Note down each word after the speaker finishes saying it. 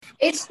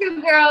It's your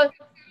girl,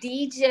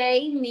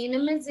 DJ Nina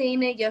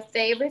Mazzina, your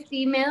favorite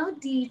female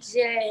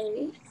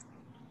DJ.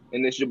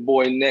 And it's your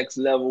boy Next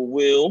Level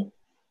Will.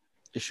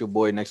 It's your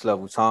boy Next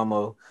Level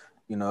Tomo,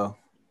 you know,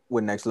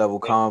 with Next Level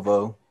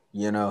Convo,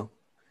 You know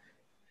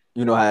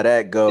how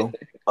that go.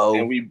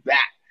 And we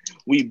back.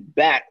 We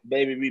back,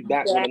 baby. We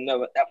back with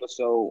another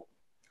episode.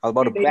 I was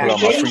about to pull out my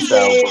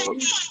freestyle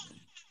book.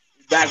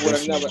 Back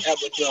with another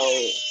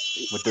episode.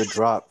 With the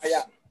drops.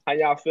 How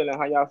y'all feeling?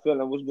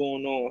 What's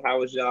going on? How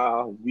was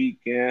y'all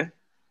weekend?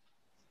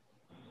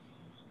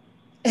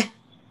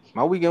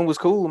 My weekend was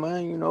cool,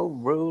 man.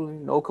 Real,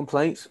 no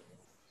complaints.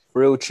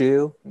 Real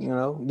chill,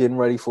 getting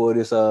ready for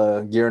this,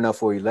 gearing up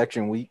for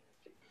election week.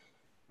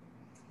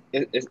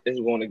 It's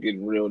going to get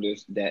real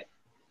that.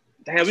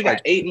 Damn, we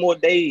got 8 more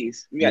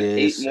days. We got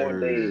 8 more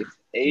days.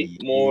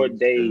 8 more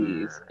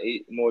days.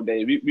 8 more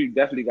days. We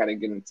definitely got to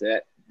get into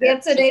that. Yeah,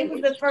 today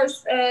was the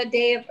first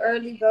day of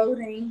early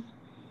voting.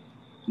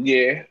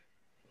 Yeah.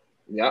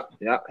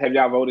 Have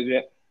y'all voted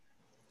yet?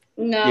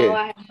 No,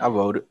 yeah, I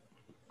voted.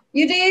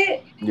 You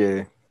did?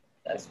 Yeah.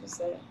 That's what's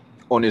up.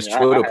 On this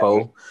Twitter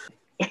poll.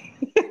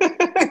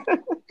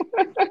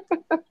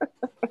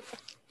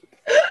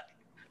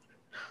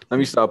 Let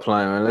me stop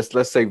playing, man.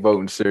 Let's take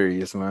voting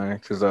serious, man.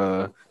 Because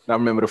I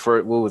remember the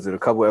first, what was it, a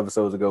couple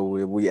episodes ago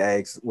where we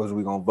asked, was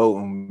we gonna vote,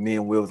 and me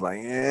and Will was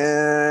like,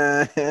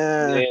 yeah,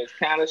 it's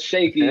kind of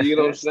shaky. You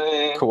know what I'm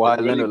saying?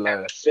 Kawhi Leonard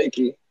laughed.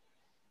 Shaky.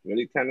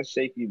 Really kind of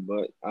shaky,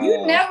 but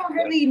you never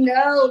really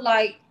know,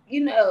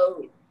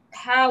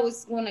 how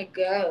it's gonna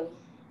go.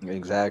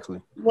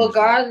 Exactly.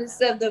 Regardless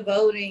of the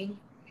voting,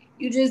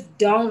 you just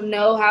don't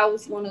know how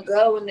it's gonna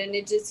go, and then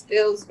it just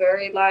feels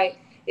very like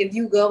if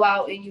you go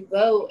out and you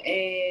vote,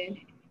 and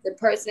the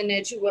person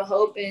that you were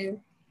hoping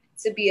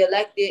to be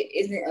elected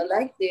isn't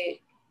elected,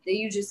 then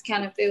you just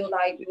kind of feel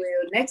like,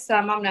 well, next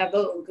time I'm not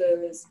voting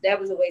because that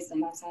was a waste of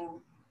my time.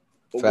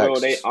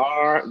 Well, they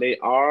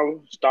are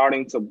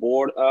starting to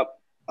board up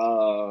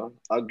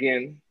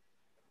again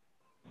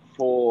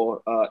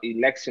for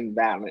election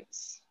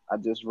ballots. I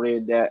just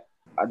read that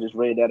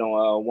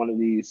on one of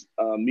these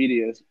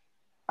media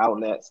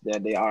outlets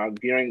that they are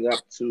gearing up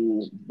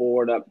to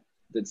board up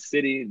the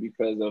city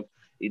because of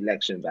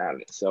election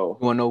ballots. So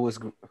you want to know what's,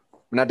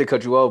 not to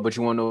cut you off, but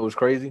you want to know what's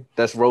crazy?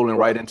 That's rolling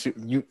right into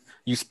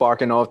you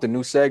sparking off the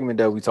new segment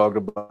that we talked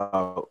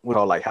about. We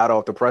call like hot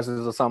off the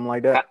presses or something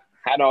like that.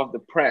 Hot off the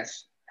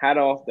press. Hot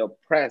off the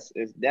press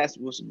that's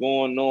what's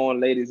going on,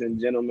 ladies and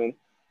gentlemen.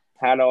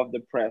 Hot off the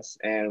press.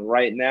 And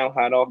right now,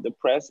 hot off the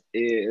press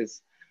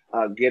is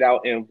get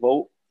out and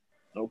vote.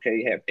 Okay,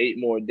 you have 8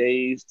 more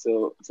days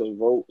to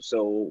vote,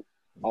 so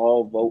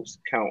all votes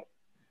count.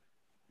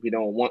 We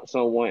don't want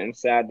someone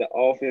inside the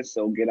office,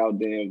 so get out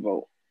there and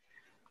vote.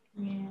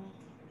 Yeah.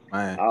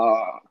 Man.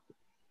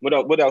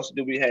 What else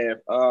do we have?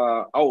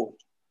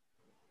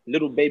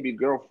 Little baby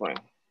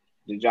girlfriend.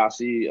 Did y'all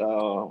see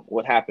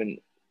what happened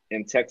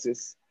in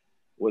Texas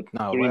with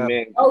 3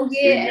 men? Oh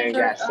yeah, 3 men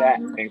got shot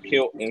and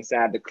killed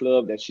inside the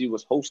club that she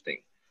was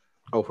hosting.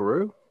 Oh, for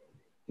real?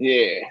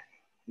 Yeah,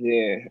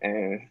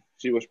 and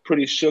she was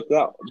pretty shook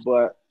up,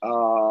 but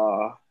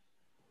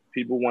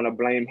people want to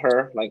blame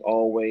her like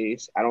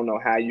always. I don't know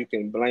how you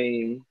can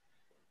blame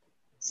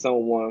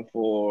someone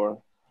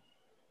for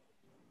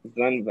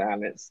gun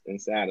violence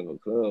inside of a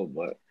club,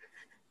 but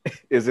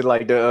is it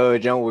like the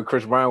joint where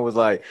Chris Brown was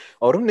like,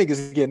 "Oh, them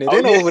niggas getting it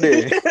in over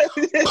there."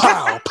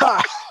 Pow,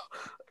 pow.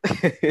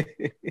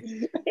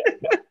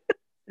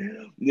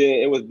 Yeah,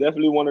 it was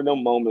definitely one of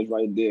them moments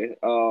right there.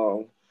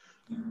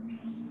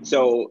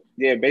 So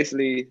yeah,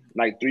 basically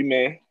like 3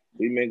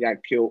 men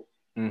got killed.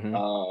 Mm-hmm.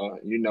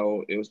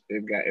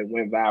 It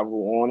went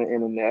viral on the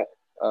internet.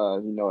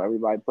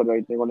 Everybody put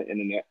everything on the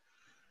internet,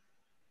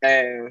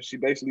 and she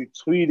basically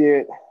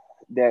tweeted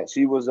that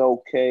she was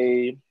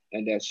okay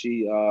and that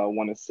she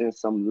want to send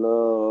some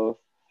love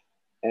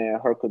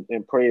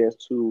and prayers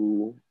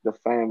to the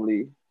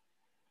family.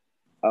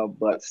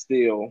 But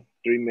still,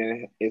 3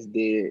 men is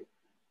dead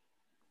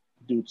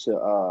due to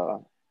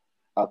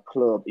a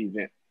club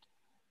event.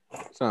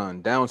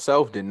 Son, down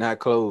south did not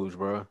close,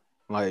 bro.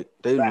 Like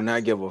they do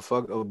not give a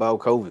fuck about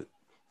COVID.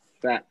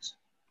 Facts.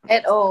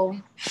 At all.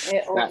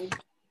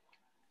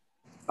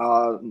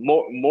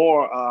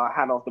 More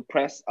hot off the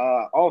press.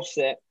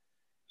 Offset,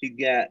 he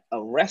got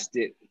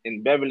arrested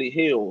in Beverly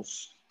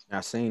Hills.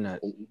 I seen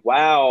that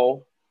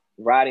while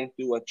riding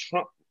through a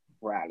Trump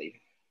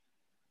rally.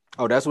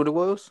 Oh, that's what it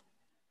was?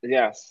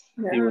 Yes,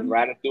 yeah. He was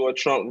riding through a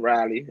Trump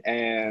rally,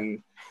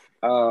 and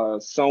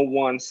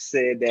someone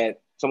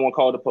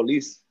called the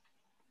police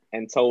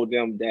and told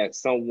them that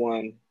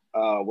someone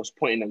was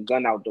pointing a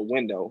gun out the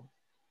window,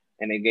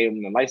 and they gave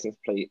him the license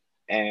plate.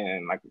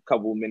 And like a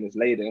couple of minutes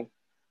later,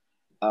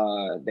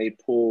 they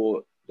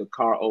pulled the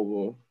car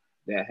over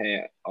that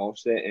had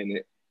Offset in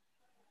it,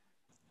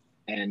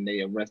 and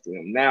they arrested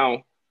him.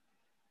 Now,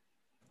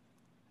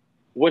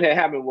 what had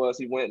happened was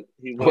he went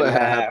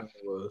live.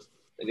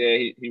 Yeah,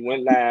 he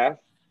went live.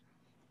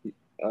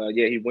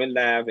 He went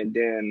live, and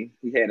then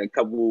he had a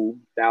couple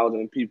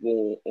thousand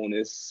people on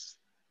his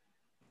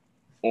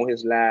on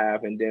his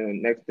live, and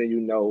then next thing you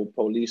know,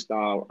 police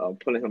start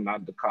pulling him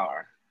out the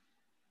car.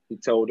 He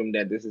told him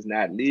that this is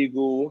not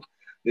legal.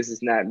 This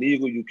is not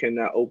legal. You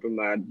cannot open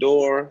my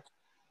door.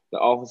 The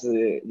officer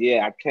said,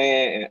 yeah, I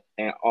can.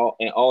 And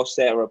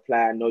Offset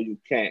replied, no, you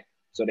can't.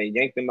 So they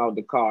yanked him out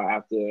the car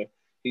after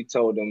he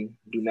told them,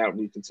 do not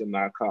reach into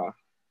my car.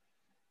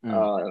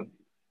 The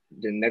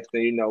next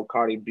thing you know,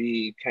 Cardi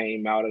B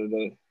came out of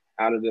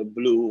the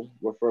blue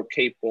with her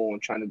cape on,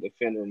 trying to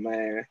defend her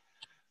man.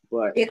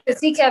 But because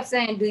he kept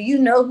saying, do you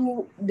know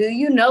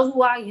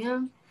who I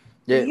am?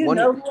 Yeah, do you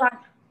know who I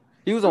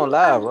he was on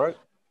live, right?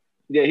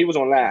 Yeah, he was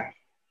on live.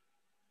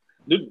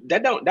 Dude,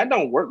 that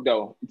don't work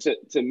though.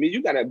 To me,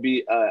 you gotta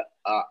be a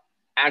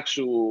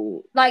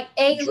actual like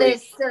A-list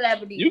Drake.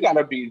 celebrity. You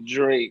gotta be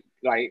Drake,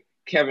 like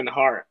Kevin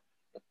Hart.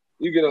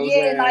 You get what I'm Yeah,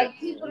 saying? like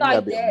people You like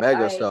gotta be a that.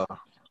 mega Like, star.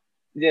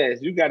 Yes,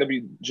 you gotta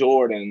be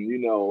Jordan, you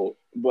know.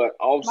 But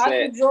Offset,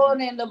 Michael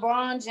Jordan,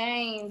 LeBron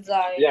James,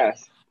 like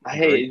yes.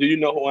 Hey, Drake. do you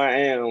know who I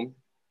am?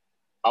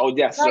 Oh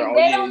yes, sir. like Oh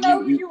they yeah, don't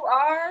know who you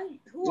are.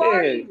 Who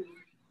are yeah. you?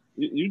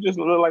 You just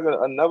look like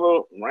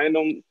another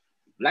random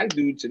black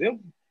dude to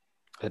them.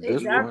 At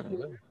this Exactly.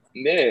 point,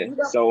 Yeah.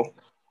 So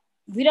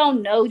We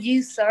don't know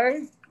you,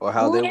 sir. or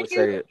how Who they are would you?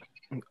 say it,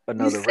 You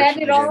another set rich it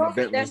nigga in the off.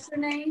 Bentley. That's your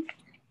name.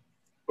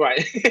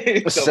 right.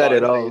 Set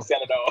it off.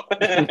 Set it off.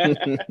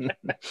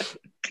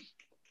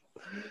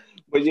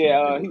 But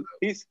yeah,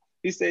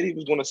 he said he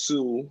was gonna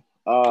sue.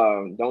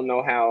 Don't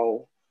know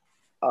how.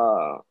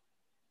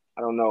 I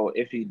don't know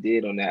if he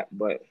did on that,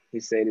 but he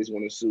said he's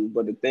gonna sue.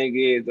 But the thing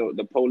is,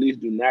 the police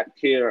do not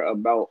care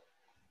about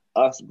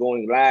us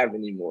going live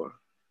anymore.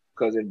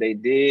 Because if they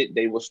did,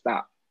 they will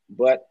stop.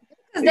 But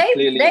They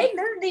clearly,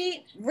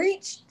 literally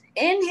reached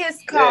in his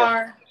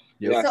car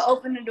to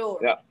open the door.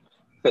 Yeah.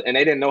 And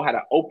they didn't know how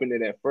to open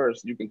it at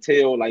first. You can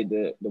tell, like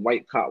the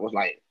white cop was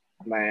like,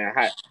 "Man,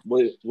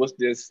 what's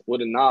this?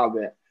 What a knob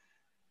at?"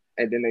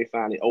 And then they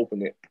finally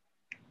opened it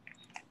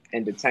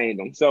and detained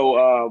him.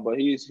 So, but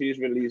he's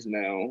released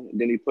now.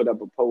 Then he put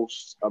up a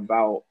post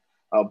about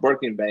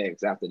Birkin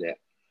bags after that.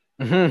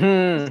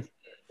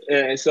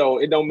 And so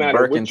it don't matter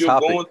Birkin what you're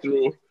topic. going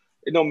through.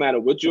 It don't matter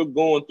what you're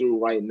going through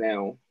right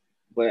now,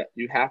 but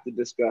you have to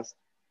discuss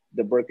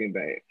the Birkin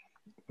bag,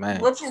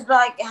 Man. Which is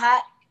like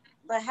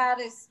the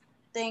hottest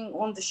thing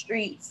on the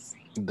streets.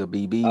 The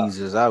BBs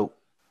is out.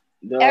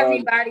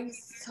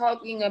 Everybody's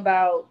talking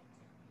about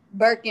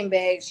Birkin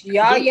bags.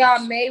 Yaya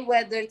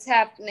Mayweather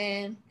tapped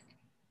in.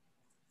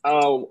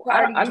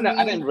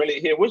 I didn't really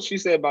hear what she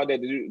said about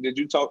that.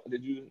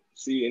 Did you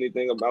see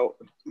anything about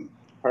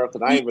her?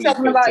 Because I ain't really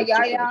talking about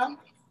Yaya.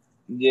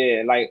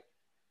 Yeah, like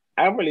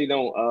I really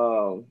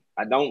don't.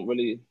 I don't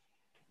really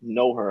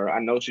know her. I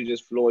know she's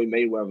just Floyd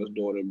Mayweather's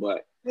daughter,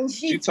 but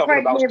she's talking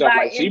about stuff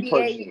like she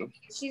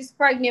purchased. She's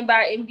pregnant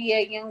by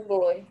NBA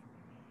YoungBoy.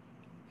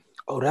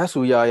 Oh, that's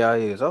who Yaya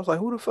is. I was like,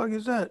 who the fuck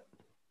is that?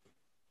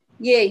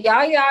 Yeah,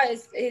 Yaya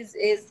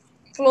is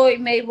Floyd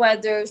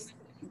Mayweather's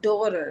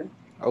daughter.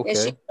 Okay. And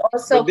she's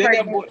also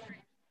pregnant.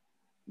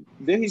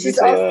 Didn't he just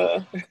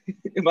say,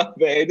 my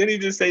bad, didn't he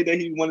just say that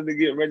he wanted to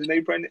get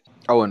Regina pregnant?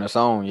 Oh, in the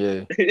song,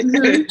 yeah.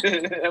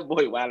 That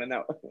boy wilding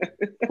out.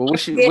 Well, what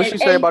she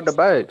say about the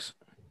bags?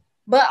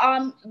 But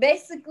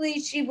basically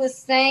she was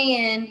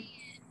saying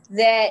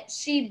that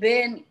she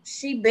been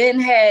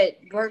had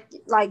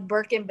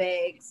Birkin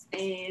bags,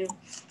 and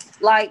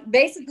like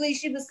basically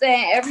she was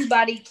saying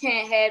everybody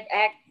can't have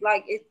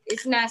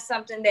it's not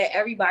something that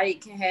everybody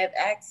can have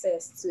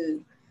access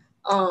to.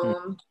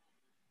 I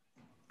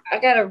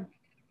gotta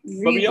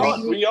but we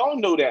all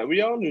know that. We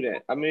all knew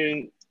that. I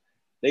mean,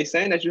 they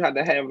saying that you have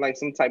to have like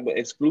some type of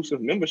exclusive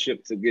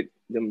membership to get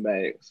them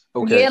bags.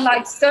 Okay. Yeah,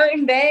 like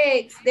certain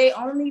bags, they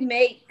only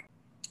make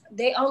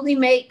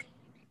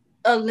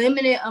a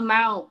limited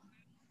amount.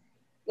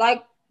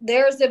 Like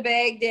there's a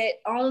bag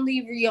that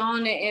only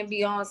Rihanna and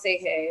Beyonce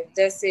have.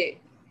 That's it.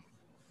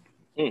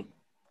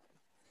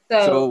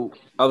 So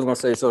I was gonna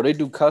say, so they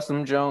do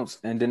custom jumps,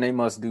 and then they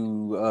must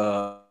do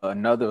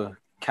another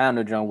kind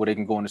of jump where they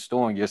can go in the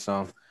store and get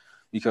some.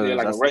 Because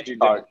like a Reggie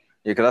jump.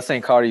 Yeah, because I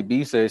seen Cardi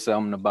B say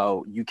something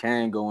about you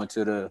can go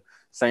into the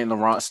Saint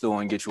Laurent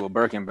store and get you a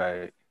Birkin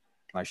bag.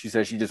 Like she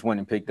said, she just went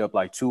and picked up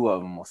like 2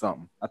 of them or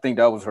something. I think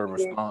that was her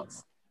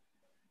response.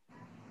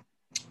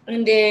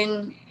 And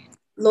then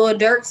Lil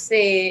Durk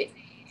said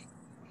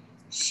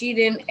she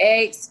didn't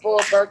ask for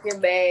a Birkin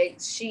bag.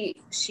 She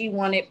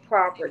wanted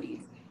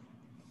property,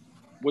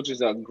 which is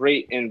a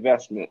great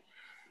investment.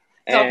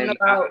 Talking and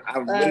about, I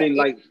really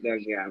like that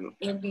guy.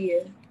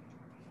 India.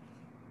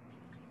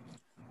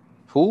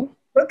 Who?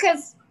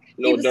 Because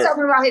he was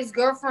talking about his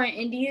girlfriend,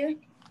 India.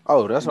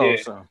 Oh, that's what I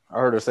was saying. I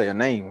heard her say a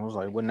name. I was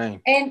like, what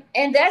name?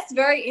 And that's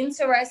very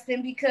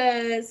interesting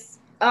because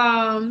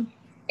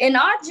in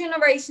our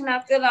generation,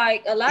 I feel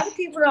like a lot of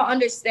people don't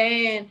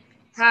understand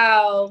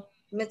how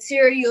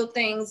material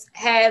things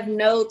have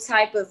no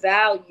type of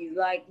value.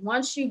 Like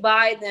once you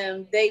buy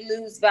them, they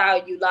lose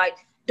value. Like,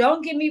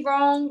 don't get me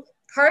wrong,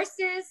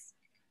 purses,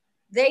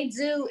 they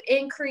do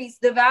increase.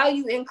 The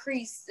value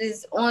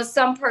increases on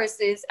some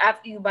purses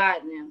after you buy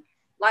them.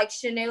 like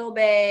Chanel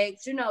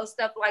bags,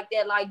 stuff like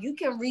that. Like you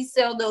can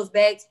resell those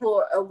bags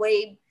for a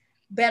way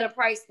better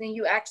price than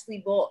you actually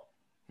bought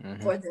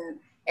for them.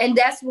 And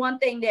that's one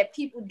thing that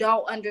people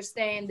don't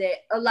understand,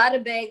 that a lot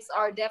of bags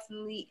are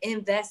definitely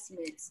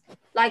investments.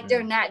 Like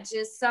they're not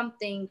just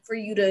something for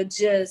you to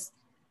just,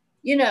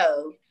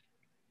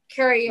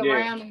 carry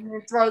around and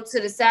then throw to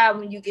the side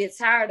when you get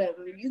tired of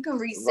them. You can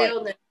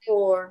resell them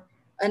for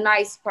a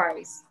nice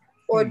price,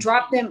 or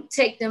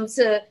take them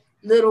to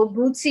little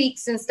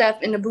boutiques and stuff,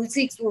 and the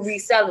boutiques will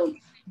resell them.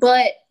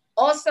 But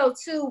also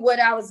too, what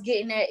I was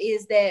getting at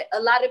is that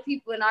a lot of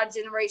people in our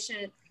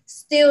generation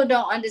still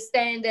don't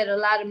understand that a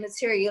lot of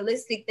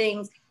materialistic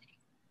things,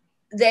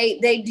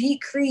 they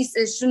decrease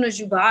as soon as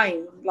you buy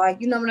them. Like,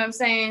 you know what I'm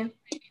saying?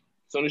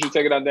 As soon as you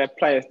take it out that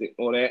plastic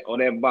or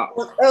that box.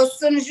 Well, as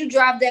soon as you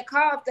drive that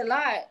car off the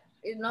lot,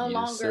 it's no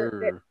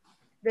longer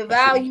the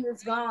value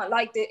is gone.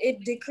 Like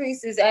it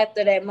decreases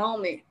after that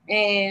moment.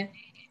 And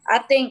I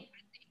think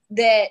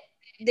that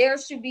there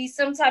should be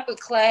some type of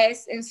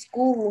class in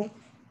school,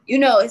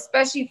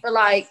 especially for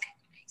like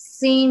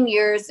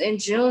seniors and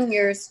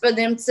juniors, for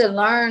them to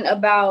learn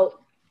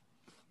about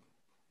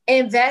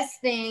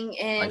investing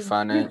and like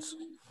finances.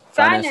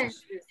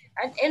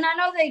 And I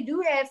know they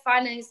do have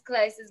finance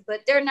classes,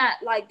 but they're not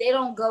like, they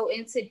don't go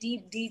into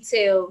deep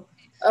detail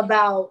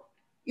about,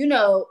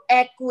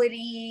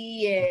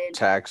 equity and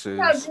taxes,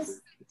 like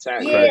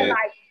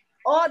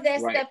all that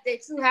stuff that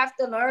you have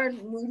to learn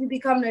when you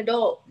become an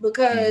adult.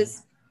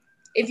 Because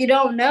if you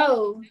don't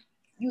know,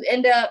 you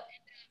end up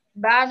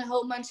buying a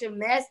whole bunch of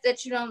mess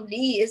that you don't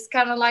need. It's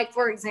kind of like,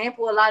 for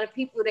example, a lot of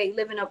people, they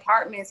live in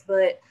apartments,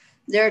 but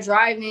they're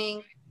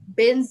driving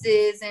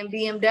Benzes and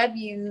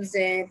BMWs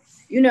and,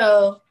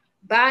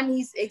 buying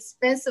these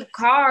expensive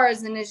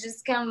cars, and it's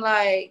just kind of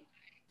like,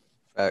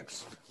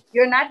 facts.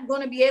 You're not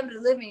going to be able to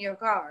live in your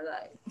car.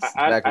 Like,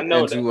 I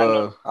know that.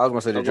 I was going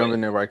to say, to jump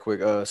in there right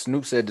quick.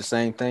 Snoop said the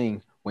same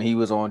thing when he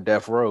was on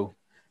Death Row,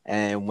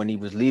 and when he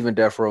was leaving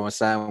Death Row and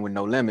signing with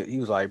No Limit, he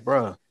was like,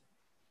 "Bruh,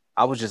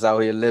 I was just out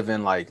here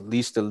living like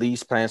lease to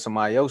lease, paying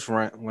somebody else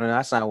rent. When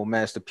I signed with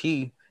Master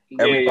P,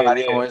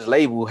 everybody on his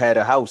label had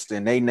a house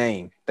in their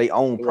name. They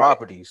own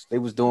properties. They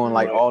was doing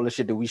like all the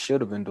shit that we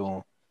should have been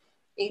doing."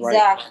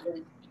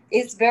 Exactly.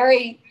 It's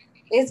very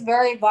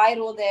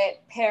vital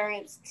that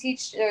parents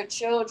teach their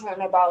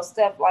children about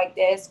stuff like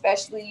that,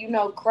 especially,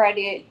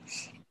 credit,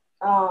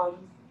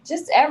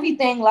 just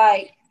everything,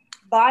 like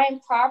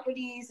buying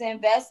properties,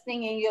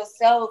 investing in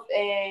yourself,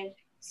 and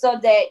so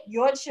that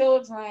your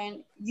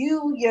children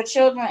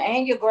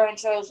and your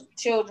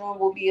grandchildren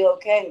will be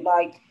okay,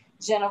 like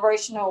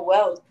generational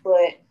wealth.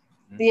 But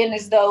being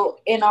as though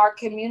in our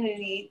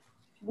community,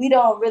 we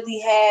don't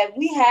really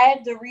we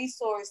have the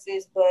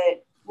resources,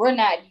 but we're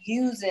not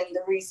using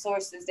the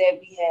resources that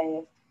we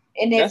have.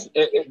 And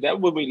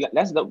that's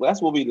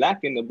what we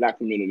lack in the Black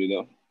community,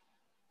 though.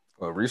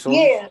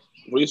 Resources? Yeah.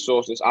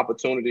 Resources,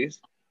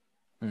 opportunities.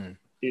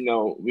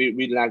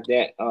 We lack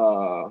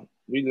that.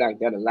 We lack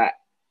that a lot.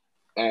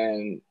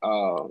 And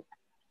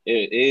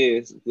it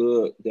is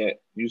good that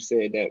you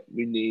said that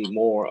we need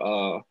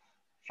more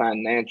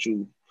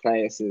financial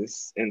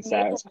classes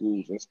inside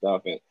schools and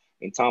stuff.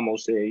 And Tomo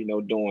said,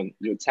 doing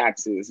your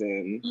taxes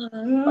and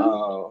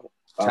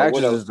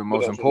taxes is the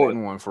most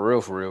important one for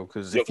real.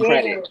 Because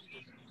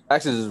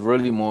taxes is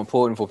really more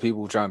important for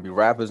people trying to be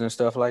rappers and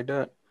stuff like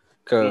that.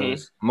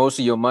 Because most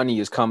of your money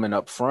is coming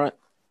up front,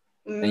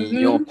 and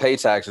you don't pay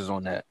taxes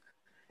on that.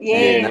 Yeah,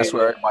 and that's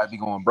where everybody be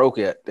going broke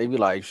at. They be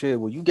like, "Shit,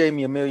 well, you gave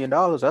me $1 million.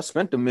 I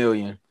spent $1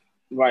 million."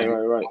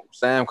 Right.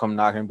 Sam come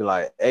knocking and be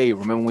like, "Hey,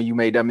 remember when you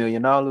made that $1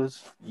 million?"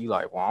 You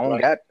like, "Well, I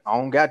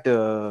don't got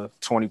the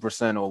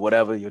 20% or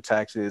whatever your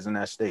tax is in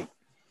that state.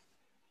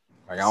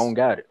 Like, I don't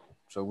got it.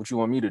 So what you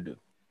want me to do?"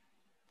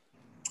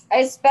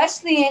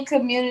 Especially in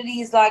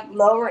communities like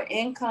lower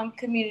income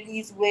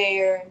communities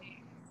where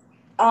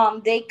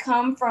they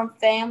come from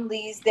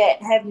families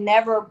that have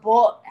never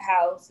bought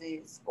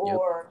houses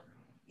or,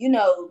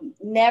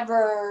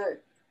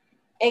 never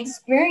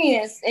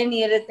experienced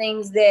any of the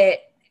things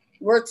that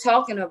we're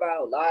talking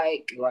about.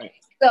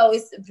 So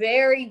it's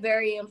very,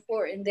 very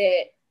important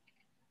that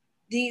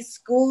these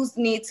schools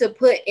need to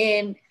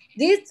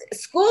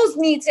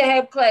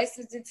have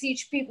classes to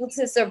teach people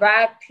to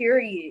survive,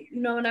 period. You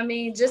know what I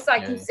mean? Just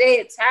like you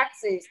said,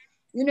 taxes,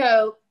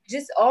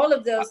 just all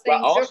of those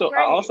things.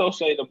 I also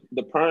say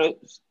the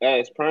parents,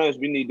 as parents,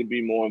 we need to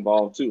be more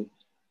involved too.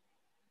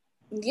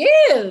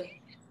 Yeah.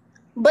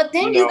 But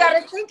then you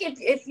got to think,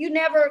 if you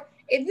never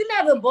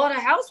bought a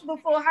house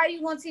before, how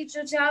you going to teach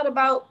your child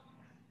about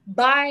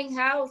buying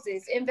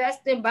houses,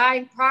 investing,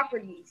 buying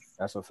properties?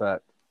 That's a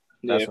fact.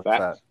 That's a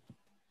fact.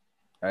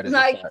 That is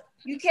like, a fact.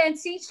 You can't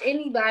teach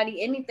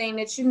anybody anything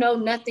that you know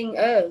nothing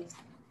of.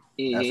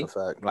 That's a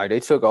fact. Like,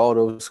 they took all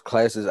those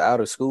classes out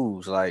of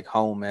schools, like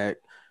home ec,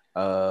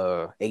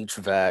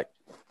 HVAC,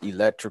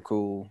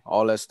 electrical,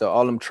 all that stuff.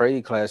 All them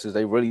trade classes,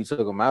 they really took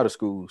them out of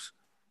schools.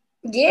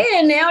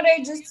 Yeah, now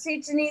they're just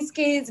teaching these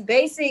kids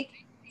basic,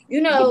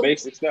 the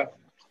basic stuff,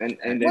 and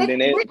then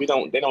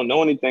they don't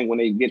know anything when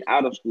they get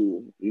out of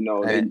school. They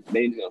know.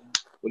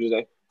 What you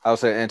say? I was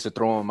saying, and to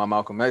throw on my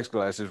Malcolm X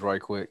glasses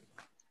right quick.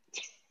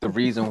 The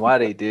reason why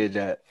they did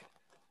that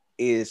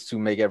is to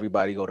make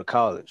everybody go to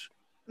college.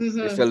 They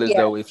feel as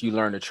though if you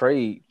learn a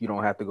trade, you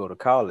don't have to go to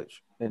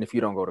college. And if you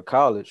don't go to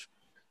college,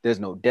 there's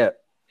no debt.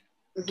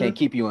 Can't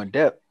keep you in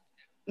debt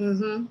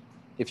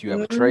if you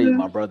have a trade,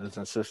 my brothers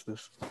and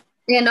sisters.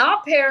 And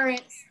our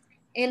parents,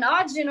 in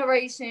our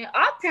generation,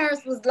 our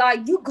parents was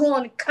like, you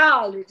going to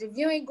college. If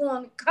you ain't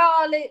going to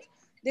college,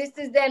 this,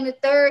 that, and the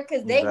third,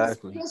 because they was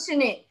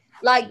pushing it.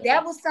 Like,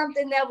 that was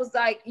something that was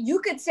like, you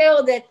could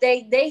tell that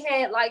they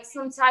had like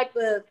some type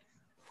of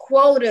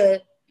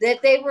quota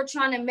that they were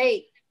trying to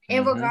make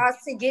in regards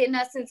to getting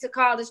us into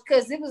college,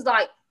 because it was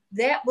like,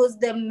 that was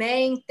the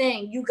main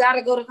thing. You got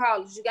to go to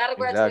college. You got to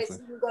graduate so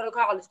you go to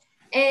college.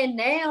 And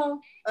now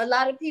a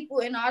lot of people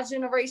in our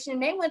generation,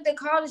 they went to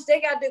college,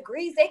 they got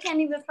degrees, they can't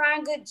even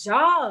find good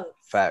jobs.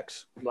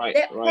 Facts. Right.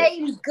 That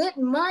pay good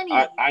money.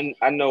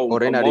 I know. Or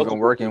they're not even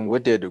working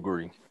with their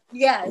degree.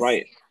 Yes.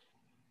 Right.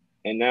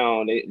 And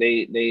now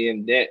they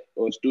in debt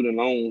or student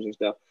loans and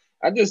stuff.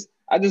 I just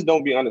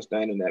don't be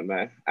understanding that,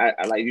 man. I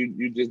like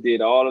you just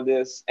did all of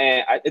this,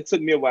 and it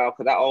took me a while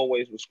because I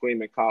always was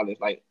screaming college.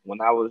 Like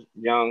when I was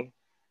young,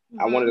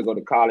 I wanted to go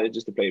to college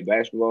just to play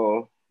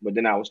basketball, but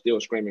then I was still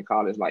screaming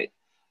college. Like,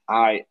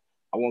 I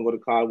want to go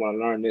to college, want to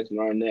learn this,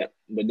 learn that.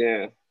 But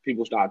then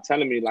people start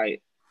telling me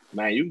like,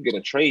 man, you can get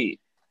a trade.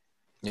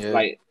 Yeah.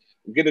 Like,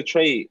 get a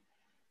trade,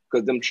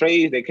 because them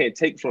trades they can't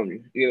take from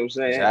you. You know what I'm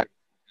saying? Exactly.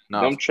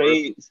 No, them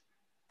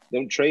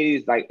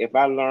trades. Like, if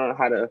I learn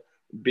how to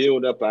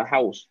build up a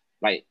house,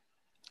 like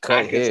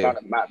I can start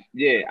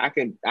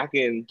I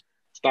can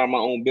start my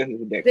own business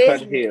with that.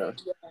 Cut hair,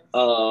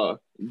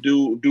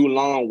 do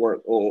lawn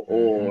work,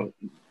 or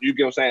you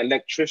get what I'm saying,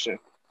 electrician.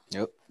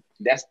 Yep.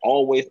 That's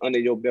always under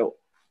your belt.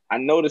 I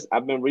noticed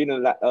I've been reading a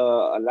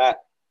lot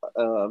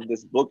of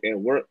this book at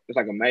work. It's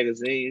like a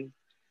magazine,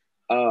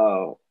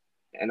 and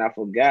I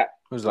forgot.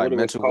 It was like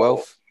mental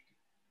wealth.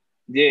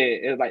 Yeah,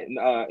 it's like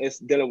it's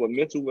dealing with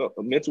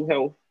mental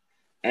health,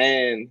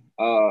 and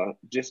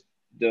just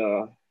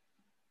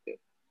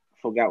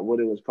forgot what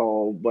it was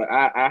called, but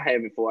I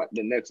have it for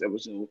the next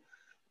episode.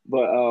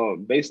 But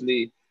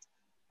basically,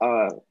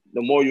 the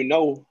more you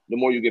know, the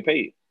more you get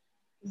paid.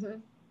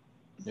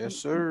 Yes,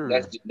 sir.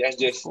 That's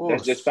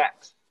just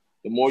facts.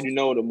 The more you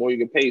know, the more you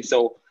get paid.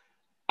 So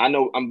I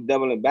know I'm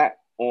doubling back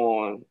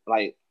on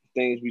like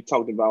things we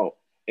talked about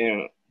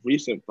in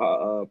recent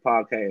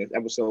podcast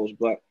episodes,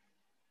 but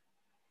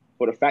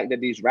for the fact that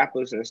these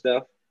rappers and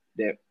stuff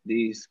that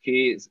these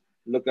kids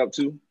look up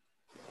to,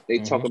 they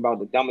talk about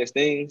the dumbest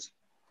things,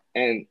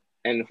 and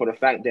for the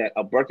fact that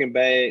a Birkin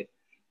bag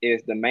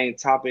is the main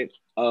topic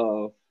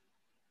of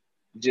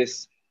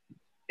just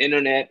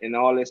internet and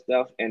all this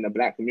stuff in the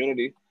Black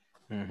community.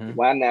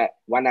 Why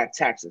not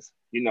taxes?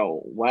 You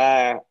know,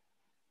 why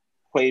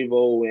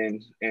Quavo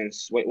and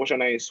what's your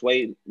name?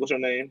 What's her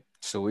name?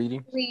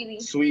 Sweetie.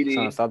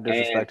 Stop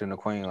disrespecting the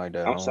queen like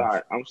that. I'm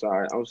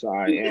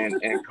sorry.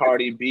 And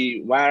Cardi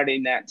B, why are they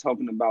not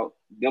talking about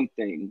them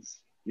things?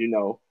 You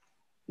know,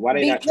 why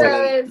they not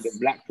telling the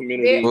Black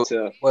community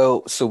to?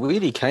 Well,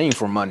 Sweetie came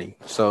from money,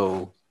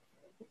 so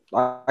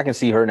I can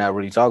see her not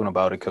really talking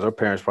about it because her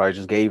parents probably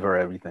just gave her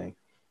everything.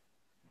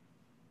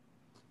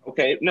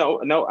 Okay,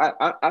 no,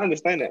 I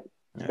understand that,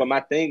 but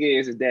my thing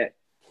is that,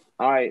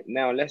 all right,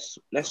 now let's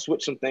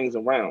switch some things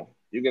around.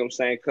 You get what I'm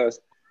saying? Because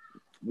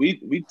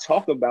we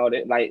talk about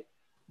it like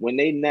when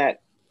they not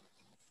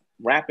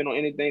rapping or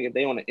anything. If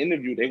they on an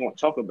interview, they gonna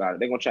talk about it.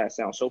 They gonna try to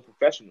sound so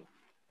professional.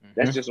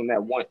 That's just on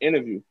that one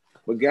interview.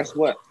 But guess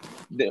what?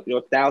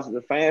 Your thousands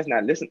of fans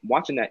not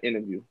watching that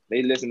interview.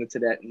 They listening to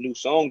that new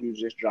song you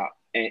just dropped,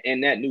 and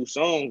in that new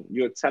song,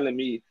 you're telling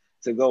me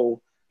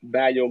to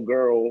buy your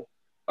girl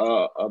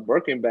a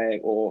Birkin bag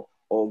or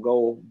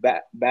go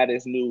buy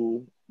this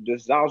new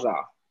Zaza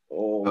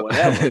or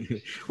whatever.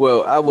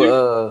 Well, I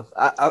would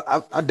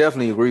I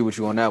definitely agree with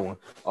you on that one.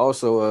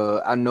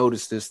 Also, I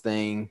noticed this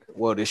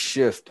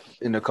shift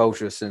in the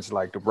culture since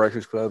like the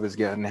Breakfast Club is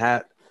getting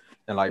hot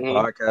and like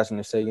podcasting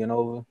is taking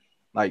over.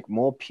 Like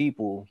more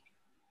people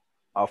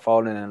are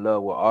falling in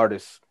love with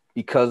artists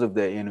because of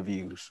their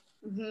interviews.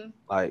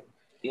 Like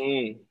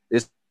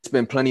it's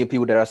been plenty of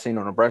people that I've seen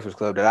on the Breakfast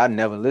Club that I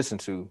never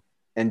listened to.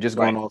 And just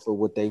going off of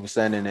what they were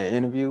saying in their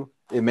interview,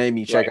 it made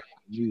me check out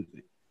the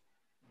music.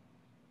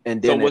 And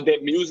then was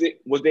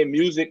their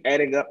music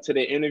adding up to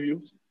their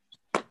interview?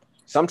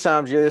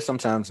 Sometimes yes,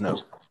 sometimes no.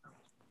 Okay.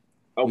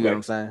 You know what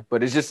I'm saying?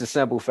 But it's just a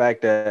simple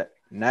fact that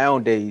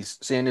nowadays,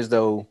 seeing as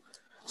though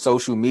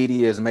social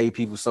media has made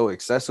people so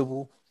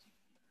accessible,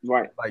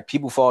 right? Like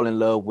people fall in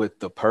love with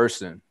the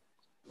person,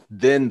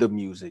 then the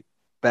music.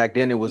 Back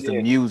then it was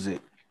the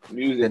music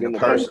then the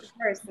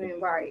person,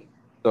 right?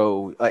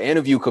 So an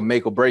interview could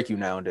make or break you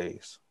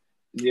nowadays.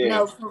 Yeah.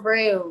 No, for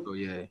real. So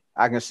yeah,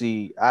 I can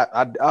see.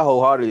 I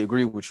wholeheartedly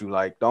agree with you.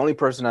 Like the only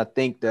person I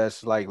think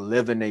that's like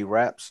living their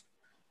raps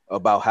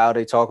about how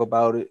they talk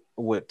about it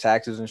with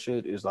taxes and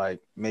shit is like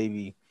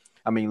maybe.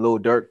 I mean, Lil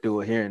Durk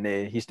do it here and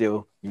there. He's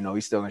still in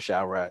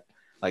Chirac.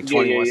 like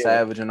 21 yeah.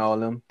 Savage and all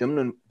them.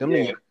 Them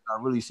Yeah. I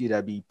really see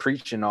that be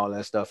preaching all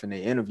that stuff in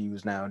their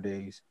interviews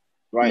nowadays.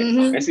 Right.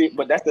 Mm-hmm. And see,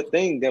 but that's the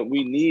thing that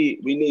we need.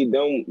 We need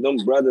them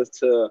brothers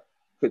to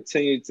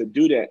continue to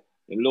do that.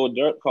 And Lil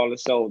Durk call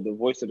himself the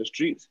voice of the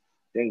streets.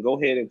 Then go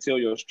ahead and tell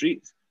your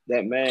streets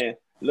that, man,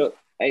 look,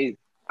 hey,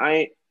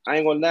 I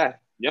ain't gonna lie.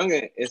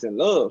 Youngin is in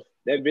love.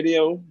 That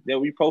video that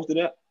we posted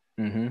up,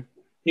 Mm-hmm.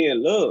 he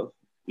in love.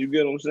 You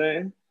get what I'm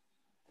saying?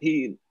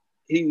 He's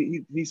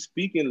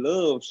speaking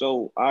love.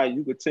 So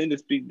you continue to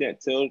speak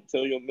that. Tell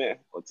your man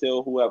or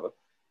tell whoever,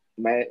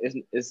 man,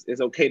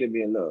 it's okay to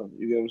be in love.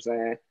 You get what I'm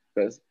saying?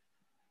 Because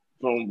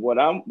from what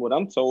I'm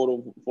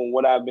told, from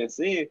what I've been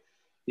seeing,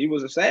 he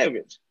was a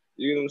savage.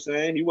 You know what I'm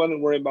saying? He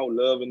wasn't worried about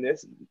love and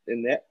this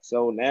and that.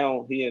 So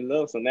now he in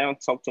love. So now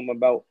talk to him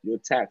about your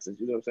taxes.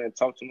 You know what I'm saying?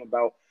 Talk to him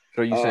about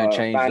So you saying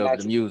change up the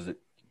financial. music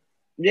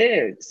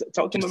Yeah,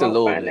 talk to him just a about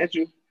little bit.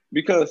 financial.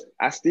 Because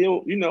I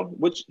still,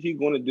 which he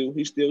gonna do.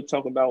 He still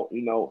talk about,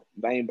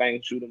 bang bang,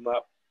 shoot him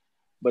up.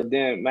 But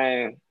then,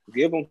 man,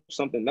 give them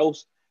something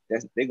else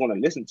that they're gonna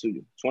listen to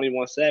you.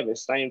 21 Savage,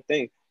 same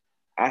thing.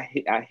 I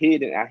hear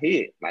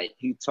it. Like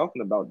he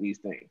talking about these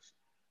things.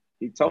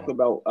 He talked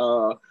about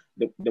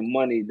the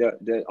money,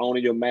 the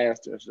owning your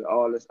masters,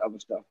 all this other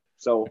stuff.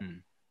 So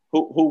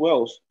who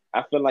else?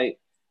 I feel like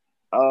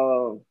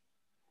who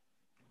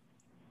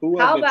else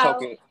How been about?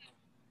 talking?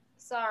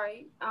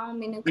 Sorry, I don't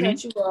mean to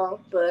cut you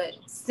off, but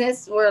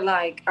since we're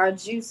like our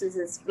juices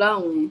is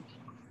flowing,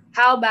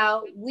 how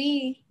about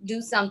we do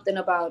something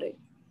about it?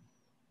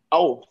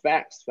 Oh,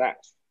 facts.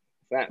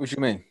 What you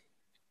mean?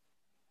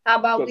 How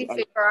about we Because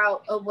figure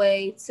out a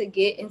way to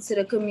get into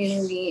the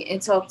community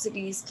and talk to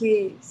these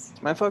kids?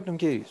 Man, fuck them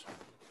kids.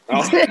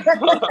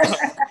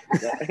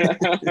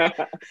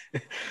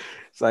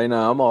 So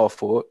no, I'm all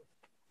for it.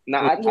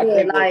 Now I Yeah, think what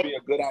would like be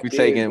a good idea We is if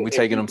taking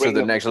we them to bring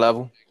the them. next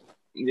level.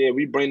 Yeah,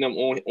 we bring them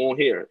on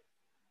here.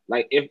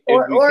 Like if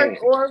or we can.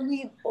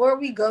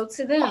 we go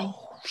to them.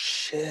 Oh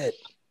shit.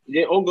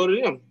 Yeah, or go to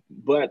them.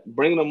 But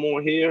bringing them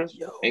on here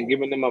Yo. and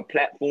giving them a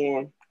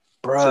platform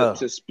Bruh.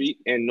 to speak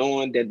and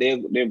knowing that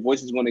their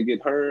voice is going to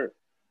get heard,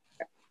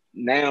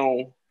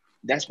 now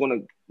that's going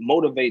to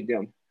motivate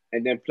them.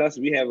 And then plus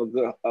we have a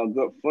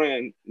good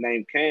friend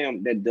named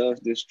Cam that does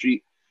this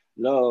street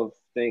love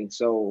thing.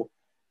 So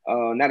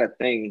not a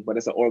thing, but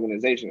it's an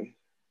organization.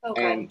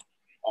 Okay. And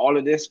all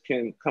of this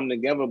can come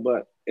together,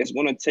 but it's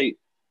going to take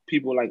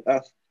people like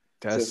us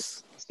to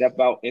step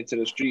out into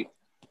the street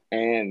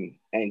and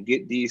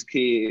get these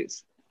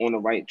kids on the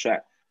right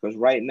track. Because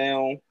right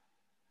now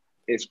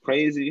it's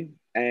crazy,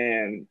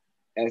 and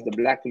as the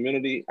Black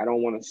community, I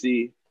don't want to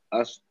see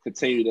us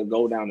continue to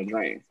go down the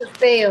drain. To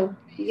fail,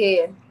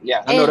 yeah.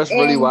 Yeah, I know that's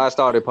really why I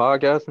started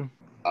podcasting.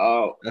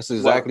 That's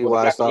exactly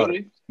why I started.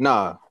 Community?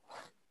 Nah,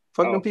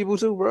 fuck them people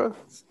too, bro.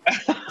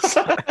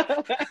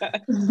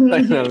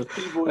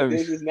 People,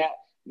 this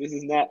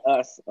is not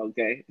us,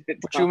 okay?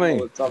 What you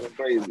mean? Talking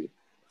crazy.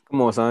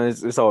 Come on, son.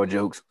 It's all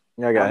jokes.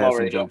 Yeah, I gotta have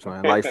some jokes,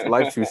 man.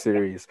 Life's too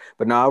serious.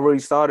 But now I really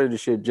started the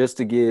shit just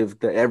to give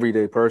the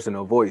everyday person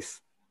a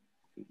voice.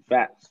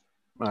 Facts.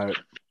 All right.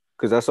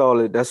 Because that's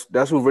all.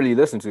 That's who really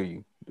listen to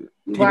you.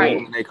 People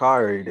in their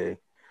car every day.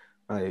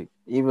 Like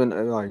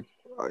even like,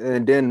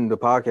 and then the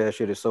podcast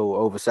shit is so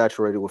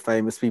oversaturated with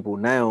famous people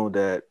now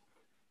that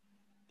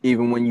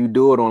even when you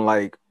do it on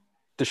like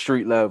the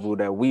street level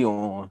that we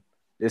on,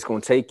 it's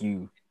gonna take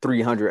you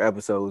 300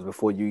 episodes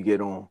before you get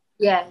on.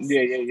 Yes.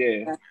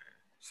 Yeah.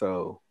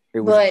 So it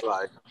was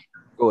like,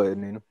 go ahead,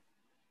 Nina.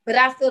 But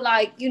I feel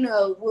like,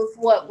 with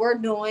what we're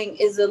doing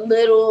it's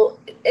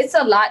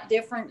a lot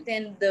different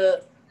than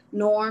the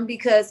norm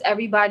because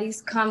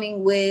everybody's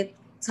coming with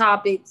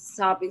topics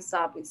after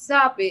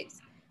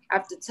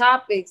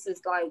topics.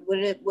 It's like,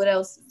 what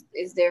else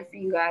is there for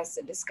you guys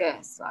to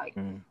discuss? Like,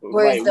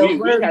 right.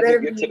 We have to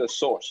get to the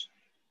source.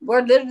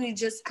 We're literally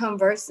just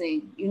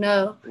conversing,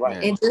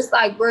 right. And just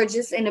like we're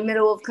just in the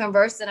middle of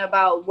conversing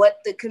about what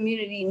the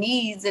community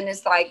needs, and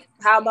it's like,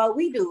 how about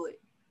we do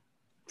it?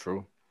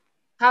 True.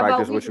 How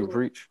Practice about what you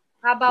preach.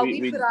 How about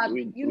we put our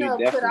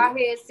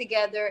heads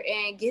together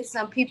and get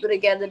some people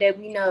together that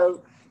we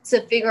know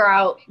to figure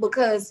out,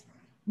 because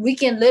we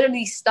can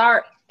literally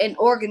start an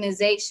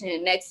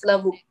organization, next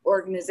level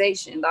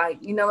organization,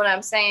 like, you know what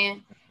I'm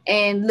saying?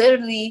 And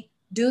literally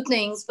do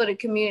things for the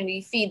community,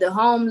 feed the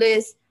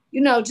homeless,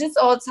 just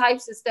all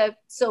types of stuff,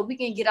 so we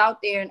can get out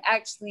there and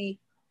actually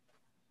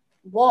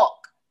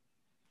walk.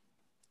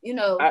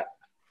 I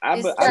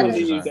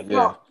believe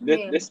that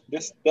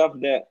this stuff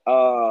that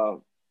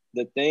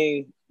the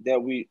thing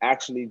that we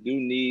actually do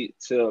need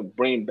to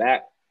bring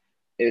back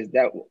is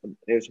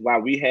why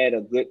we had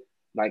a good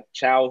like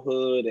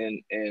childhood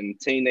and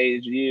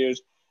teenage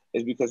years,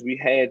 is because we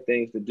had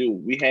things to do.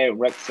 We had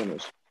rec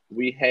centers.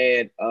 We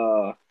had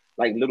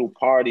like little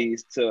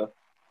parties to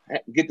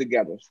get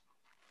togethers.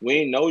 We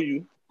ain't know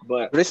you,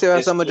 but they still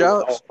have summer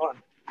jobs. Fun.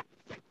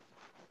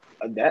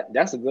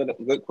 That's a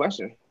good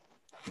question.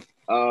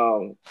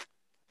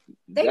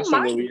 That's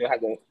something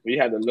we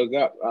had to look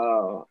up.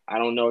 I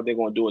don't know if they're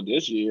gonna do it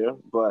this year,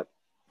 but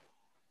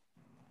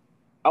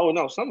Oh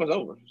no, summer's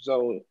over.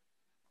 So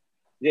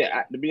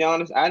yeah, to be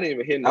honest, I didn't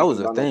even hear That nothing was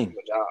a about no thing.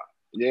 summer job.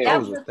 Yeah, That That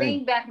was was a a thing.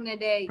 thing back in the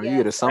day. You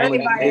get a Yes, summer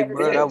everybody gig, had a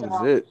bro. summer That was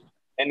job. it.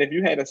 and if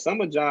you had a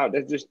summer job,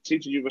 that's just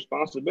teaching you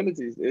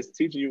responsibilities. It's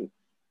teaching you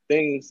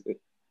things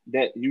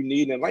that you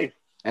need in life.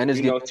 And it's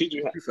You know, getting teach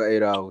you paid for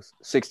 8 hours,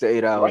 6 to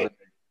 8 hours. right,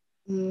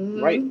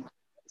 right. Hmm.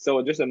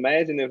 So just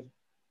imagine if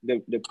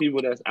the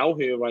people that's out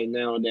here right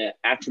now that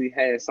actually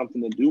has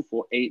something to do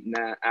for 8,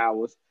 9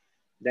 hours,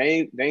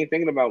 they ain't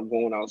thinking about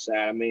going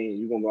outside. I mean,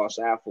 you're gonna go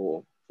outside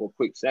for a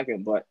quick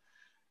second, but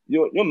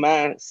your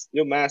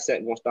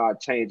mindset gonna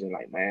start changing.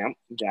 Like, man,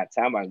 I'm got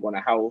time. I go in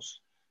the house.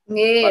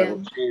 About to Yeah,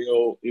 go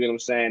chill. You know what I'm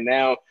saying?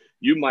 Now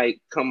you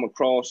might come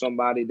across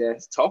somebody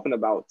that's talking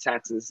about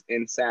taxes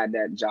inside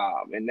that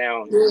job, and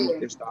now you yeah.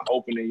 can start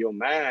opening your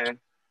mind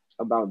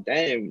about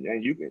damn,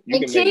 and you And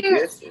can make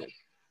this.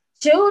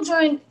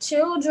 kids,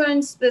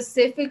 children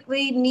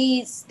specifically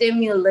need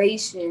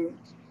stimulation.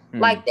 Hmm.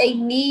 Like they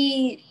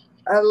need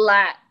a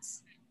lot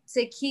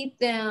to keep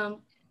them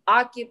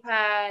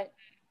occupied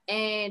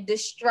and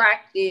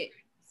distracted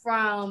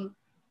from,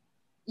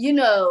 you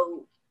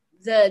know,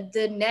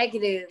 the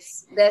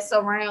negatives that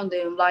surround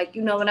them. Like,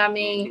 you know what I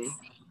mean?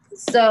 Mm-hmm.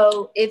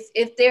 So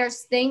if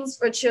there's things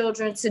for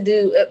children to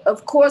do,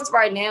 of course,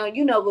 right now,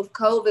 you know, with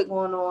COVID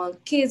going on,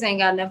 kids ain't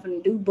got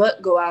nothing to do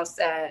but go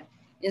outside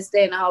and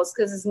stay in the house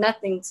because it's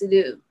nothing to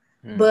do.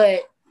 Hmm.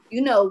 But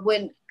you know,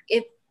 when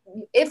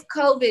if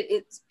COVID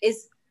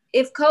it's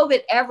if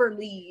COVID ever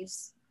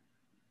leaves,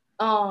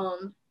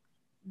 um,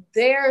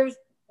 there's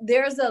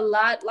there's a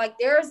lot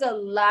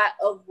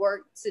of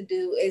work to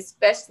do,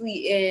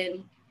 especially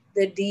in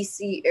the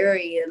DC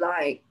area.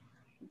 Like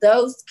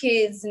those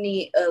kids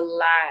need a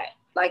lot.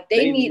 Like they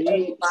They need a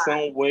need lot.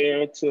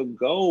 somewhere to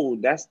go.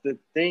 That's the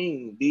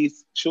thing.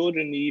 These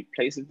children need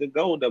places to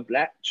go. The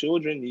black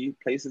children need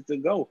places to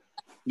go.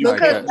 You All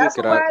right, Because can't cat, that's just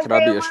could I why I could I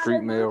say be a around street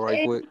the mail right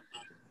weekend. quick?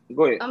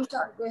 go ahead. I'm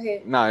sorry, go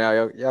ahead. Nah,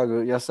 y'all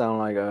good. Y'all sound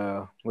like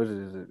what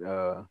is it?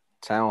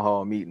 Town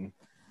hall meeting.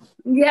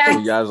 So you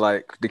Yes. guys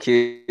like the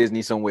kids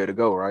need somewhere to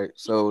go, right?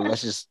 So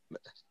let's just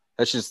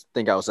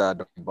think outside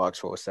the box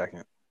for a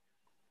second.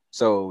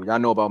 So y'all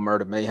know about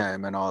murder,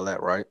 mayhem, and all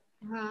that, right?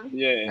 Uh-huh.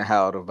 Yeah, And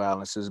how the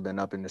violence has been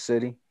up in the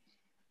city.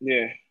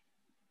 yeah.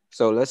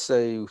 So let's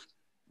say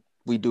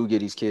we do get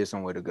these kids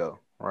somewhere to go,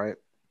 right?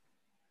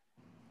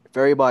 If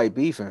everybody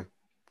beefing,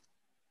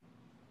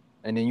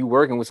 and then you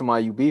working with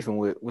somebody you beefing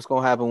with, what's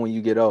gonna happen when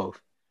you get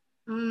off?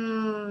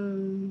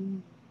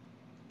 Mm.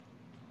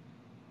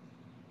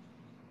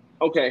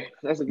 Okay,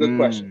 that's a good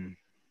question. Mm,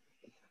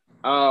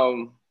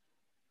 Um,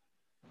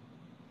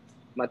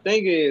 my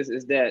thing is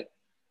that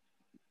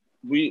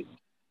we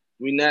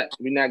we not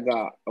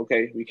God.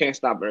 Okay, we can't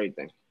stop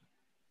everything.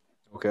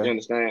 You okay.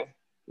 understand?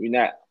 We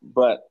not.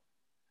 But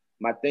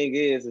my thing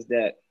is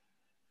that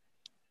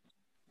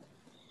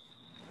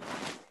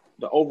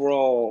the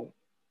overall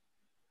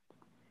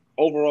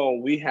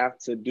we have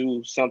to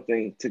do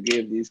something to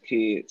give these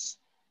kids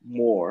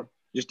more,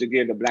 just to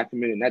give the black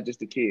community, not just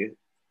the kids.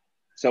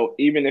 So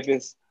even if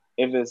it's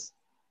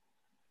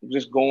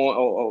just going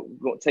or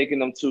taking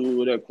them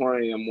to the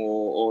aquarium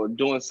or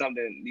doing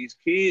something, these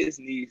kids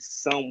need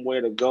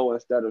somewhere to go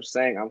instead of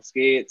saying I'm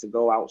scared to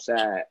go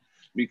outside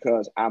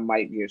because I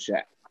might get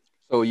shot.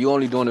 So you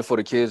only doing it for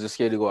the kids that's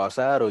scared to go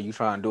outside, or you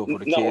trying to do it for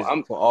the No, kids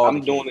I'm for all the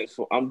I'm doing it kids?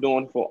 for I'm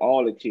doing it for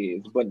all the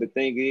kids. But the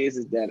thing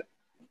is that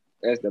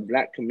as the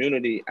black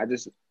community, I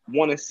just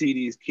want to see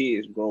these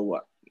kids grow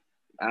up.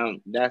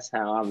 That's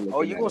how I'm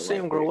Oh, looking you at gonna it see right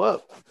them there. grow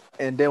up,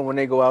 and then when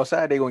they go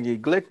outside, they gonna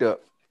get glicked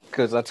up.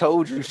 Cause I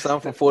told you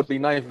something from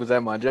 49th was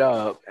at my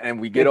job,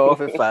 and we get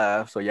off at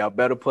 5, so y'all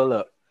better pull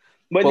up.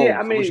 But yeah, Boom.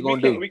 I So what you mean, we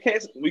gonna can't, do? we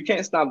can't, we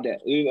can't stop that.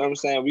 You know what I'm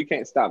saying? We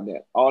can't stop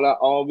that.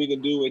 All we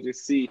can do is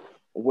just see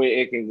where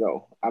it can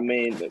go. I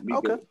mean, we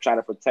Okay. can try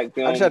to protect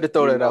I just had them. to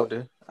throw You that out know?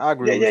 there. I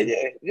agree Yeah, yeah, with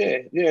you. yeah,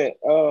 yeah,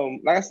 yeah.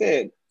 Like I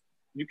said,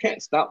 you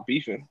can't stop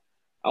beefing.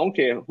 I don't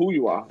care who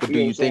you are. But You do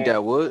know what I'm you think saying?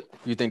 that would?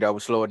 You think that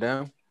would slow it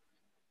down?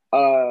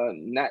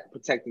 Not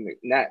protecting it,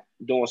 not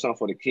doing something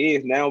for the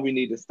kids. Now we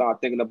need to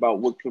start thinking about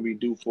what can we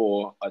do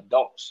for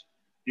adults.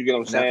 You get what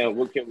I'm Now, saying?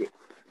 What can we?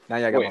 now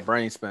y'all Go got my ahead.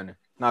 brain spinning.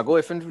 Now go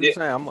ahead, finish what you're Yeah.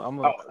 saying. Oh, I'm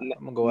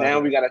gonna go now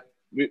after we that.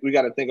 gotta we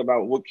gotta think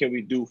about what can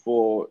we do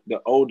for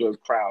the older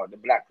crowd, the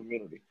black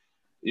community.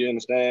 You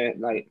understand?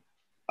 Like,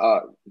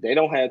 they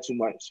don't have too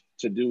much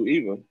to do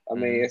either. I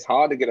mean, Mm-hmm. it's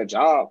hard to get a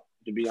job.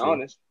 To be True.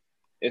 honest,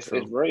 it's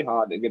True. very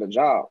hard to get a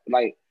job.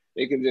 Like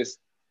they can just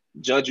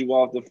judge you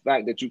off the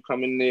fact that you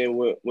come in there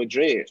with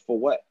dreads for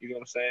what? You know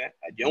what I'm saying?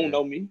 You don't Yeah.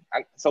 know me.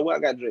 So what? I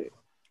got dreads.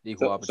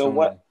 Equal So what?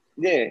 opportunity.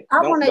 Yeah,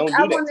 I don't want to don't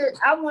I do that want to to me.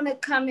 I want to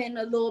come in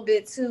a little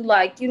bit too,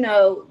 like, you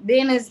know,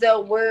 being as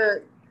though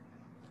we're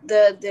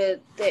the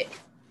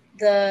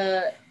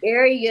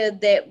area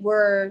that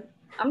we're,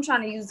 I'm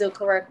trying to use the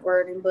correct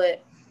wording,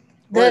 but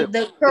Go ahead.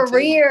 the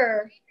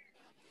Continue.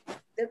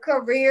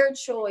 career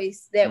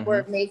choice that Mm-hmm.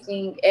 we're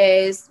making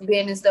as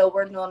being as though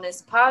we're doing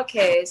this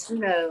podcast, you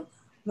know,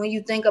 when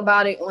you think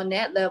about it on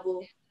that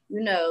level,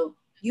 you know,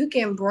 you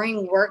can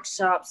bring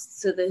workshops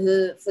to the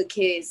hood for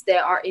kids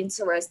that are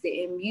interested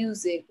in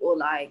music or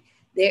like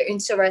they're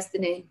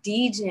interested in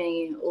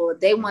DJing, or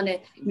they want to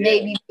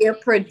maybe be a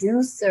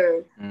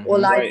producer, or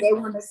like they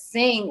want to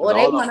sing, or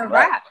they want to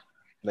rap.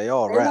 They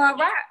all rap. Want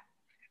to rap.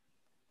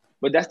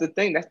 But that's the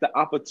thing. That's the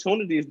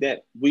opportunities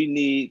that we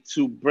need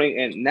to bring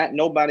in. Not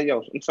nobody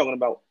else. I'm talking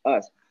about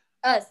us.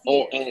 Us.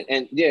 Oh,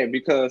 and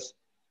because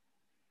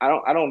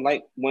I don't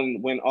like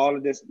when all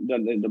of this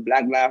the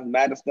Black Lives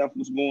Matter stuff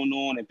was going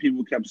on, and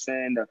people kept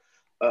saying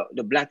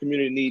the Black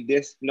community need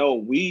this. No,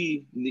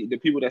 we need, the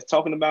people that's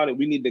talking about it.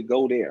 We need to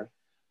go there.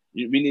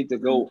 We need to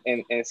go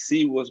and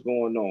see what's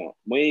going on.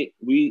 We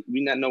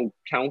not no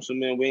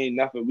councilman. We ain't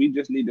nothing. We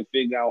just need to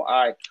figure out,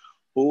 all right,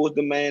 who is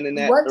the man in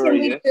that what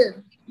area? Can we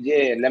do?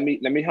 Yeah, let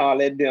me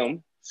holler at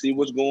them, see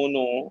what's going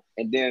on,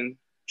 and then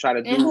try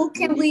to do. And who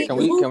can we? Can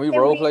we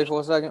role play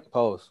for a second?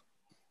 Pause.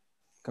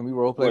 Can we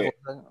role play for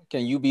a second?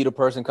 Can you be the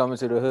person coming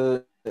to the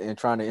hood and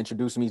trying to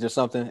introduce me to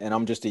something, and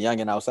I'm just a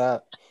youngin'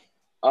 outside?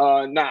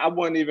 Nah, I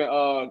wouldn't even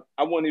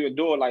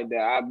do it like that.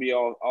 I'd be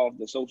off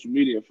the social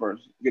media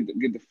first, get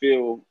the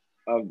feel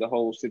of the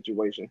whole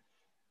situation.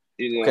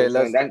 You know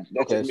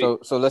okay,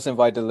 so let's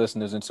invite the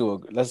listeners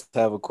into let's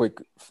have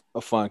a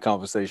fun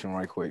conversation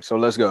right quick. So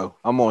let's go.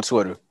 I'm on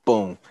Twitter.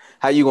 Boom.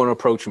 How you gonna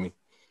approach me?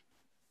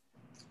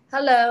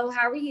 Hello,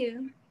 how are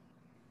you?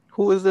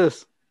 Who is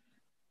this?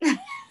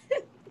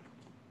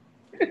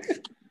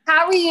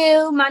 How are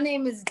you? My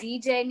name is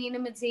DJ Nina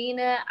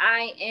Medina.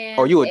 I am.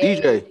 Oh, you a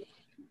DJ?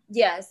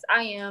 Yes,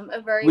 I am a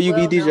very Will you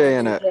be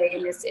DJing DJ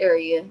in this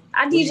area.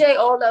 I DJ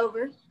all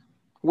over.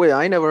 Wait,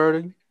 I ain't never heard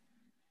of you.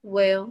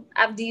 Well,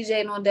 I've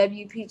DJed on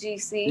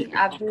WPGC.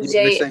 I've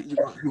DJed.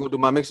 You gonna do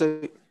my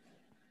mixtape?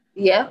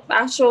 Yep,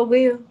 I sure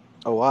will.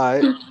 Oh, all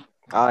right.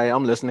 All right,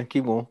 I'm listening.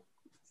 Keep on.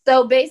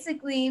 So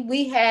basically,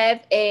 we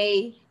have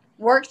a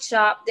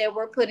workshop that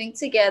we're putting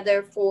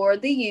together for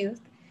the youth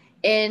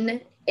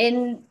in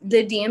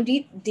the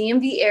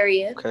DMV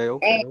area.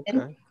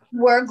 Okay.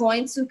 We're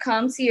going to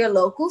come to your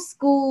local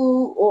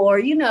school, or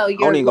your. I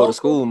don't even go to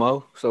school,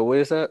 Mo. So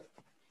where's that?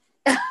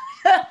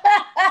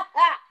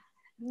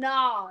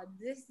 No,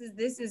 this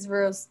is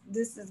real.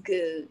 This is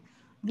good.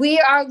 We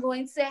are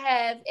going to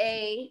have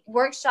a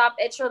workshop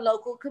at your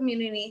local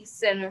community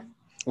center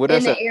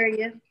in the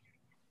area.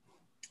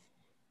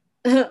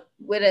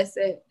 What I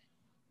said?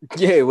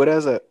 Yeah, what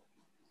is it?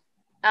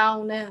 I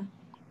don't know.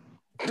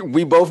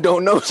 We both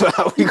don't know, so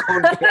how you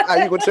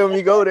gonna tell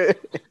me go there?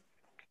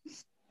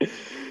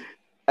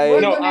 Hey,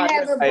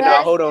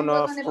 hold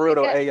on, for real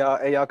though. Hey,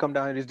 y'all come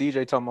down here. This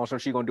DJ talking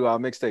about she gonna do our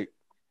mixtape.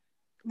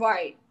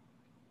 Right.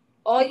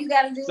 All you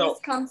gotta do is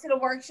come to the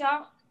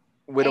workshop.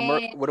 With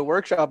a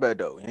workshop at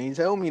though, you ain't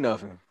tell me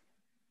nothing.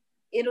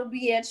 It'll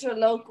be at your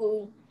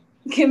local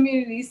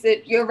community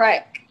center. You're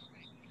right.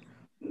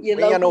 Your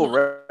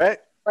local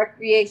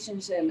recreation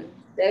center.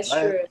 That's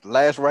true.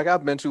 Last rec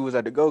I've been to was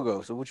at the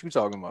Go-Go. So what you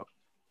talking about?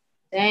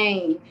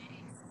 Dang.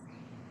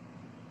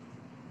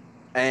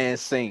 And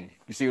sing.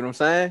 You see what I'm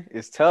saying?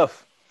 It's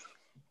tough.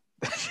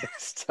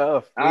 It's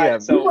tough.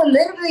 You will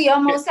literally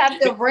almost have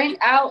to rent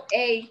out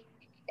a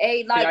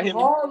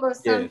hall or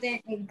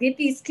something and get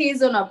these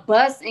kids on a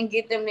bus and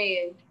get them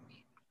there.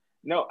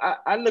 No,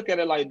 I look at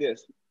it like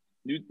this.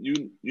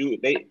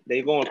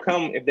 They gonna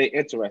come if they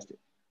interested.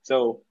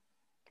 So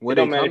what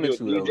they coming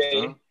to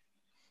DJ,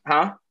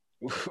 huh?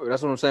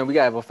 That's what I'm saying. We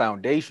gotta have a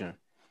foundation.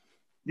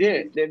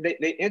 Yeah,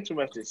 they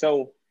interested.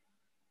 So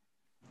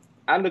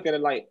I look at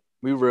it like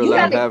we real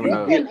life having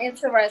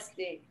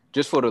interested.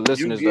 Just for the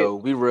listeners though,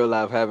 we real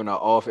life having an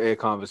off-air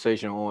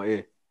conversation on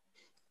air.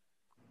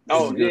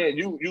 Oh yeah,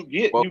 you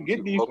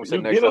get these. We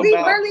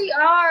really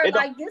are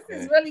like this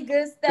is really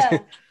good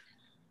stuff.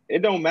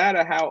 It don't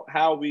matter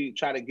how we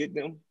try to get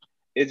them.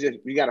 It's just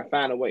we gotta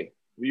find a way.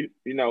 We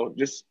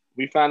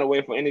find a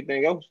way for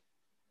anything else.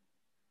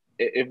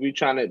 If we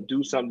trying to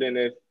do something,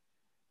 if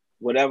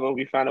whatever,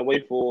 we find a way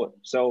for it.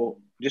 So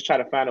just try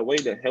to find a way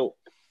to help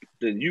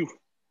the youth,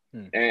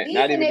 and even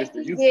not even just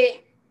the youth.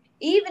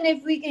 Even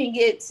if we can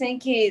get 10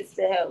 kids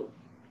to help.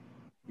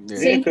 Yeah,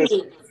 10 kids.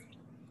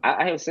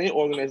 I have seen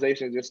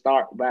organizations just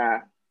start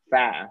by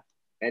 5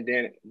 and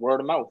then word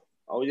of mouth.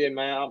 Oh yeah,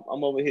 man,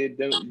 I'm over here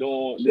doing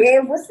this. Yeah,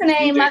 what's the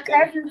name? My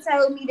cousin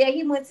told me that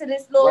he went to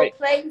this little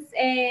place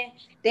and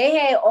they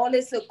had all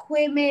this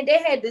equipment. They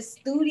had the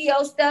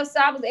studio stuff,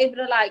 so I was able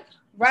to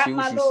wrap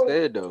my little. You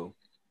said though,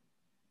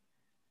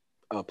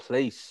 a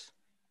place.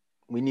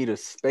 We need a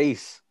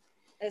space.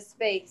 A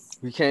space.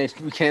 We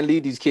can't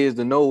lead these kids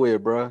to nowhere,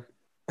 bro.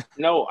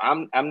 No,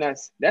 I'm not.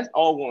 That's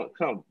all going to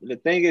come. The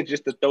thing is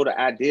just to throw the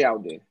idea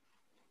out there.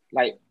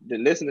 Like the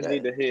listeners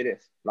need to hear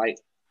this. Like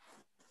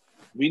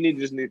we need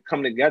to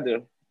come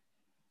together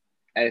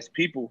as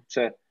people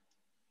to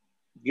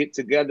get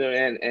together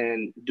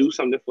and do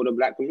something for the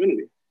Black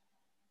community.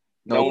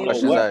 No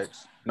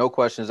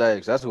questions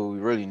asked. That's what we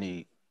really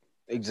need.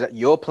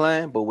 Your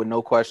plan, but with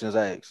no questions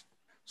asked.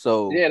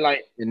 So yeah,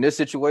 like in this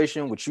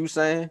situation, what you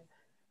saying,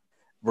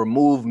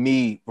 remove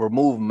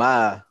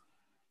my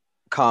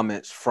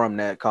comments from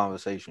that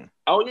conversation.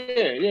 Oh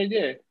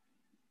yeah.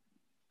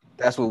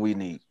 That's what we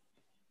need.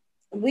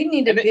 We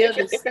need to build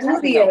a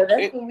studio.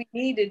 That's what we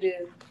need to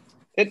do.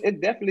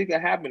 It definitely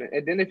can happen.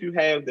 And then if you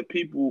have the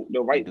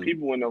right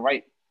people in the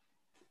right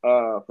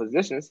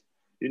positions,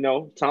 you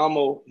know,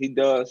 Tomo, he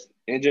does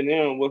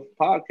engineering with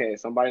podcasts.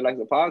 Somebody likes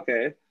a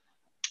podcast,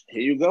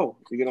 here you go.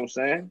 You get what I'm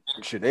saying?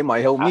 Shit, they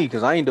might help me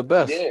because I ain't the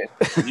best. Yeah,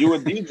 you a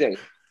DJ.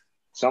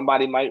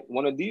 Somebody might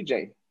want a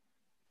DJ.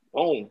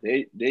 Boom,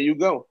 there you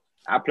go.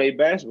 I play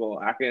basketball.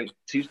 I can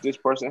teach this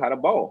person how to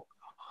ball.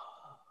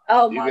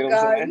 Oh my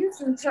God, you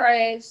some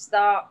trash.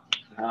 Stop.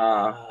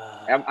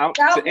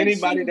 To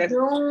anybody that's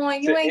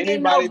doing. You ain't getting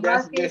anybody no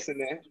that's buckets.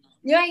 listening,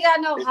 You ain't got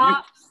no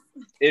hops.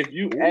 If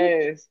you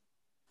ask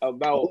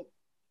about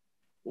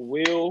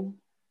Will,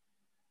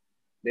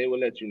 they will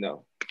let you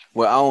know.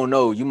 Well, I don't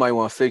know. You might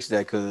want to fix that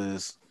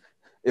because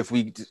if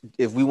we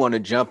want to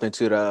jump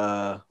into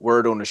the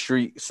word on the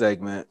street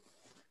segment,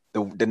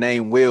 the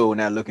name Will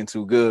not looking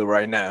too good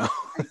right now.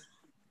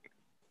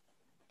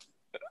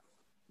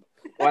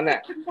 Why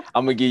not?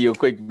 I'm gonna give you a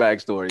quick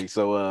backstory.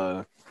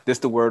 So this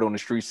the word on the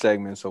street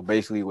segment. So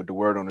basically with the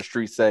word on the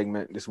street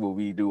segment, this is what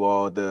we do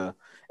all the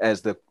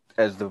as the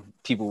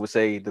people would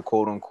say, the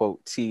quote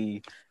unquote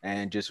tea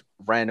and just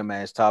random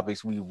ass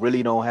topics we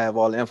really don't have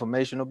all the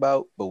information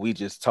about, but we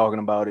just talking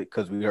about it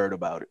because we heard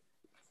about it.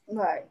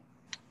 Right.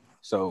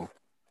 So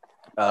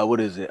what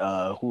is it?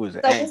 Who is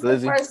it? So Aunt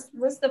Glizzy?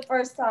 What's the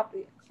first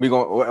topic? We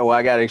going well,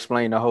 I gotta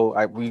explain the whole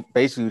we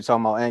basically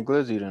talking about Aunt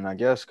Glizzy then, I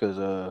guess,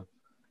 because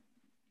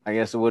I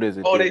guess what is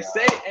it? Oh, they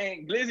say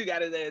Aunt Glizzy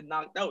got his ass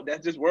knocked out.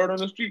 That's just word on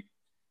the street.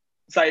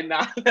 It's like,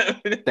 nah.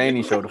 They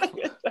ain't show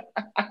the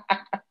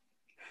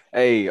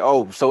Hey,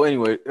 so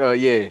anyway,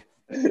 yeah.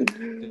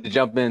 to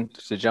jump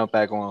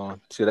back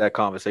on to that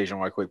conversation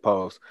right quick,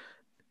 pause.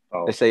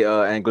 They say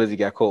Aunt Glizzy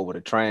got caught with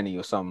a tranny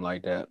or something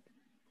like that.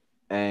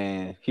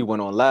 And he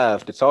went on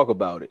live to talk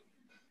about it.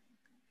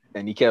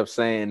 And he kept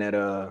saying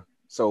that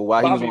so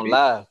while he was on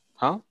live,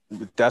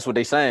 that's what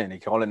they saying. They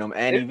calling him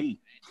Annie V.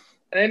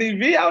 Annie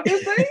V out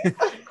this thing?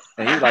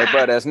 And he's like,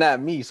 bro, that's not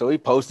me. So he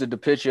posted the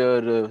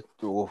picture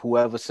of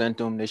whoever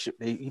sent him.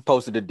 He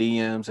posted the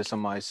DMs that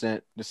somebody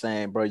sent, just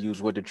saying, bro, you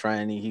was with the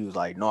tranny. He was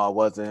like, no, I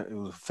wasn't. It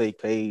was a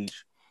fake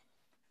page.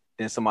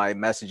 Then somebody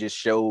messages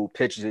showed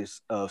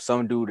pictures of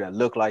some dude that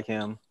looked like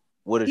him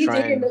with a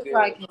tranny. He did look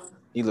like him.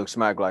 He looked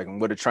smack like him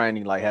with a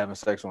tranny, like having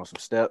sex on some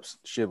steps.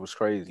 Shit was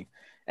crazy.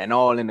 And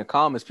all in the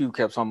comments, people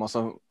kept talking about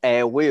some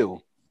add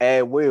Will.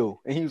 And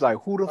he was like,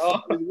 who the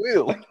fuck is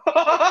Will?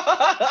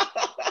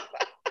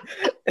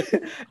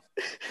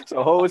 So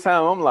the whole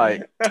time I'm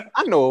like,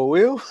 I know a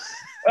Will.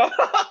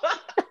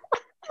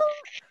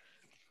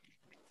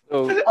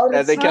 So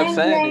as they kept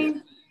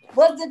saying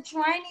was the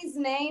trainee's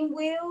name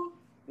Will?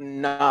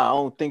 Nah, I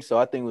don't think so.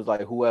 I think it was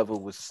like whoever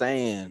was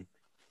saying,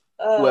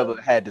 whoever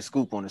had the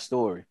scoop on the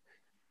story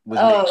was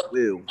named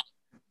Will.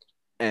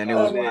 And it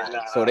was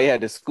so they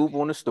had the scoop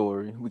on the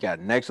story. We got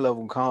next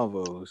level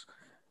convos.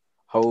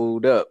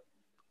 Hold up.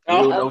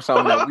 Will know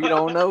something that we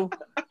don't know.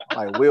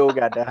 Like Will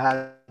got the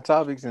hot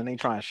topics and they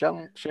trying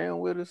to share them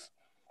with us.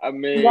 I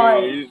mean, I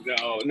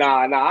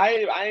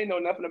ain't know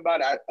nothing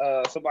about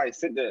it. Somebody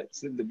sent the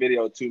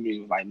video to me.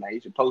 Was like, man,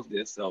 you should post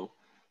this. So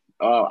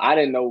I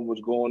didn't know what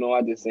was going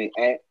on. I just seen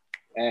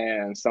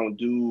and some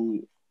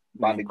dude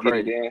about to get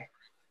it in.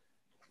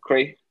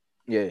 Cray.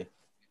 Yeah.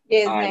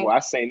 Well, I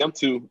seen them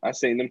two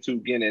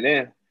getting it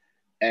in,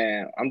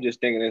 and I'm just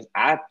thinking this.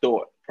 I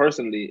thought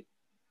personally,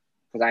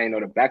 because I didn't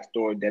know the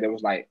backstory, that it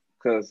was like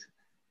because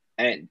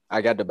and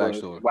I got the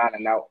backstory.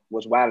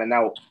 Was wilding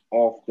out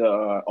off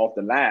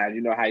the live. You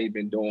know how he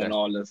been doing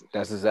all this.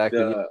 That's exactly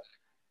it.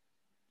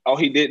 Oh,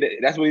 he did.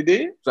 That's what he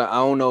did. So I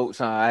don't know.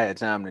 So I had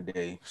time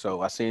today,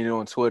 so I seen it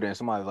on Twitter, and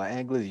somebody was like,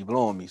 "Aunt Glizzy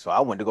blowing me," so I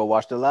went to go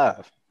watch the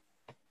live.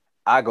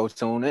 I go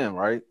tune in,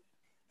 right?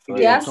 So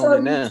yeah, I saw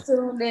you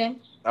tuned in.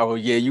 Oh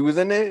yeah, you was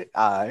in there.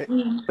 All right,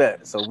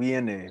 bet. So we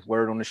in there.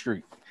 Word on the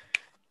street.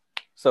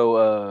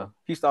 So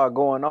he started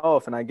going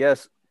off, and I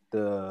guess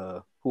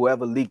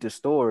whoever leaked the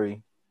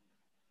story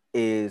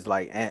is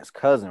like Aunt's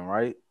cousin,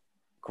 right?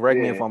 Correct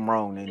me if I'm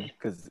wrong, then,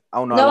 because I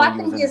don't know. No, I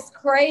think it's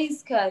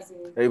Cray's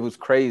cousin. It was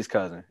Cray's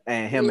cousin,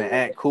 and him and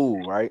Aunt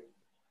cool, right?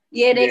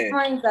 Yeah, they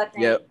friends, I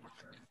think. Yep.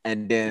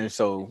 And then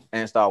so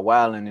Aunt started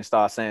wilding and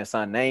started saying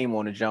some name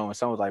on the joint. And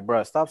someone was like,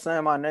 "Bro, stop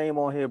saying my name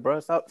on here, bro.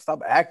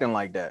 Stop acting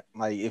like that.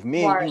 Like if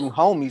me and you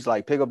homies,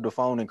 like pick up the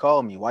phone and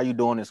call me. Why you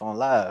doing this on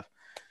live?"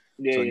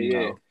 Yeah, so, you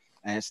know,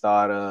 and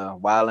start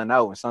wilding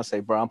out. And some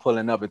say, "Bro, I'm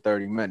pulling up in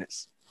 30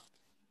 minutes."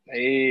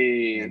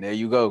 Hey, and there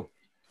you go.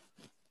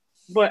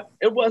 But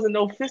it wasn't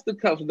no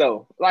fisticuffs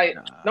though. Like,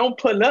 don't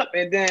pull up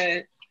and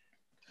then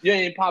you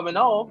ain't popping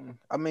off.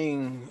 I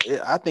mean,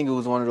 I think it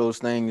was one of those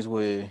things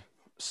where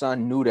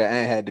son knew that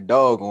Aunt had the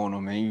dog on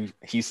him, and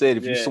he said,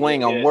 "If you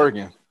swing, I'm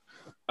working."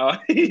 Oh,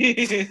 and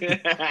he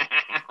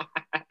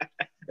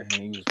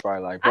was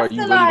probably like, "Bro,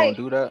 you really gonna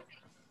do that?"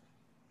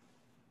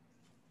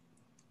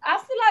 I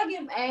feel like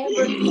if Aunt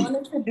really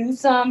wanted to do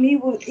something,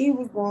 he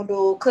was gonna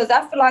do it. Cause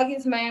I feel like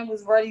his man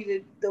was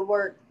ready to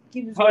work.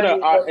 Hold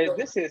up, is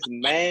this his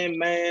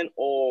man,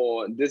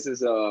 or this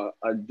is a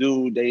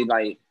dude they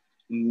like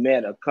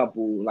met a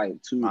couple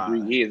like 2 or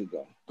 3 years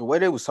ago. The way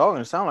they was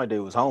talking, it sounded like they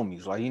was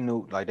homies. Like he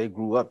knew, like they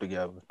grew up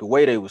together. The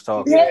way they was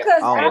talking, Yeah, I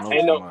don't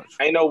know too much.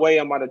 Ain't no way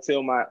I'm about to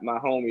tell my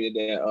homie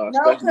that,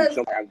 especially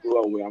somebody I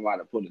grew up with, I'm about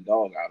to put a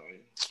dog out on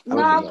him.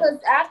 No, because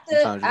after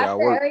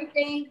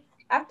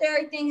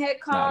everything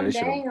had calmed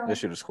down, they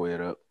should have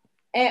squared up.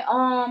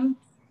 And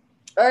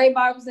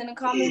everybody was in the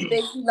comments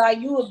basically like,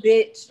 you a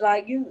bitch,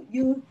 like you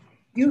you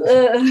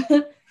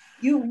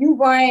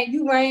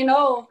ran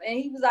off, and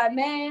he was like,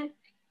 man,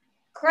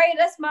 Cray,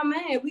 that's my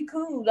man, we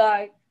cool,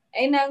 like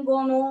ain't nothing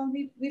going on,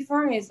 we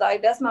friends,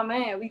 like that's my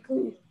man, we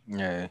cool.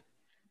 Yeah.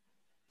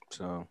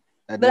 So,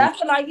 but I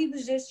feel like he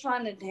was just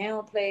trying to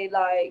downplay,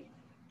 like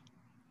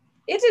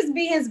it just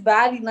be his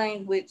body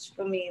language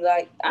for me,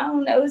 like I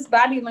don't know, his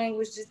body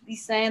language just be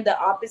saying the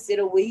opposite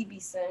of what he be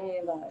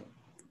saying, like.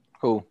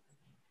 Cool.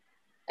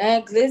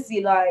 And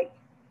Glizzy, like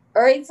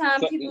every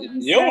time people be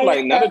you don't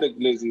like none of the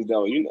Glizzies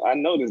though. I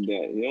noticed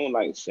that you don't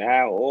like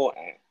Shy or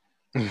Ant.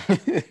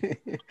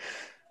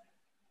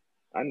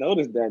 I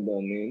noticed that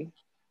though, man.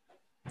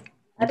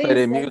 You play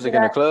their music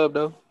in the club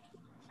though?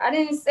 I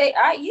didn't say.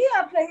 I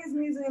play his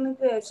music in the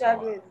club. Shy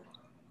Glizzy.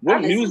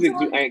 What music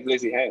do Ant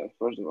Glizzy have?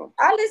 First of all,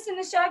 I listen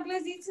to Shy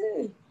Glizzy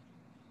too.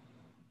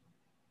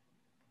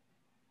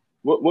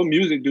 What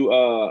music do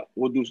Ant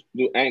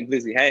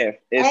Glizzy have?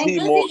 Ant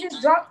Glizzy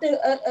just dropped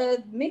a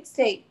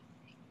mixtape.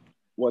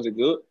 Was it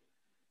good?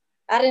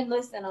 I didn't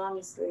listen,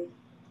 honestly.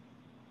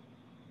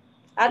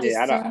 I just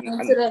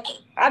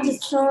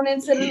tuned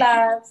into the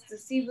lives to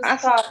see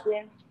what's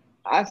popping.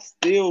 I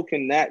still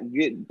cannot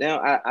get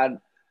down.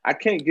 I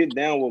can't get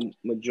down with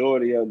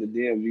majority of the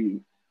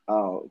DMV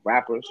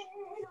rappers.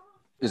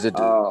 Is it?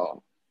 Like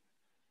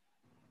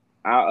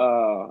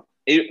I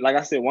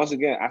said, once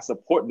again, I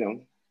support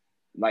them.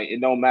 Like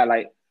it don't matter.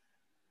 Like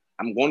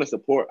I'm going to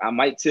support. I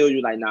might tell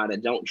you like, nah,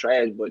 that don't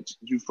trash. But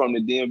you from the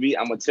DMV,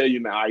 I'm gonna tell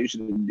you, man, you should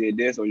have did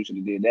this or you should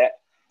have did that.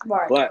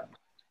 Right. But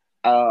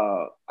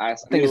I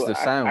think it's the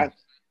sound.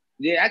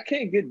 I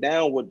can't get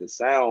down with the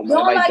sound, man.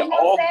 Like the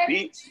off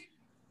beat.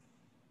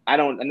 I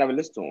never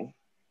listen to him.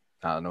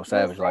 I don't know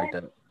Savage like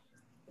that.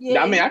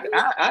 Yeah, I mean,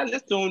 I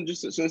listen to him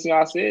just since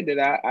I said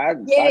that. I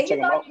check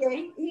him out.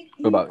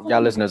 What about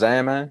y'all listen to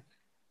Zan, man?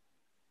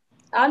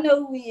 I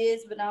know who he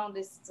is, but I don't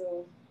listen to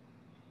him.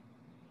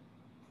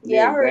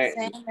 Yeah, I heard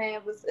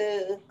Sandman was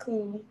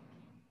cool.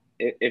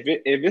 If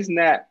it's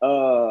not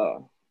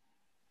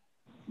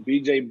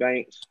BJ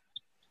Banks,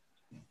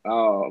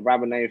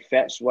 rapper named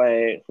Fat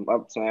Swag from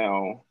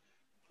Uptown,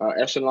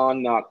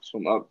 Echelon Knox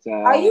from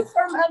Uptown. Are you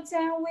from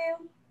Uptown, Will?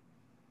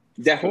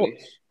 Definitely.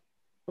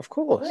 Of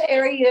course. What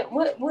area?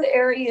 What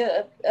area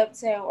of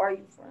Uptown are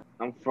you from?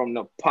 I'm from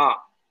the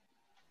Pop.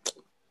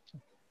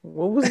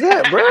 What was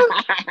that, bro?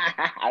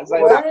 I was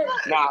like,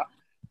 nah.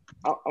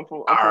 I'm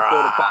from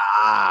Florida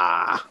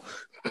Pop.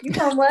 You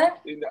from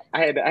what?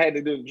 I had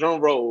to do the drum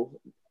roll.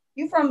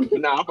 You from?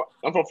 Nah,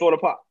 I'm from Florida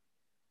Pop.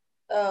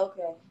 Oh,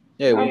 okay.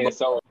 Yeah. You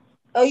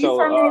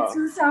from there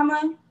too,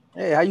 Tama?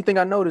 Hey, how you think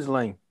I know this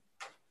lane?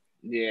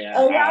 Yeah.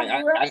 Oh,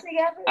 y'all grew up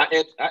together?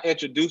 I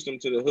introduced him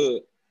to the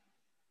hood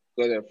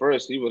because at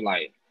first he was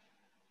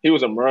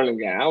a Merlin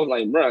guy. I was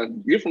like, bro,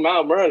 you're from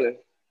out Merlin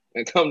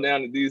and come down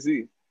to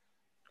DC.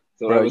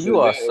 So bro, you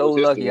are so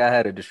lucky I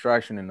had a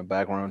distraction in the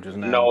background just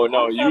now. No,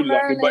 you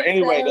lucky. But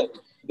anyway,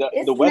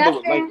 the weather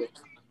was like that.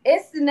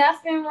 It's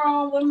nothing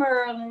wrong with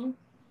Merlin.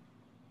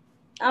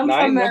 I'm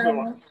from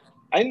Merlin.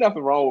 Ain't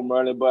nothing wrong with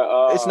Merlin,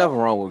 but it's nothing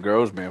wrong with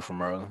girls being from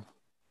Merlin.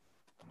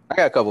 I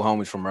got a couple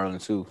homies from Merlin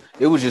too.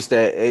 It was just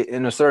that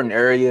in a certain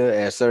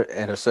area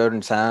at a certain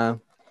time,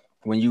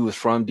 when you was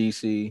from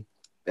DC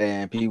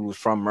and people was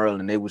from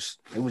Merlin, it was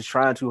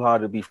trying too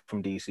hard to be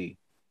from DC.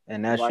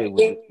 And that shit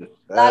was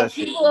like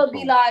people will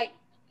be like,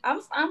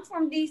 I'm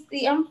from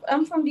DC. I'm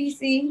from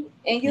DC,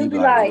 and you'll be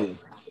like,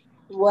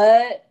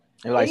 what?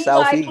 They're like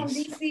Southeast. From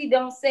DC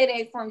don't say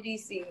they from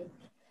DC.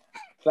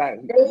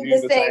 Fact. They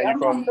just say I'm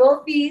from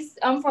Northeast,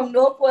 I'm from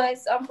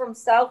Northwest, I'm from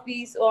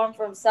Southeast, or I'm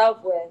from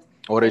Southwest.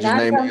 Or they just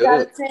name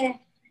it.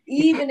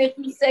 Even if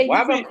you say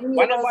why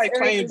nobody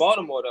claim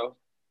Baltimore though?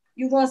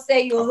 You gonna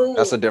say your hood?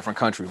 That's a different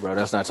country, bro.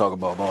 Let's not talk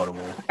about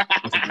Baltimore.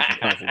 That's a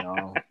different country,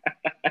 y'all.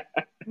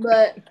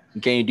 But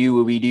you can't do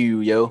what we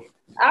do, yo.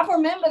 I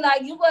remember,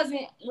 like,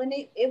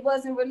 it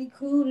wasn't really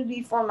cool to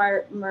be from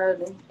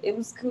Merlin. It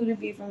was cool to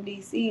be from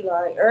DC.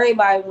 Like,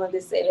 everybody wanted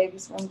to say they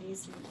was from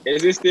DC.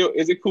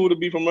 Is it cool to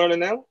be from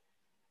Merlin now?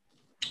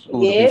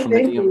 Cool to be from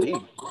the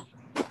DMV.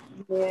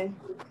 Yeah.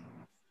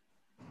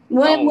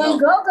 When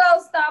Go-Go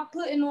stopped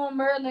putting on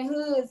Merlin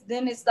hoods,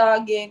 then it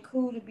started getting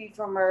cool to be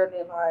from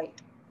Merlin. Like,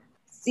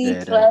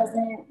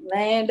 Pleasant,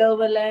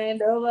 Landover.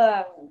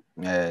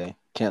 Yeah,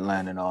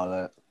 Kentland and all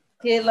that.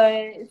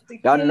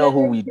 Y'all know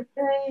who we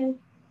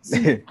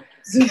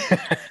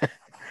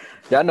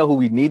y'all know who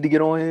we need to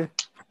get on here?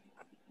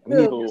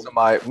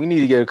 We need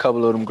to get a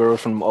couple of them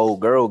girls from them old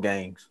girl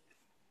gangs.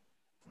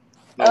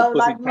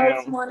 Like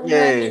Most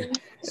Wanted.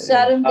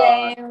 Shut them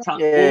down.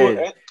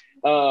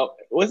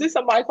 Was this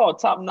somebody called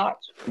Top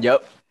Notch?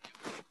 Yep.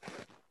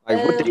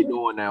 Like, what they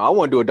doing now? I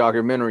want to do a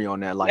documentary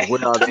on that. Like,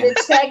 what are they?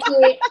 To check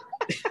it.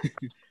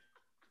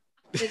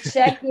 To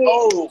check it.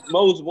 Oh,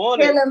 Most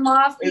Wanted. Killer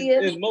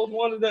Mafia. Is Most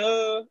Wanted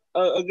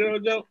a girl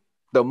jump?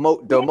 The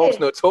most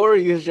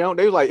notorious jump.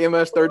 They was like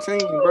MS-13,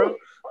 bro.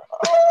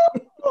 I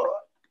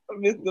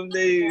miss them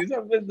days.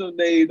 Them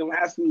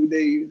high school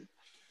days.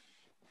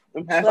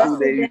 Them high school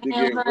days used to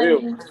get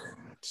real.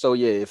 So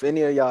yeah, if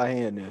any of y'all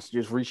hearing this,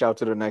 just reach out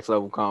to the Next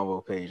Level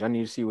Convo page. I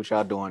need to see what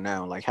y'all doing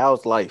now. Like,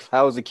 how's life?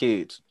 How's the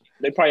kids?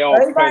 They probably all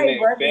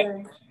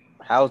pregnant.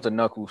 How's the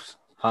knuckles?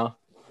 Huh?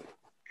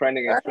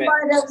 Pregnant and fat.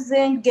 Everybody that was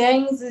in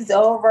gangs is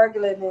all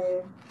regular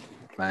now.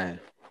 Man,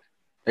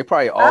 they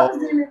probably all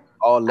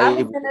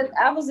labeled.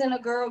 I was in a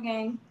girl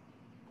gang.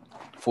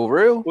 For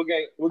real? What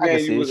gang you was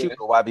in? She was with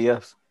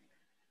YBS.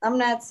 I'm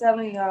not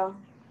telling y'all.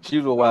 She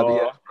was with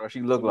YBS, bro.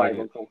 She looked like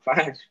it. Come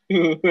find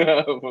you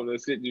from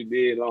the shit you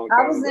did long time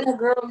I was in a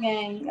girl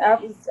gang.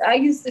 I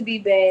used to be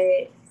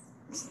bad.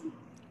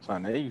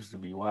 Son, they used to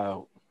be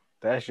wild.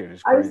 That shit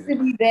is crazy. I used to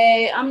be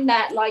bad. I'm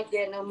not like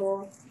that no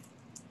more.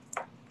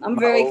 I'm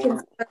very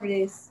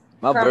conservative.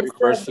 My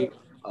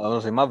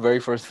very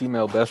first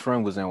female best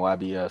friend was in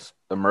YBS,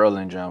 the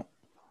Merlin jump.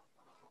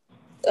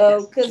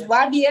 Oh, because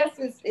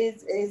YBS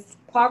is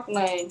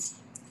Parkland.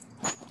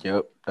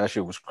 Yep, that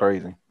shit was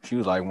crazy. She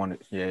was like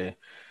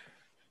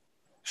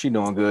she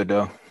doing good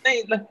though.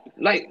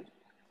 Like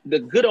the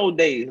good old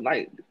days,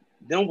 like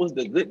them was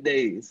the good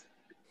days.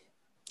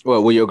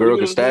 What, where your girl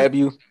could stab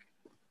you?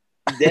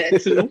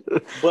 That too,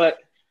 but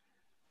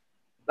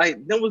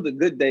like them was the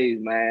good days,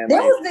 man. Them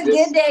was the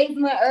good days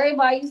when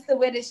everybody used to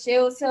wear the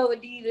shell toe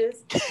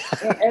Adidas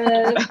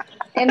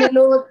and the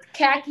little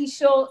khaki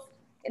shorts,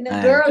 and the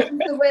girls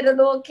used to wear the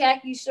little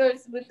khaki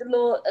shirts with the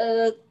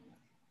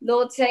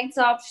little tank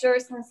top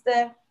shirts and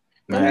stuff.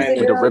 Man,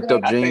 with the ripped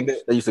up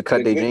jeans, they used to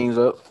cut their jeans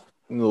up.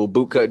 Little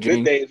boot cut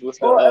jeans. Was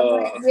when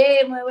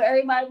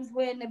everybody was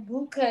wearing the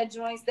boot cut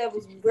joints that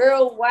was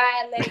real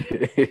wide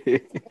legged and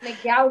the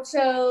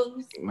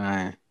gauchos.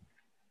 Man,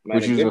 the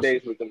good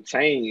days with them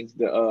chains.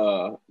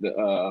 The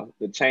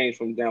chains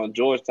from down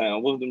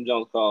Georgetown. What was them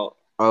Jones called?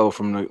 Oh,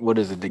 from what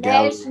is it? The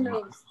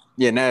Nationals.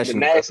 Yeah,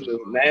 Nationals.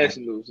 Man.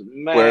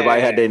 Where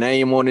everybody had their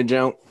name on the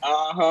jump.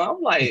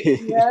 I'm like,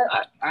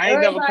 I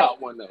ain't never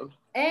caught one though.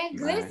 And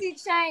Glizzy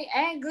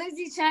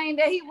chain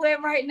that he wear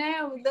right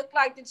now would look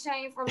like the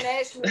chain from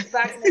Nationals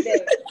back in the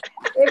day.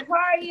 It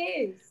probably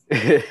is.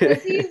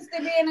 Because he used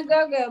to be in a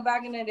go-go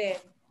back in the day.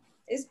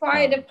 It's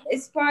probably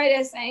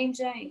that same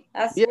chain.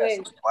 I swear.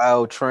 Yes,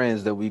 wild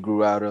trends that we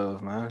grew out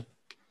of, man.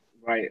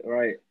 Right.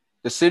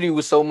 The city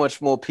was so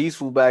much more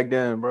peaceful back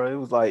then, bro.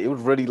 It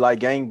was really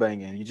like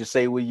gangbanging. You just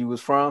say where you was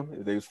from.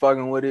 If they was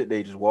fucking with it,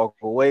 they just walk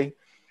away.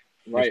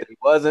 Right. If they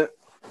wasn't,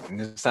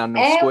 it's time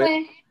to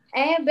quit.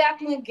 And back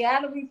when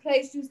Gallery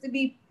Place used to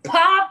be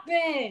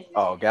popping.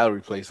 Oh, Gallery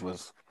Place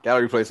was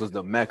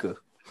the Mecca.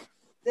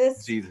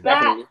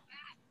 Definitely.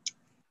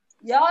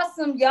 Y'all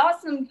some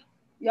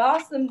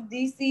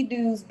DC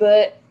dudes,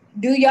 but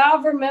do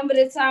y'all remember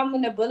the time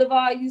when the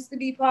Boulevard used to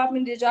be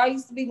popping? Did y'all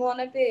used to be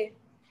going up there?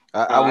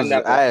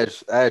 I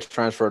had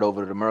transferred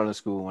over to the Merlin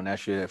school when that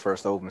shit had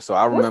first opened, so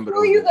I remember. What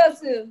school you go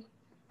to?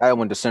 I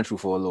went to Central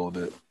for a little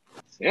bit.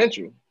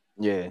 Central?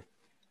 Yeah.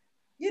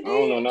 You did? I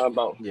don't know nothing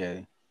about.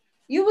 Yeah.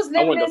 You was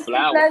living in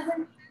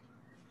Pleasant?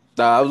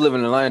 Nah, I was living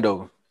in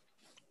Landover.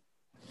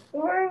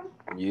 For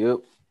real? Yep.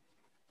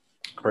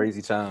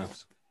 Crazy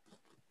times.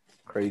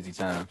 But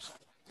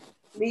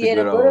yeah,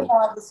 the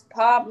Boulevard was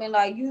popping.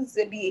 Like we used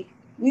to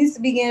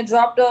be getting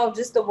dropped off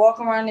just to walk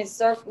around in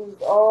circles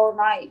all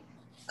night.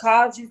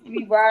 Cars used to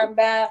be riding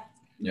by.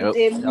 Yep.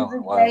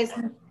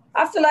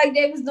 I feel like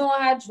they was doing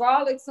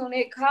hydraulics on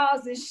their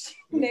cars and shit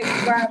when they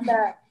was riding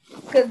by.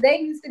 Because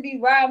they used to be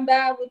riding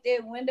by with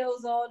their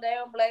windows all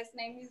down, blasting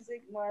their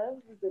music. Man,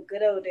 those was the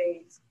good old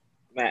days.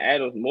 Man,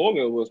 Adams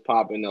Morgan was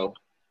popping though.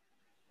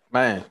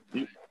 Man.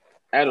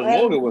 Adams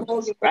Morgan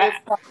was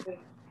fat.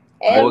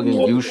 Morgan,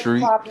 U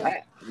Street.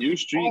 U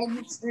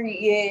Street,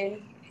 yeah.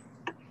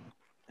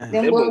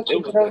 It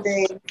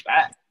was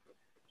fat.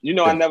 You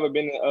know, I never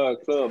been to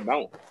Club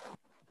Bounce.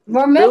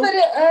 Remember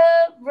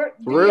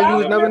Real? You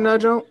was never in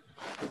that jump?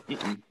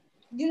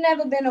 You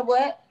never been to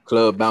what?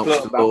 Club Bounce,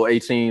 little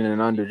 18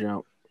 and under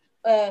jump.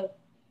 I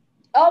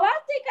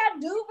think I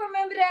do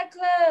remember that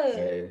club.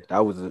 Yeah,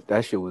 that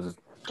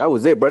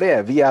was it, bro. They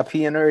had VIP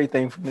and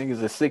everything for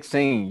niggas at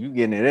 16. You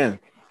getting it in.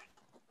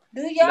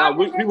 Do y'all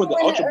we went to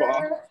Ultra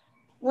Bar.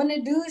 When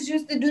the dudes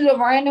used to do the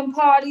random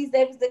parties,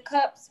 they was the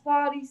cups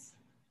parties?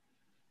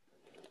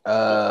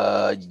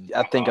 I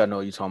think I know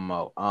what you're talking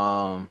about.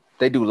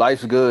 They do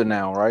Life's Good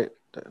now, right?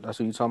 That's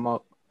what you're talking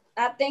about?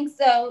 I think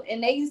so.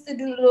 And they used to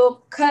do little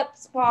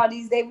cups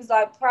parties. They was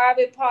like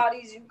private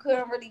parties. You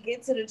couldn't really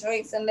get to the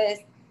drinks unless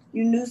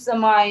you knew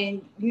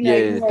somebody.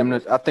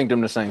 And, I think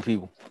them the same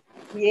people.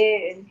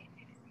 Yeah.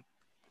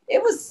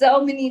 It was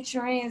so many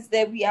trends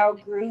that we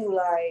outgrew.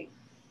 Like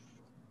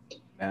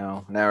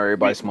now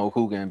everybody smoke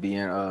hookah and be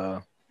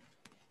in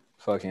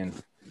fucking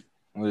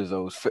what is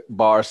those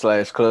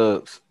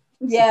bar/clubs?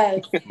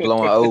 Yes.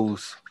 Blowing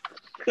O's.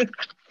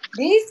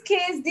 These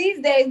kids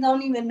these days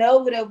don't even know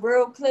what a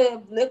real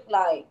club look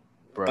like.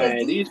 Bro.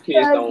 Man, these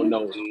kids don't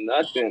know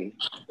nothing.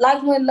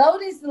 Like when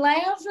Lotus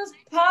Lounge was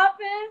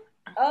popping.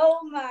 Oh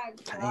my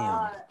Damn,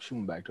 god.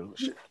 shooting back to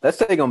shit. Let's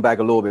take them back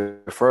a little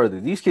bit further.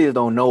 These kids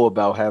don't know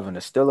about having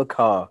to steal a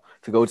car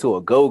to go to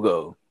a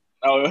go-go.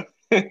 Oh,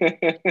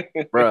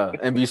 Bruh,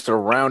 and be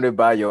surrounded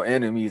by your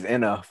enemies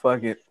in a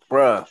fucking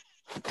bruh.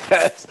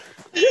 That's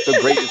the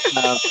greatest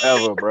times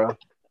ever, bruh.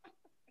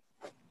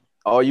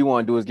 All you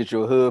want to do is get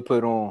your hood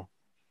put on.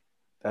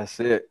 That's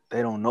it.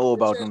 They don't know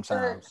about them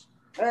times.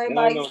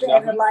 Everybody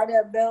had to light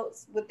up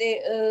belts with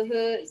their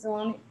hoods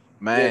on it.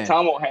 Man, yeah,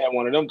 Tomo had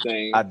one of them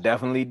things. I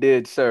definitely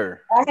did,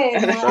 sir. I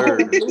had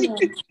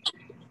one.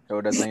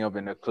 Throw that thing up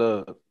in the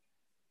club.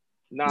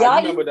 Nah,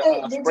 you remember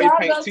the spray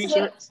paint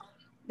T-shirts?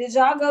 Did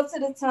y'all go to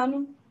the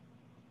tunnel?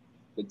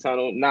 The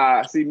tunnel?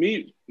 Nah, see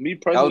me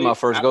personally. That was my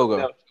first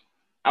go-go.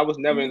 I was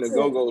never in the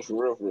go-go's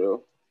for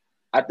real.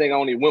 I think I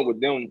only went with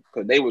them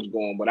because they was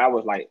going, but I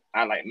was like,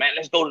 man,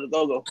 let's go to the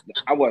go-go.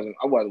 I wasn't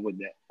with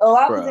that. Oh,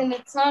 I was in the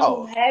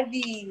tunnel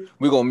heavy.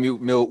 We gonna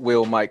mute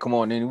Will Mike. Come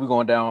on, then we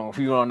going down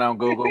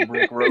go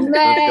brick road.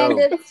 Man,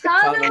 let's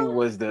go. The tunnel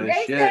was the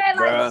they shit, said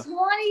bro. like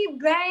 20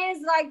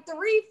 bands, like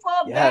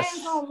 3-4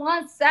 bands on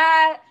one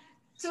side,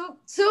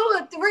 two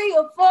or 3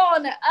 or 4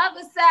 on the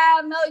other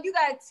side. No, you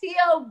got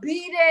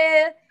T.O.B.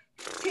 there,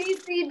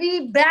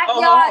 TCB,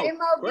 Backyard,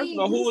 MOB. First of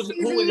all, who was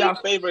your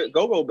favorite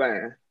go-go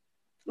band?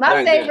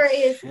 My favorite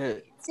is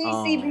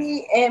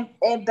TCB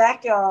and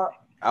Backyard.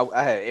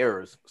 I had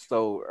errors.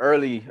 So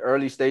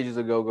early stages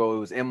of go-go, it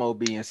was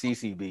MOB and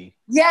CCB.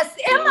 Yes,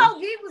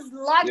 MOB was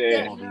like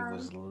that. MOB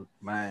was,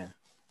 man.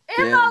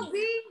 MOB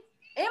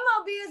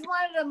is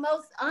one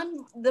of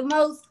the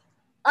most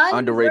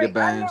underrated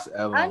bands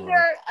ever.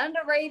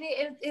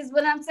 Underrated is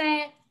what I'm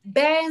saying.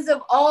 Bands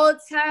of all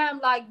time,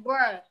 like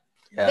bruh.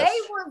 Yes. They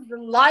was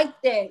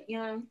like that, you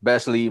know.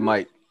 Best lead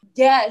Mike.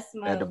 Yes,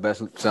 man. Had the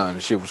best son.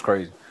 The shit was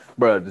crazy.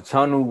 Bro, the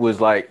tunnel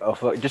was like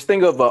just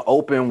think of an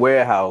open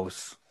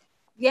warehouse.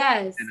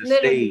 Yes, and a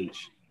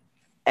stage.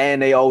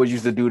 And they always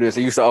used to do this.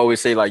 They used to always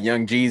say like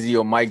Young Jeezy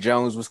or Mike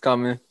Jones was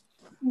coming.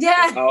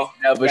 Yeah. Oh,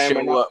 never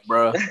show up,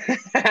 bro.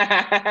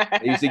 They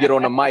used to get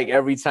on the mic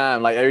every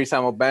time. Like every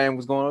time a band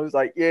was going on, it was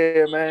like,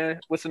 yeah, man.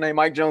 What's the name?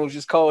 Mike Jones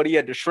just called. He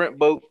had the shrimp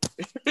boat.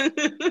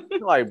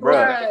 Like,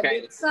 bro.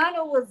 The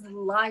tunnel was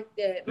like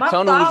that. The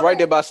tunnel was right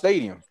there by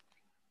Stadium.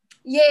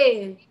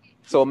 Yeah.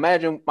 So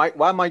imagine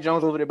why Mike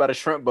Jones over there by the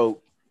shrimp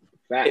boat?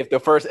 If the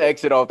first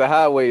exit off the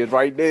highway is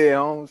right there,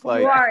 it's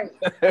like right.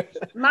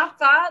 My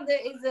father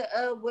is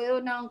a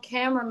well-known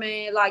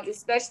cameraman, like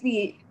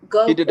especially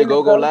He did the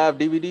Go-Go Live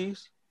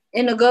DVDs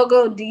in the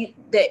Go-Go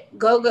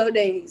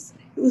days.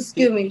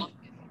 Excuse me.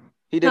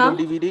 He did them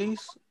DVDs.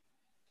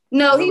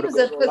 No, he was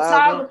a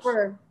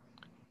photographer.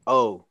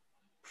 Oh,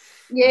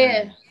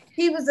 yeah. Man.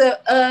 He was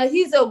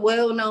he's a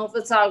well-known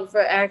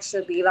photographer.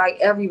 Actually, like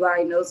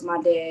everybody knows my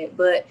dad,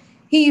 but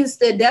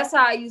that's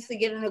how I used to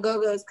get in the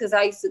Go-Go's because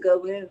I used to go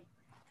with him.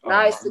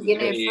 I used to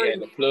get in free.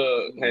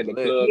 Had the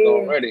plug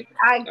already.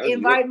 I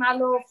invite my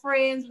little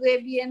friends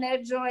with me in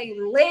that joint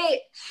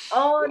lit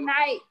all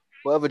night.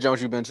 Whatever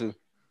joints you been to?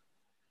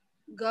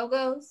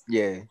 Go-Go's.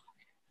 Yeah.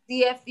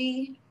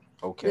 DFE.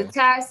 Okay. The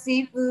Thai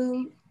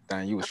Seafood.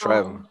 Dang, you was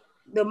traveling.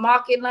 The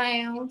Market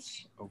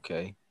Lounge.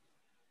 Okay.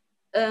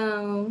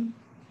 I'm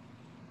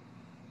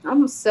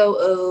so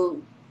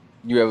old.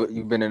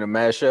 You been in a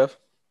Mad Chef?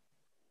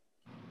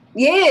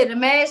 Yeah, the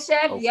Mad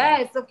Chef. Okay.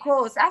 Yes, of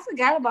course. I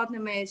forgot about the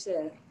Mad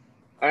Chef.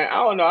 I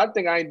don't know. I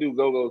think I ain't do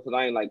go-go's because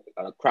I ain't like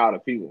a crowd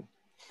of people.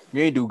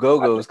 You ain't do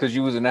go-go's because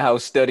you was in the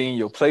house studying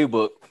your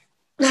playbook.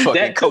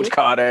 Fucking Coach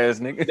Card ass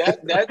nigga.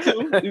 That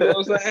too. You know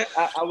what I'm saying?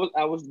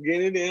 I was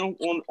getting it in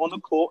on the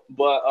court,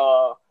 but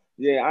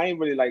yeah, I ain't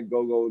really like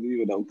go-go's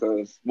either though.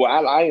 Cause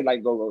I ain't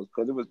like go-go's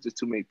because it was just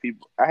too many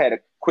people. I had a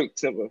quick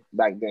temper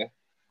back then,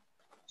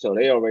 so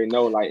they already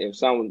know like if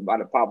someone's about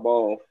to pop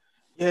off.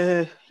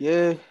 Yeah.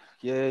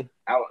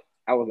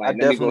 I was like,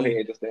 let me go ahead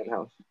and just stay in the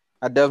house.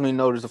 I definitely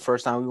noticed the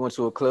first time we went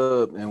to a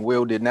club and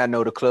Will did not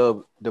know the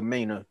club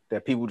demeanor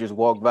that people just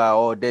walk by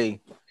all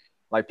day.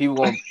 Like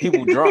people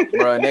drunk,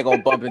 bro, and they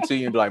gonna bump into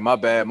you and be like, my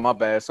bad.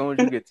 As soon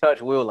as you get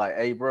touched, Will like,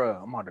 hey,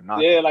 bro, I'm on the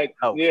knock. Yeah, like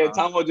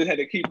Tomo just had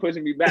to keep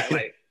pushing me back,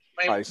 like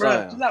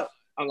bro,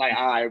 I'm like,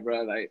 all right,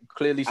 bro, like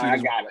clearly she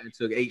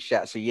took 8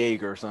 shots of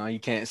Jaeger or something. You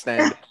can't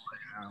stand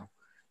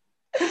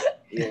it.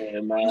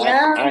 Yeah, man,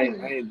 yeah. I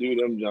ain't do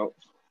them jokes.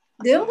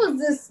 There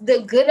was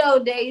the good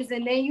old days,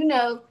 and then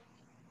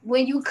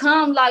when you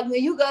come, like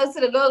when you go to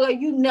the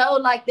go-go,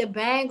 like the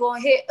band gonna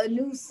hit a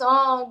new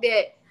song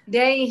that they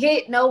ain't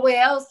hit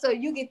nowhere else, so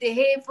you get to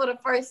hear it for the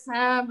first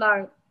time.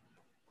 Like,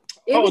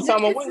 when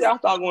y'all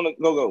start going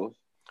to go-go's?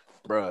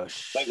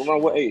 Bruh, like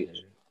around what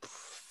age?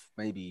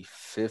 Maybe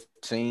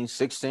 15,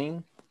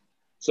 16.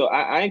 So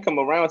I ain't come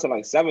around till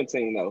like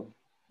 17 though.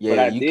 Yeah, but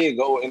I did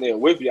go in there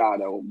with y'all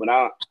though.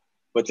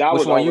 But y'all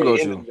which was one you go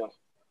to?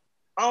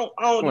 I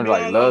don't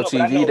like Love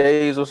TV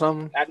days or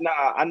something.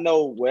 I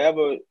know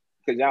wherever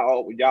because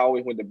y'all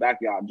always went to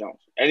backyard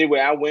jumps.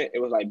 Anywhere I went, it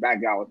was like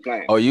backyard was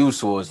playing. Oh, you was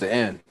towards the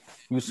end.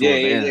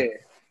 Yeah.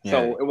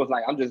 So it was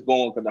like I'm just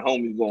going because the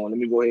homies going. Let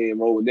me go ahead and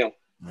roll with them.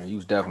 Man, you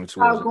was definitely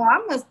towards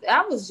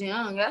I was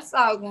young. I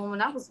started going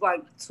when I was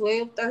like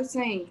 12,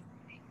 13.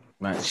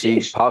 Man,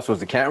 Pops was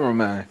the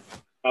cameraman.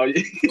 Oh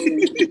yeah.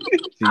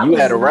 You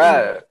had a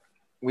ride.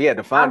 We had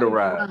to find a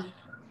ride.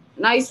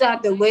 And I used to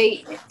have to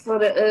wait for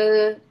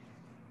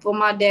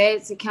my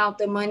dad to count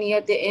the money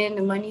at the end,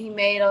 the money he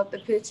made off the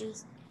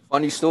pictures.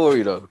 Funny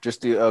story though,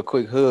 just a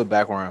quick hood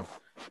background.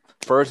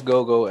 First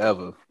go-go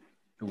ever.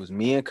 It was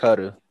me and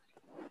Cutter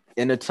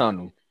in the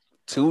tunnel,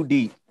 2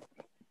 deep,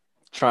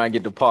 trying to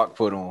get the park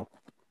put on.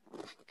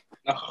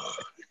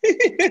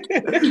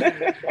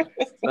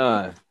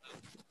 Son,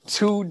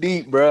 2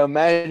 deep, bro.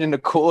 Imagine the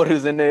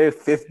quarters in there,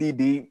 50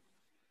 deep.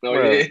 Oh,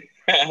 yeah.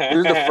 It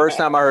was the first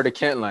time I heard of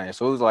Kentland.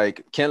 So it was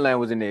like Kentland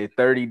was in there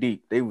 30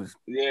 deep. They was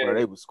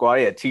squad.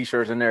 They had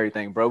t-shirts and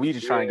everything, bro. We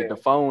just trying to get the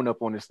phone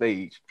up on the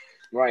stage.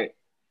 Right.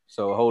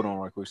 So hold on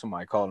real quick.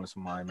 Somebody calling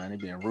somebody, man. They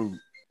being rude.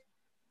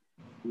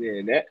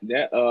 Yeah,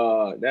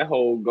 that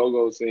whole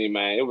go-go scene,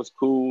 man, it was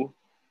cool.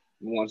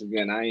 Once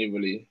again, I ain't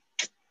really.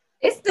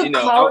 It's the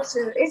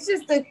culture. It's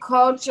just the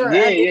culture.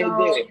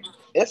 Yeah.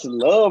 It's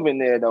love in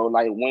there though.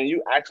 Like when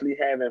you actually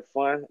having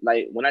fun.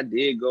 Like when I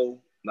did go,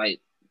 like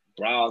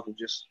bras were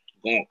just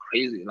going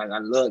crazy. Like I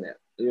love that.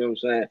 You know what I'm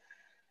saying?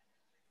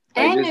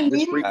 Like, and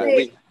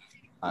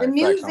the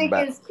music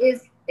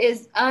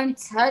is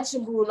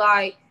untouchable.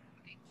 Like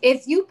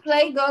if you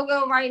play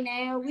go-go right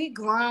now, we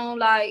grown.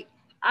 Like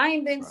I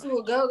ain't been to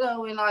a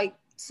go-go in like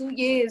 2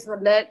 years.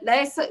 But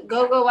last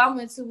go-go I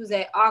went to was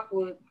at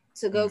Aqua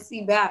to go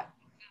see back.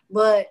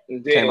 But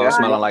came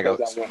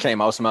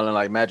out smelling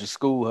like Magic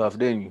School Huff,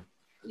 didn't you?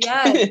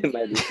 Yeah.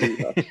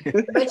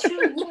 But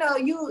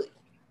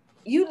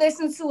you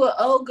listen to an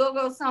old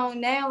go-go song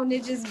now and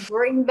it just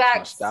brings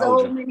back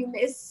so many.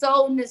 It's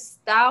so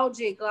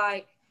nostalgic.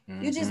 Like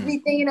you just be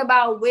thinking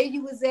about where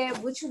you was at,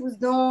 what you was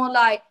doing.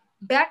 Like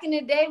back in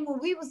the day when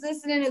we was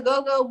listening to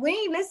go-go, we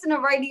ain't listen to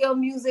radio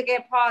music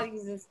at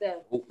parties and stuff.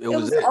 It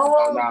was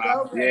all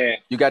go-go. Yeah.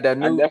 You got that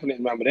new? I definitely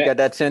remember that. You got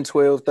that 10,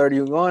 12,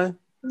 31?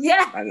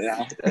 Yeah.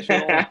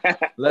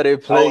 Let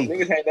it play.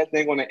 Niggas had that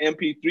thing on the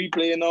MP3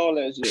 player and all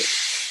that shit.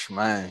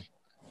 Man.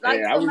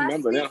 Like I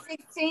remember that.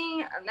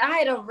 16, I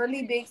had a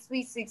really big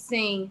Sweet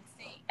 16.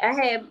 I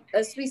had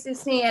a Sweet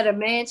 16 at a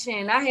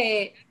mansion. I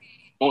had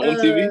on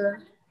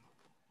MTV.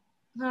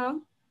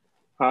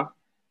 Huh?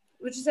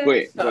 What you say?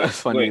 Wait, that's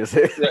funny as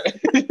hell.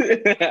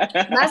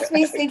 My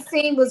Sweet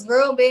 16 was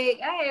real big.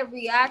 I had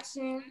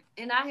Reaction,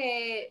 and I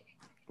had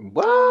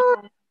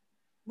what?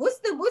 What's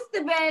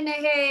the band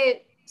that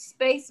had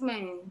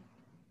Spaceman?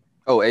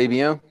 Oh,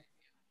 ABM?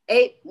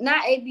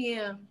 Not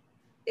ABM.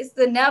 It's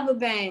the Never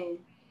Band.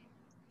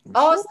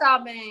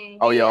 All-Star Band.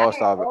 Oh, yeah,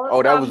 All-Star Band.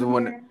 Oh, that was the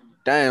one.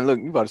 Damn, look,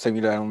 you about to take me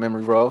down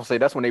memory, bro. Say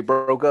that's when they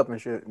broke up and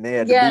shit. And they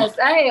had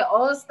I had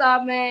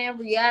All-Star Band,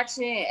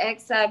 Reaction, and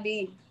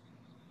XIB.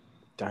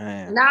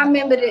 Damn. And I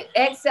remember the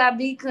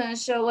XIB couldn't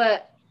show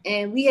up,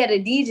 and we had a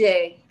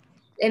DJ.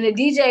 And the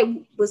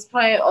DJ was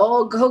playing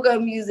all go-go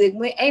music.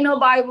 Ain't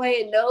nobody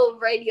playing no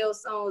radio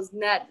songs,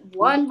 not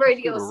one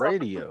radio song.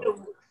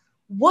 Radio.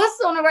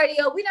 What's on the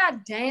radio? We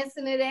not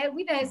dancing to that.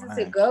 We dancing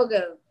to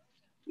go-go.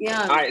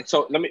 Yeah. All right,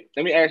 so let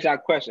me ask y'all a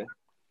question.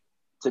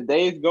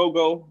 Today's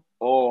go-go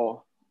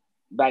or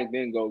back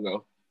then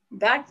go-go?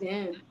 Back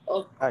then,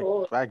 of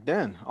course. Back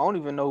then. I don't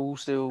even know who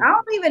still. I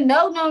don't even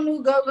know no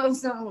new go-go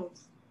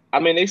songs. I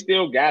mean, they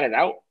still got it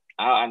out.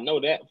 I know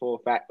that for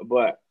a fact,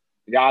 but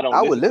y'all don't.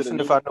 I would listen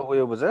if I know where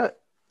it was at.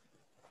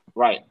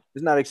 Right.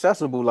 It's not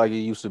accessible like it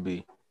used to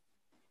be.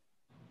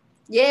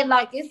 Yeah,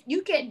 like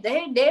you can.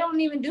 They don't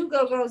even do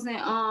go-go's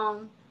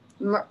in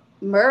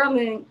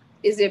Maryland.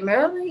 Is it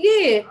Maryland?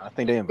 Yeah. I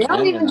think they in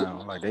Virginia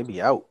now. Like they be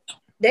out.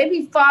 They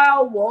be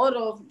far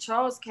water,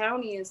 Charles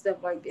County and stuff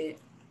like that.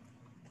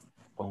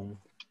 Boom,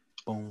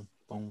 boom,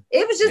 boom.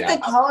 It was just the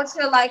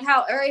culture, like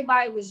how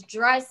everybody was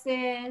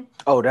dressing.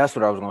 Oh, that's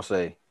what I was gonna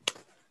say.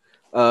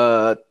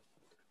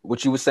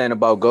 What you were saying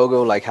about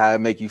go-go, like how it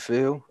make you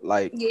feel.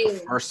 Like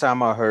the first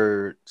time I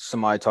heard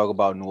somebody talk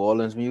about New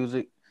Orleans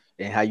music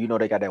and how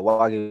they got that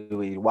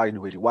waggy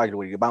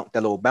bounce,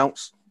 that little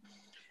bounce.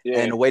 Yeah.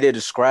 And the way they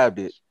described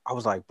it, I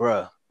was like,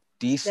 bruh,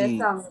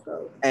 DC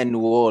and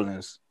New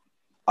Orleans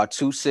are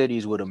 2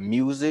 cities where the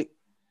music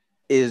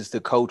is the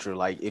culture.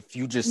 Like if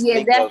you just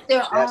think of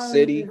that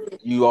city,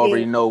 you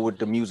already know what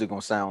the music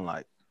gonna sound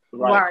like.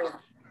 Right.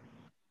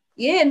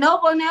 Yeah, no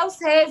one else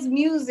has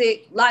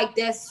music like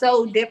that's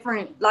so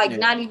different. Like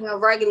not even a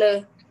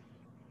regular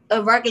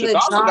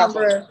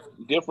genre.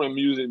 Different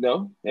music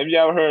though. Have you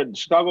ever heard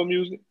Chicago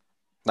music?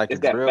 Like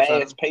it's that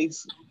fast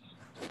pace.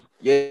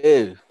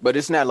 Yeah, but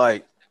it's not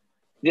like.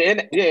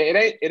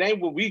 It ain't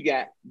what we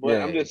got,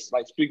 but I'm just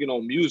like speaking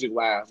on music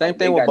wise. Same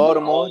thing with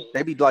Baltimore.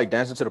 They be like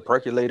dancing to the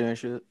percolator and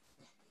shit.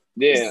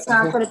 Yeah. It's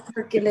time for the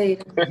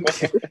percolator. It's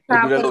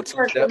time for the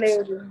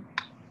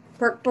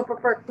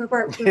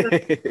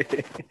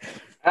percolator.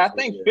 I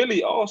think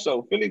Philly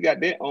got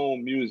their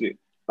own music.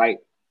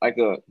 Like like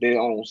their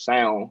own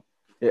sound.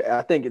 Yeah,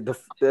 I think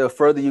the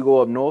further you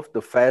go up north,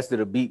 the faster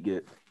the beat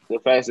get. The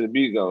faster the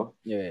beat go.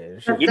 Yeah,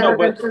 You know,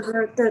 but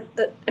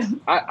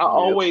I Yep.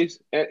 always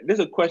this is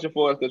a question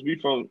for us because we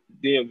from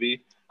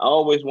DMV. I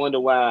always wonder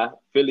why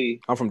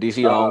Philly. I'm from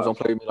DC. Homes. Don't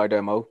play with me like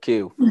that, Mo.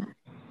 Kill.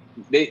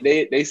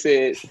 They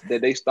said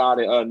that they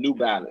started New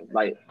Balance,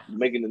 like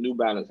making the New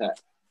Balance hat.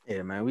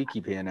 Yeah, man, we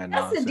keep hearing that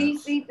That's a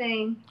nonsense. DC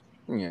thing.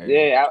 Yeah.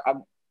 Yeah,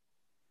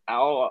 I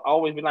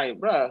always be like,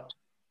 bruh,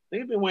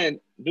 they've been wearing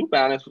New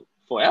Balance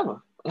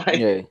forever. Like,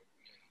 Yeah.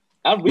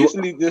 I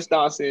recently just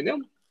started seeing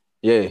them.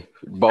 Yeah. I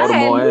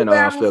Baltimore had New and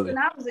Balance Philly. when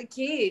I was a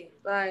kid.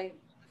 Like,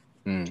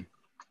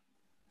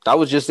 That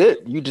was just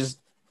it.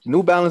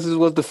 New Balances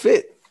was the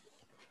fit.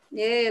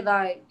 yeah,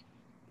 like.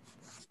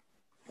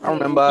 I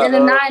remember. Then the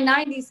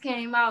 990s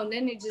came out, and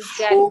then it just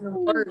got even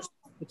worse.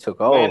 It took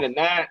off. Man,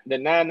 the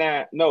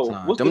 99. No,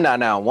 Son, them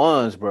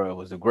 991s, bro,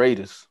 was the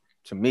greatest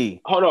to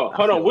me. Hold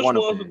on. Which one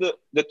was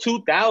the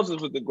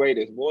 2000s was the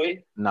greatest,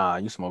 boy? Nah,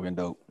 you smoking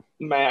dope.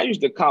 Man, I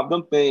used to cop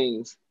them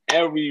things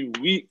every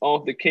week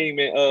off the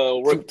Cayman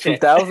work.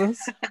 2000s?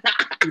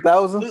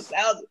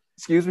 2000s?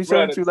 Excuse me,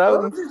 sir.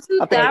 2000s?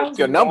 I think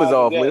your number's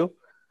off, Will.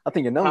 I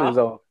think your number is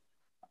off.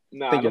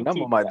 Nah, I think your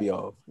number might be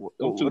off.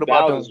 What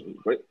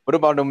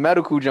about the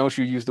medical jumps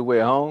you used to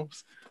wear,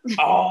 Holmes?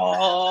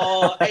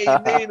 Oh, hey,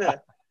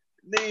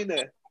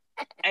 Nina.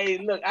 Hey,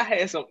 look, I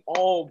had some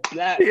all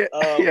black.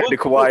 The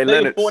Kawhi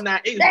Leonard.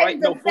 498, right?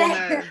 No,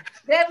 49.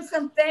 There was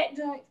some fat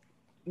joints.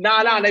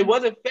 Nah, they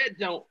wasn't fat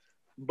junk,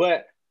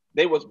 but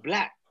they was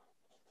black.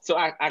 So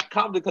I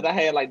copped it because I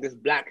had like this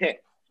black hat,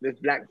 this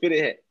black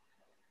fitted hat.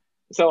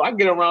 So I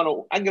get around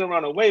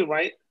the way,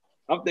 right?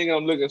 I'm thinking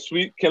I'm looking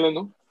sweet, killing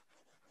them.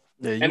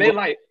 Yeah, and they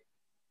like,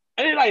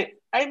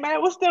 hey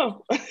man, what's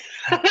them?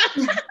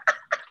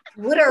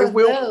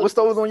 What's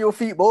those on your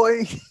feet,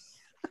 boy?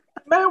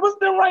 Man, what's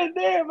them right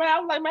there, man? I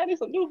was like, man,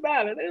 it's a New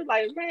Balance. They was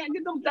like, man,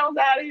 get them Jones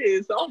out of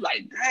here. So I was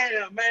like,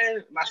 damn,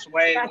 man, my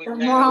swag got went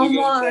the down. wrong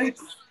ones.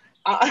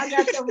 I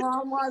got the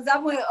wrong ones. I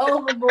went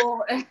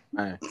overboard.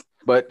 Man.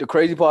 But the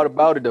crazy part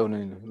about it, though,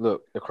 Nina,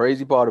 look, the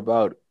crazy part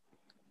about it,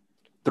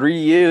 3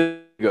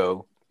 years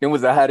ago, them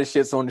was the hottest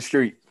shits on the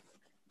street.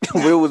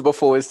 Will was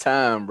before his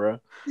time, bro.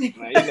 Man,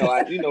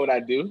 you know what I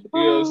do. You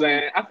know what I'm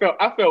saying?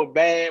 I felt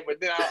bad, but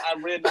then I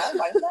read that. I was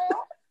like, man,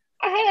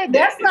 I had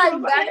that. That's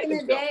like back in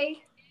the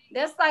day.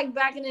 That's like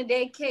back in the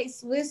day.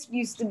 K-Swiss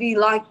used to be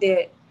like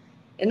that,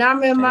 and I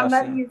remember my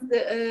mother used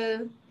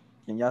to.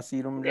 Can y'all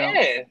see them?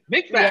 Yeah,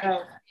 big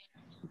fat.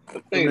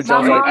 Them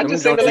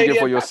jumps you get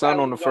for your son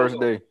on the first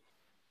day.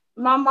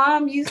 My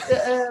mom used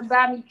to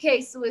buy me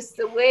K-Swiss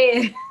to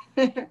wear,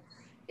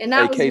 and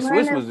I was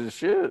K-Swiss was the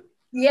shit.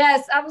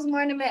 Yes, I was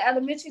wearing them at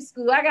elementary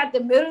school. I got the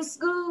middle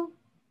school.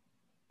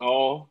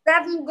 Oh,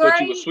 7th grade.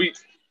 Thought you were sweet.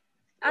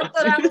 I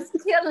thought I was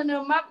killing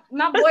them.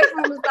 My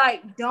boyfriend was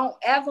like, "Don't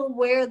ever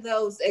wear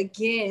those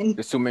again."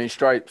 There's too many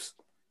stripes.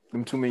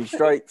 Them too many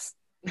stripes.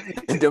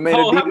 How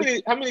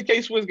many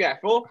K-Swiss got?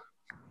 4?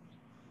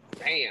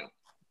 Damn.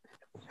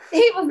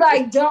 He was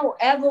like, "Don't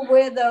ever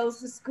wear those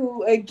to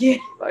school again."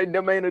 Like,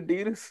 them ain't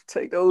Adidas.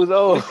 Take those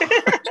off.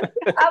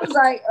 I was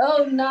like,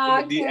 "Oh no,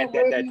 I can't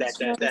wear these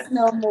shorts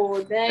no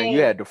more." Dang. And you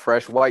had the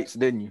fresh whites,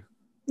 didn't you?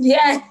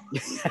 Yeah.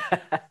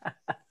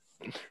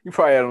 You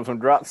probably had on some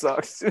drop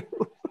socks too.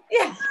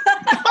 Yeah.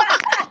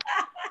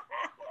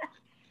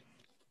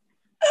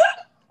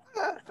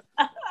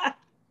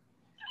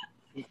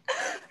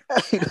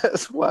 Hey,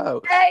 that's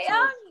wild. Hey,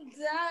 I'm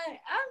done.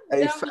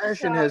 Hey,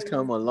 fashion has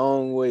come a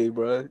long way,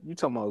 bro. You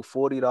talking about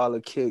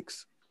 $40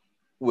 kicks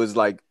was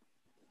like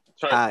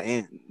high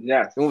end.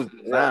 Yes. It was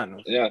designer.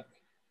 Yeah.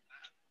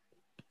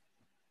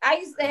 I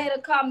used to have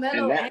a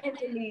Carmelo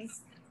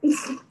Anthony's.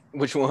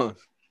 Which one?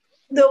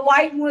 The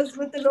white ones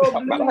with the little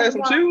blue. I had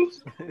some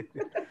shoes.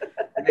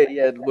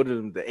 Yeah, what are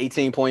them, the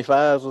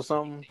 18.5s or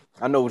something?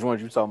 I know which ones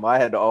you're talking about. I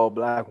had the all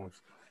black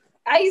ones.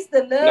 I used to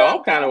love. No,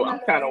 I'm kind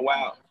of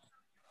wild.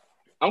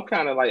 I'm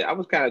kind of like, I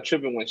was kind of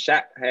tripping when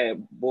Shaq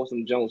had bought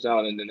some Jones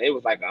out, and then they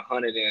was like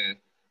 $150.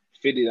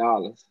 You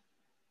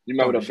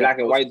remember the black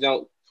and white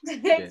Jones?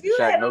 If you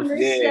had on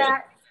this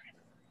shot.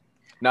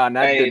 Nah,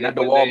 not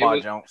the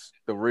Walmart Jones.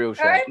 The real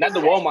Shaq. Not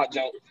the Walmart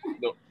Jones.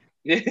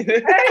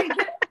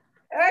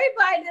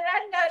 Everybody that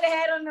I know that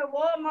had on the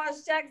Walmart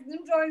Shacks, them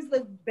joints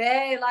look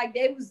bad. Like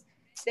they was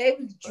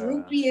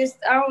droopiest.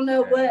 I don't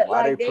know what.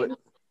 Like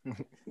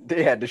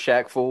they had the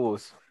Shaq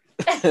 4s.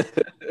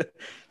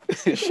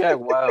 Shaq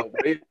wild.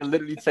 They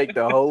literally take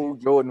the whole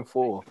Jordan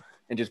 4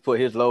 and just put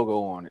his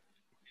logo on it.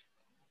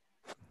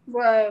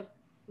 Bro,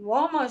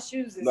 Walmart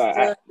shoes is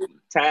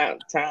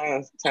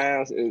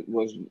times it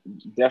was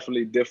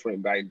definitely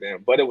different back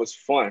then, but it was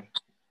fun.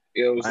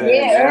 You know what I'm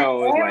saying? Yeah,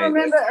 now I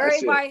remember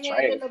everybody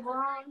had the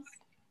LeBrons.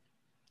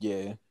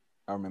 Yeah,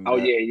 I remember. Oh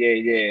that.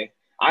 Yeah.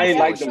 I ain't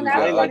like them.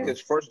 I ain't like his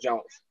first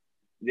jumps.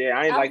 Yeah,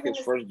 I ain't like his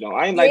first jump.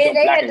 I ain't like the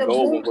black and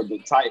gold one with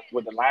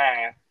the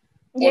line.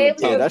 Yeah,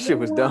 that shit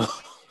was dumb.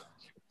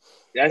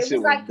 That shit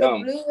was like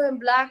dumb. The blue and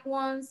black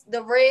ones,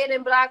 the red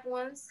and black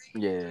ones.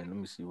 Yeah, let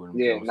me see what.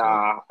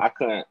 I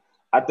couldn't.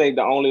 I think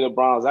the only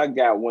LeBrons I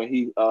got when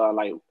he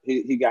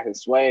he got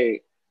his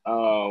swag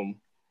in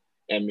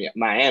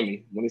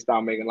Miami when he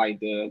started making like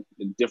the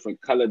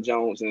different color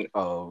Jones and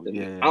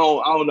yeah. I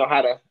don't know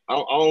how to I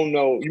don't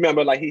know. You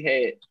remember like he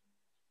had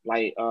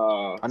like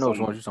I know which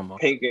ones you're talking about.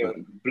 Pink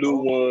and blue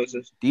ones.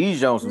 These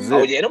Jones was it.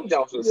 Oh yeah, them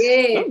Jones was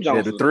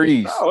the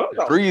threes.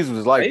 The threes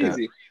was like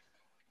crazy. that.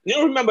 You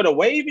don't remember the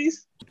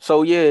wavies?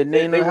 So yeah,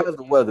 Nina, how's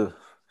the weather?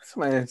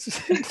 Man,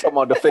 talking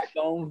about the fake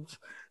phones.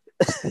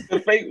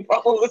 The fake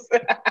phones.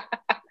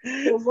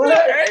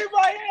 What?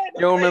 Everybody had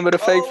you don't remember the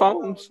fake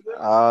phones?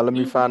 Let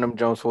me find them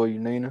Jones for you,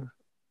 Nina.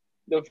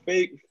 The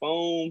fake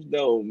phones,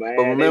 though, man.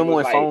 But remember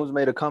when phones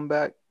made a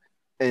comeback,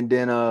 and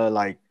then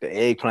like the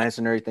eggplants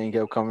and everything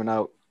kept coming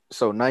out.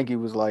 So Nike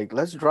was like,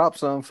 "Let's drop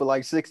some for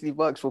like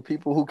 $60 for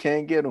people who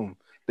can't get them.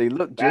 They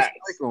look just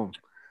like them."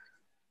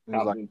 It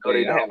was like, no,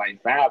 they had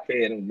like 5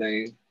 pair of them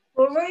things.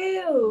 For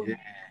real? Yeah.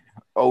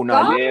 Oh no,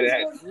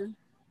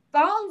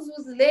 phones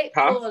was lit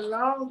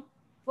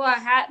for a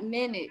hot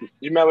minute.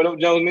 You remember them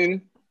Jones,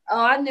 Nina?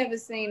 Oh, I never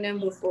seen them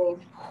before.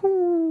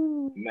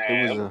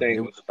 Man,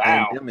 it was a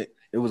pandemic.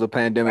 It was a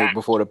pandemic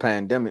before the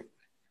pandemic.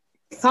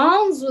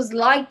 Phones was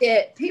like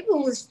that.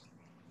 People was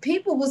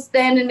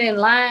standing in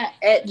line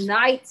at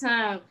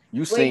nighttime.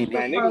 You seen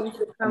that?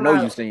 I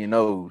know you seen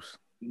those.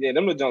 Yeah,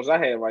 them the jumps I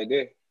had right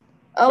there.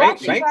 Oh,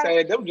 Banks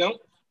had them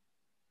jumps.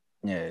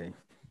 Yeah.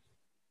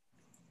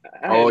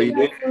 You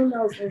did.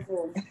 Those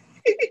before.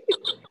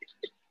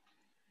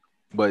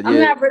 But I'm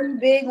not really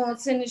big on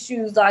tennis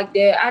shoes like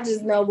that. I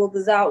just know what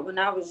was out when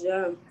I was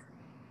young.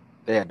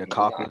 They had the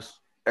cockers.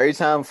 Every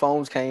time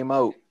phones came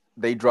out,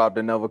 they dropped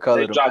another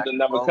color. They dropped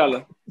another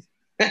color.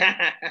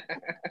 It's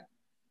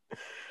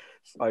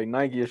like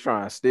Nike is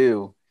trying to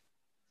steal.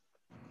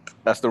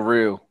 That's the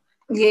real.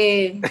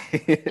 Yeah.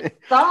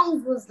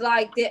 Phones was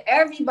like that.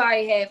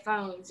 Everybody had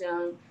phones,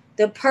 young.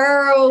 The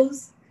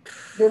pearls,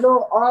 the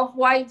little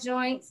off-white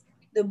joints,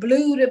 the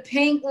blue, the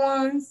pink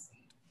ones.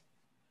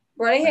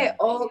 Bro, they had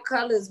all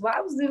colors. Why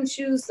was them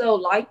shoes so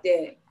like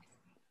that?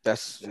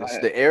 That's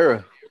the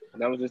era.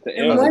 That was just the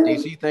era. That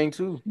was a DC thing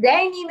too. They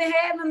ain't even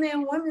have them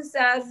in women's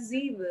sizes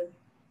either.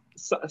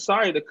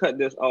 Sorry to cut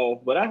this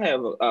off, but I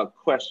have a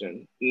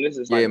question. And this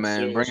is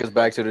man, bring us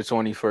back to the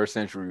 21st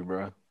century,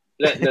 bro.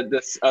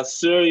 A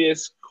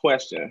serious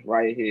question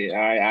right here.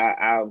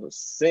 I was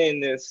saying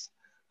this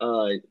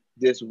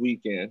this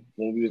weekend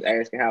when we was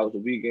asking how was the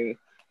weekend.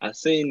 I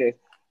seen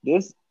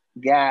this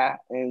guy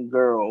and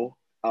girl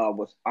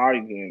was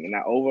arguing, and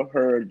I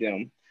overheard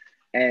them,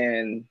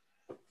 and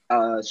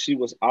she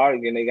was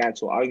arguing. They got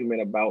into an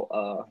argument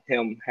about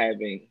him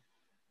having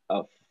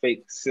a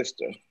fake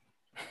sister.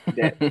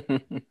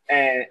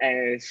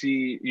 and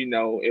she,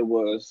 it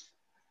was,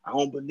 I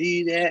don't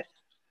believe that.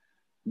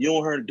 You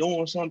don't her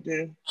doing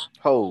something.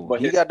 Oh,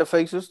 but he got the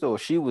fake sister, or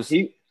she was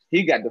he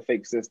got the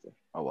fake sister.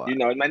 Oh wow.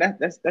 Man,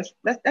 that's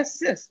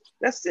sis.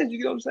 That's sis, you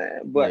know what I'm saying?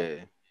 But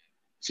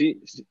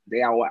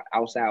they are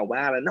outside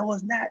wild. No,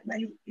 it's not,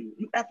 man.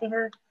 You effing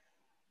her.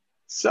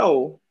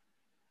 So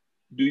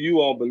do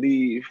you all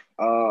believe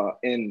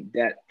in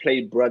that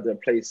play brother,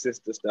 play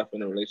sister stuff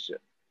in a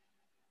relationship?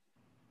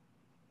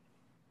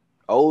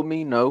 Old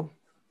me, no.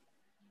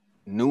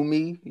 New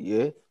me,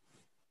 yeah.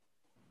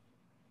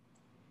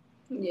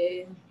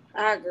 Yeah,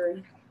 I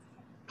agree.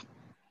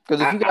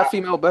 Because if you got a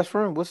female best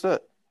friend, what's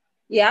that?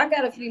 Yeah, I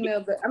got a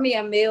male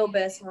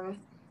best friend.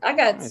 I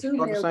got two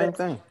male best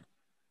friends.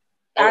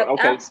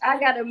 I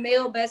got a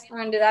male best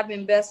friend that I've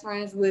been best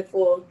friends with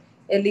for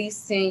at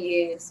least 10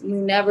 years. We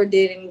never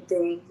did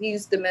anything. He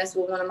used to mess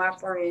with one of my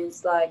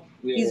friends.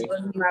 He's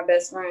really my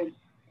best friend.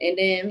 And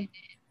then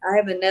I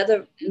have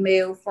another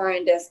male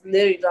friend that's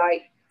literally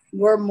like,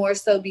 we're more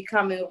so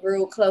becoming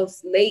real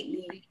close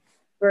lately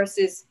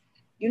versus,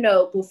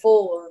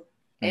 before.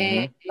 Mm-hmm.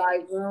 And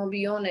we don't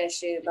be on that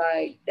shit.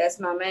 That's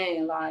my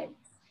man. Right.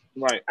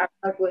 I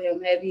fuck with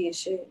him heavy as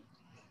shit.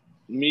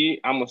 Me,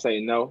 I'm gonna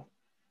say no.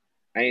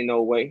 Ain't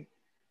no way.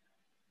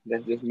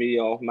 That's just me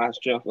off my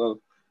strength of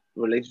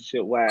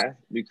relationship wise,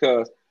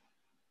 because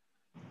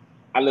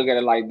I look at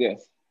it like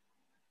this.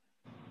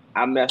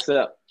 I mess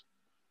up.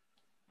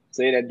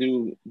 Say that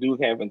dude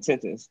have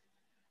intentions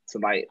to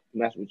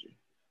mess with you.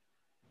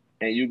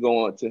 And you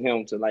going to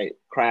him to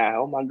cry,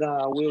 oh my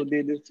God, Will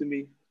did this to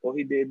me, or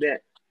he did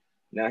that.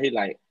 Now he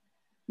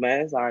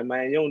man, it's all right,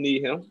 man. You don't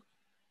need him.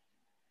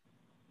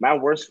 My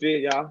worst fear,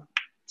 y'all,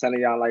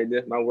 telling y'all like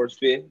this, my worst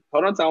fear.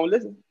 Hold on, Tom,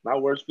 listen. My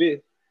worst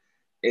fear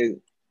is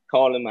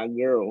calling my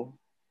girl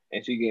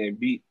and she getting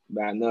beat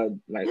by another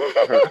dude.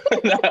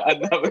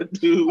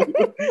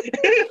 I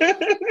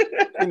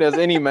think that's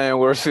any man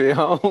worst fear,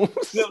 Holmes.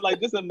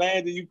 Just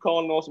imagine you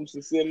calling on some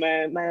sincere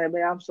man,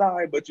 I'm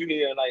sorry, but you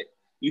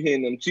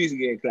hearing them cheeks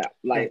getting clapped.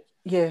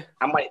 Yeah.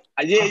 I'm like,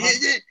 yeah.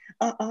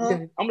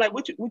 I'm like,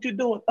 what you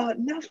doing?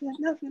 Nothing.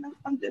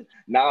 I'm just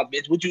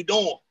bitch, what you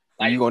doing?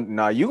 You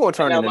gonna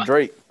turn into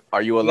Drake.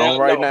 Are you alone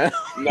right now?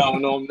 No,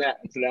 I'm not.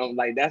 So I'm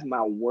that's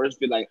my worst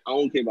fear. I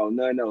don't care about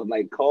nothing else.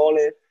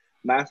 Calling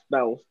my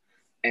spouse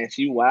and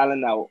she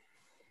wilding out,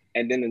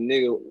 and then the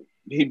nigga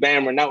he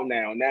bammering out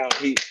now. Now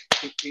he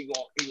he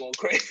going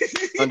crazy.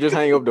 I'm just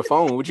hang up the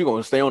phone. What you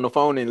gonna stay on the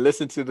phone and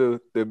listen to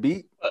the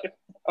beat?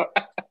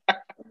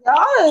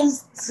 Y'all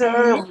is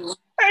terrible.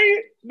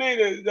 Hey,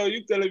 nigga, no,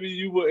 you telling me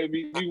you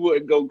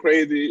wouldn't go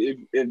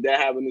crazy if that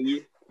happened to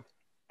you?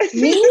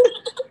 Me?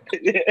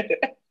 Yeah.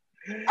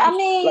 I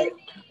mean, Like,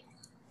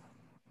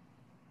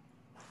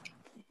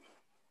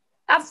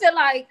 I feel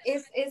like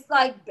it's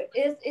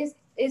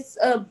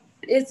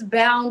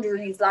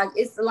boundaries, like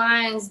it's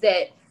lines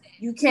that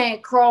you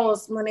can't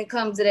cross when it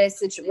comes to that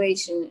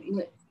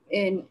situation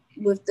and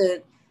with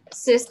the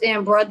sister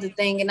and brother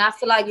thing. And I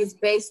feel like it's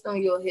based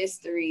on your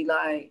history,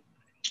 like.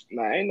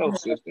 nah, ain't no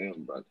sister,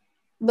 brother.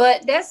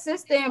 But that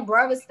sister and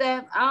brother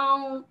stuff,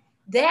 I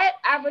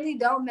really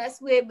don't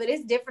mess with. But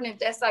it's different if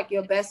that's like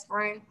your best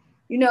friend,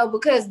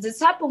 because the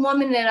type of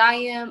woman that I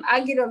am, I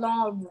get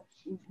along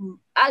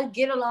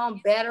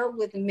better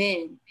with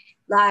men.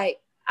 Like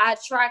I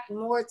attract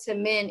more to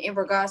men in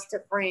regards to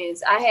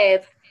friends. I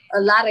have a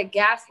lot of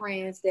guy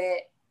friends that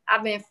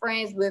I've been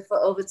friends with for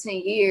over 10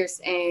 years,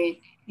 and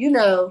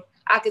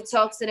I could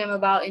talk to them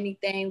about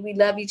anything. We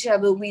love each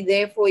other. We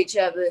there for each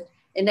other,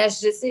 and that's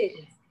just it.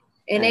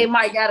 And they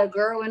might got a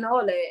girl and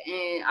all that,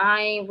 and I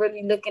ain't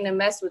really looking to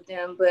mess with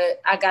them,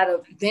 but I gotta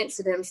vent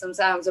to them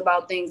sometimes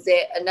about things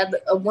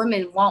that a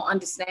woman won't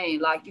understand.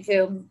 Like, you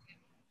feel me?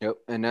 Yep,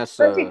 and that's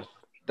I the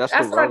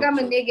feel like I'm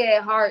a relative. nigga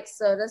at heart,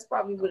 so that's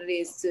probably what it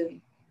is too.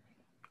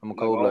 I'm a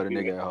cold-blooded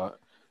nigga at heart.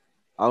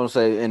 I would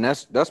say, and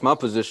that's my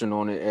position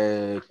on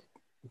it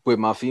with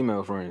my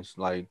female friends.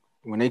 Like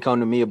when they come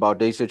to me about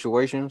their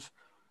situations,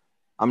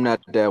 I'm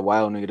not that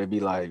wild nigga to be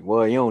like,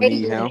 well, you don't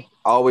need him.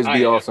 I always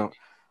be awesome.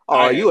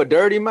 Oh, you a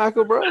dirty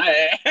Michael, bro?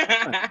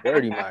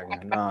 Dirty Michael.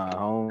 Nah,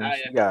 Holmes.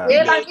 Yeah,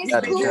 like he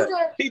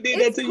did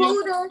that to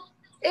you.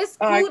 It's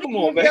cool to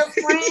give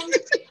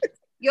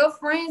your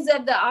friends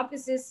of the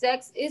opposite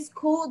sex. It's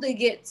cool to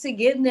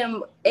give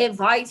them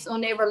advice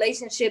on their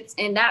relationships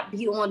and not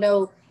be on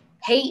no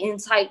hating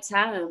type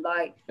time.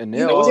 Like, and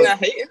they'll all, not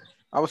hating.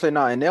 I would say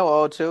nah, and they'll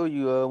all tell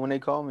you when they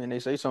call me and they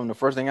say something. The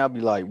first thing I'll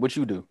be like, "What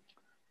you do?"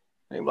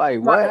 They be like,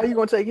 "What? How you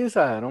gonna take his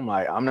side?" I'm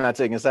like, "I'm not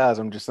taking sides.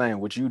 I'm just saying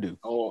what you do."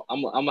 Oh,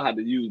 I'm gonna have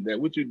to use that.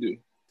 What you do?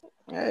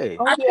 Hey,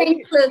 I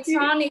think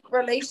platonic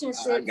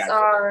relationships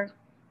are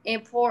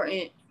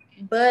important,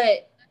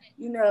 but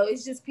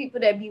it's just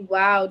people that be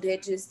wild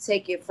that just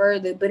take it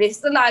further. But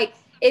it's like,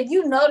 if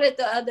you know that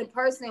the other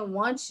person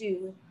wants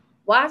you,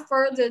 why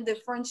further the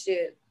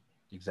friendship?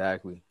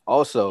 Exactly.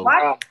 Also,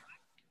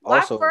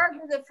 why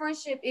further the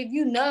friendship if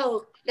you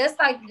know? That's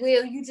like,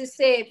 Will, you just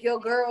said, if your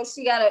girl,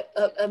 she got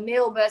a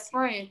male best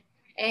friend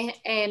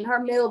and her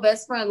male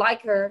best friend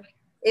like her,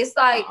 it's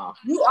like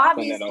you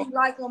obviously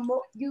like him.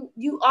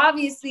 You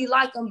obviously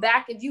like him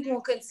back if you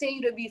gonna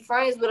continue to be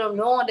friends with him,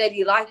 knowing that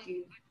he like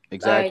you.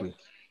 Exactly. Like,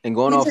 and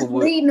going off of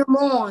what leading them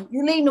on.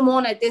 You leading them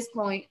on at this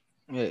point.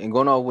 Yeah, and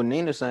going off what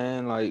Nina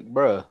saying, like,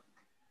 bruh,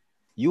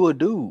 you a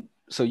dude,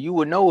 so you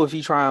would know if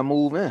he try and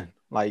move in.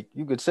 Like,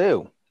 you could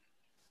tell.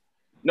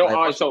 No,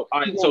 like, so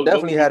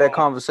definitely had that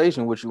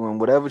conversation with you, and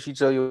whatever she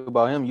tell you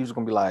about him, you just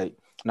gonna be like,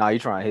 nah, you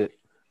trying to hit.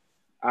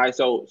 All right,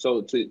 so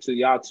to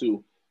y'all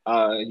two,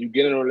 you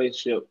get in a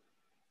relationship,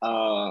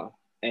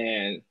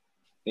 and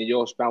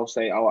your spouse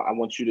say, "Oh, I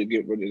want you to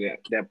get rid of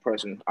that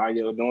person." Are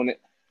you doing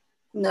it?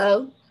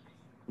 No.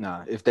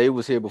 Nah, if they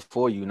was here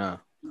before you, nah.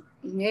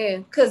 Yeah,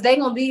 because they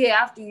gonna be here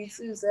after you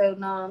too. So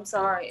no, I'm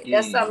sorry.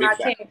 That's something I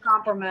can't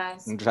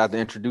compromise. I just have to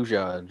introduce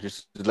y'all,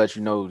 just to let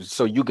you know,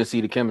 so you can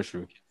see the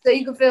chemistry. So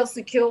you can feel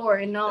secure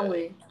and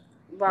knowing.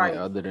 Right.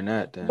 Yeah, other than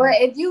that, then. But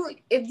if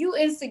you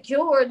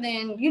insecure,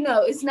 then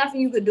it's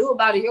nothing you could do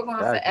about it. You're gonna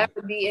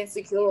forever be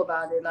insecure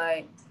about it.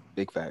 Like,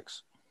 big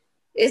facts.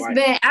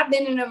 I've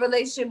been in a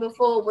relationship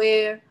before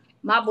where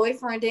my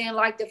boyfriend didn't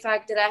like the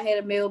fact that I had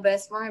a male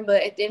best friend,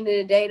 but at the end of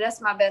the day,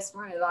 that's my best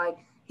friend. Like,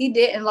 he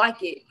didn't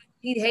like it.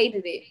 He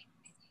hated it.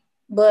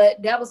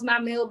 But that was my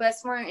male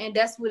best friend, and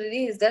that's what it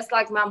is. That's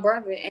like my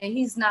brother, and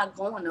he's not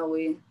going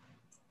nowhere.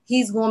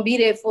 He's going to be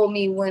there for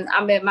me when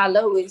I'm at my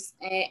lowest,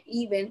 and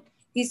even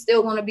he's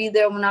still going to be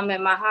there when I'm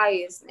at my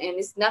highest, and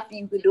it's nothing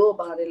you could do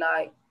about it.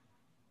 Like,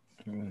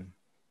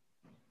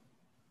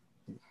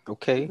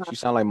 okay, she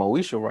sound like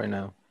Moesha right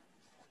now.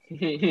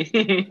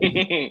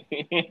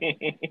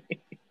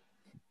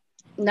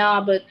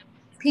 Nah, but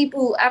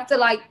people, after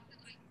like,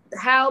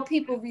 how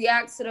people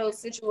react to those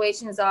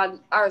situations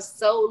are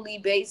solely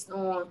based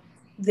on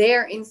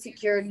their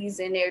insecurities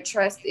and their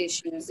trust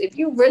issues. If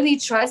you really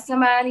trust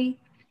somebody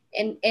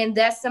and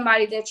that's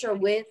somebody that you're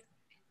with,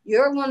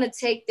 you're going to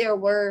take their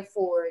word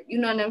for it. You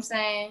know what I'm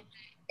saying?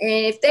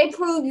 And if they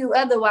prove you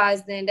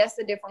otherwise, then that's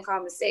a different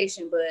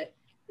conversation. But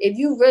if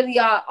you really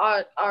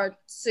are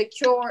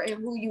secure in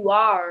who you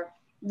are,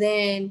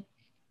 then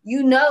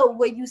you know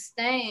where you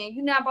stand.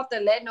 You're not about to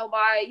let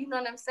nobody, you know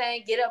what I'm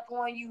saying, get up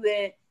on you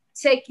and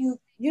take you,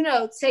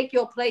 take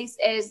your place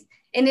as.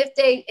 And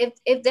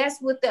if that's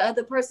what the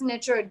other person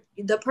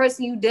the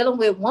person you dealing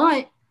with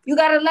want, you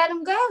gotta let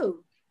them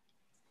go.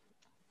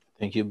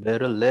 Think you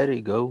better let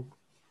it go.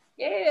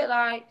 Yeah,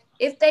 like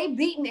if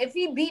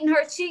he beating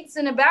her cheeks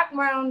in the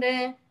background,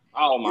 then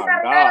Oh You my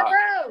gotta let God.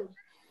 her go.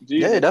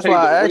 Yeah, that's why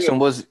I asked him.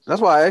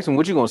 That's why I asked him,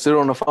 "What you gonna sit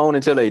on the phone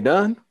until they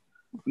done?"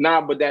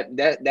 Nah, but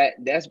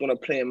that's gonna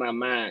play in my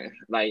mind.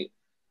 Like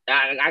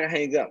I can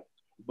hang up,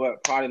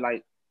 but probably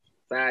like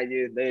 5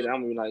 years later,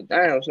 I'm gonna be like,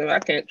 damn, so I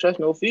can't trust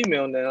no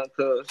female now.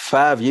 Cause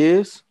 5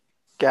 years.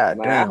 God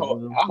man, damn. I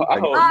hold, All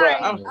bro. right,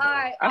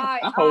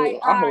 I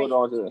hold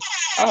on to,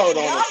 I hold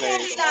on to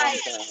things.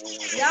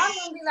 Y'all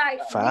gonna be like, wait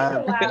a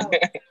 5 while.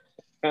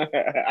 I,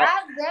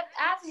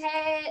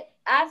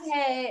 I've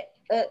had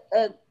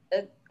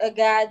a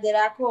guy that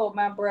I called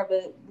my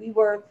brother. We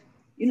were,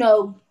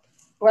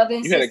 brother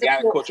and you had a sister.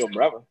 guy that caught your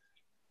brother.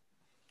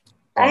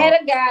 I had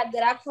a guy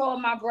that I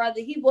called my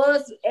brother. He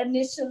was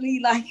initially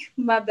like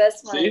my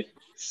best friend.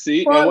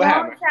 See, for and a what long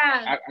happened?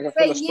 time. I can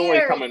feel a story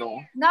years. coming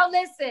on. No,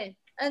 listen.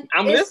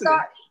 I'm listening.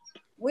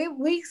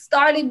 We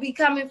started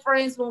becoming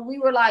friends when we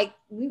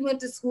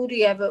went to school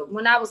together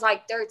when I was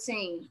like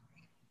 13.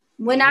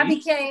 When I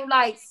became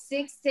like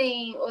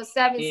 16 or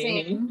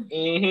 17,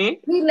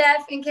 he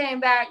left and came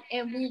back,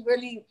 and we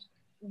really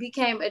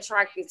became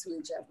attracted to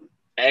each other.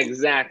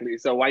 Exactly.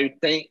 So why you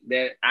think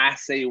that I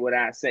say what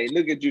I say?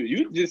 Look at you.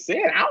 You just said,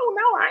 I don't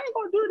know. I ain't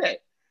gonna do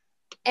that.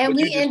 And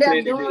we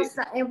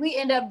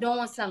end up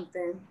doing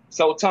something.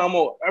 So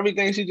Tomo,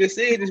 everything she just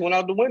said just went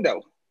out the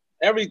window.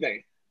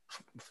 Everything.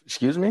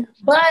 Excuse me?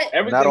 But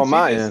everything not on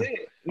my end.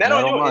 Not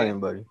on your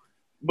end, buddy.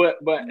 But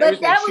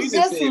that was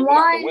just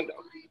one.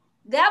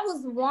 That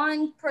was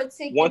one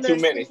particular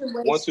situation.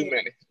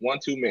 One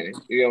too many.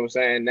 You know what I'm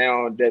saying?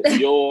 Now that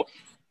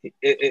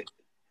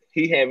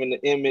he having the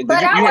image.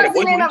 But I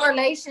wasn't in a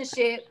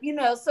relationship,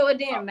 so it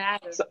didn't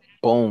matter.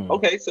 Boom.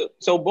 Okay,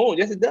 so boom.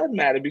 Yes, it does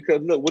matter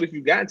because look, what if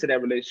you got into that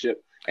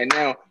relationship and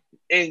now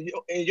in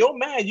your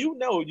mind, you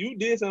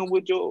did something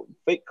with your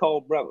fake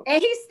called brother,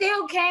 and he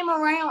still came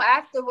around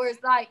afterwards.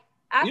 Like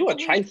you a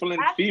trifling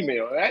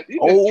female, right? I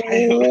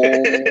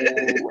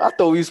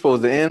thought we were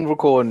supposed to end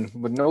recording,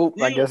 but nope.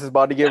 I guess it's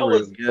about to get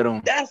real. Get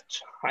him. That's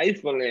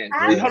trifling.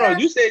 Hold on,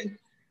 you said.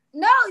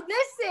 No,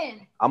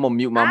 listen. I'm gonna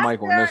mute my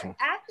mic on this one.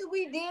 After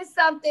we did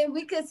something,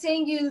 we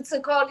continued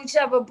to call each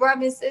other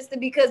brother and sister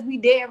because we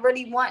didn't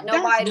really want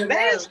nobody to know.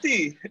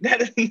 Nasty.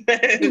 That is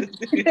nasty.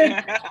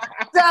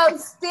 So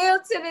still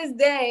to this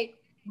day,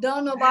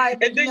 don't nobody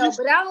really know.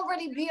 But I don't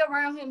really be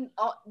around him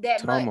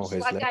that much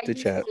like I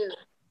used to.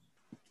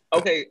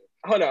 Okay,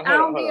 hold on. I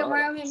don't be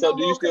around him. So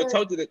do you still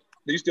talk to this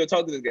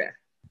guy?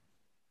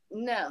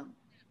 No.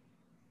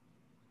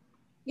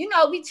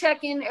 We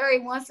check in every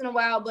once in a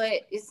while,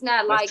 but it's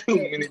not like too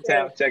many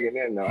times checking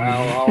in though.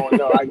 I don't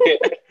know.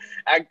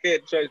 I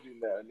can't trust you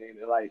now,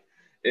 Nina. Like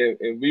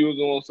if we was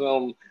on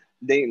some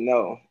date,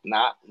 nope.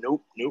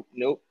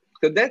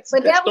 Because that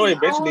story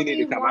eventually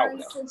need to come out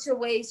now.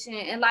 Situation,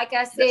 and like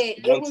I said,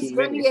 it was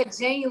really a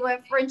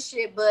genuine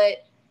friendship,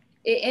 but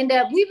it ended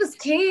up we was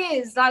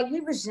kids, like we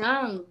was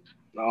young.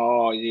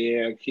 Oh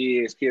yeah,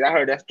 kids. I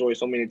heard that story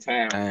so many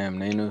times. Damn,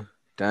 Nina.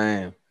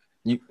 Damn.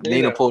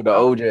 Nina pulled the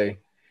OJ.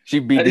 She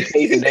beat the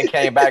case and then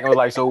came back and was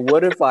like, so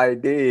what if I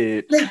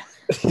did?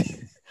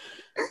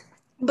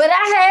 But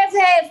I have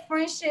had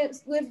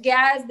friendships with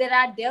guys that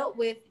I dealt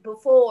with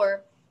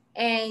before.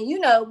 And,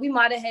 we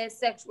might have had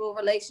sexual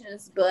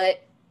relations,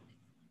 but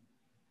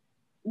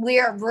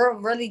we're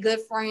really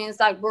good friends.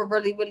 Like, we're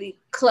really, really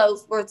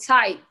close. We're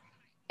tight.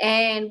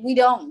 And we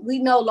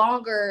no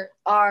longer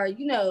are,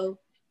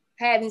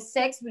 having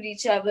sex with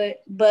each other,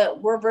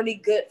 but we're really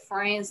good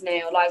friends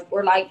now. Like,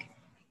 we're like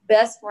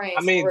best friends.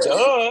 I mean,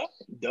 duh,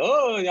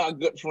 y'all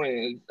good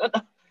friends.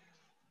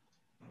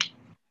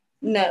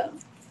 No.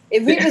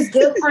 If we was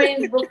good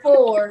friends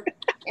before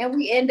and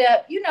we end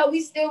up,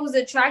 we still was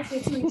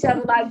attracted to each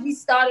other. Like we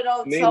started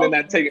on Nina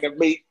not taking a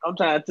beat. I'm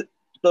trying to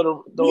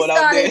throw it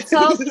out there.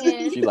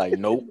 Talking. She like,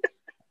 nope.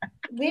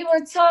 We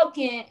were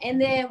talking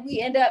and then we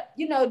end up,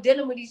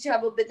 dealing with each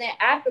other. But then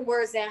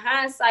afterwards, in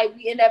hindsight,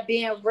 we end up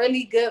being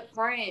really good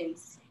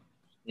friends.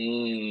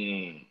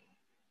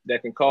 That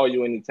can call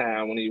you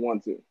anytime when he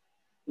wants to.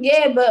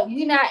 Yeah, but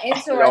we not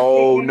interested.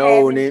 No.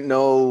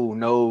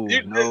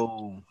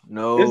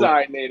 It's all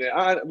right,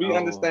 Nina. We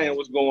understand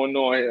what's going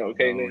on here,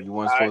 okay, Nina? You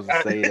weren't supposed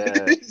to say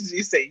that.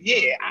 You say,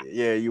 yeah.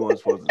 Yeah, you weren't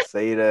supposed to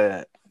say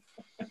that.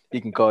 He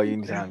can call you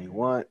anytime you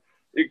want.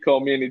 He can call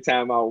me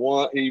anytime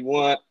he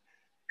want.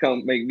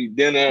 Come make me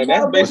dinner.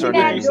 That's basically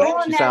what you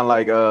said. She sound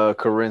like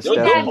Corinne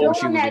Stephens when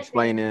she was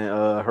explaining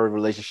her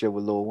relationship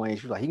with Lil Wayne.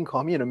 She was like, he can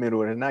call me in the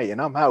middle of the night and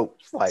I'm out.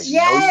 It's like,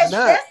 yes,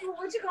 that's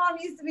what you call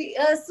me used to be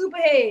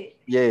Superhead.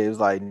 Yeah, it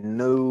was like,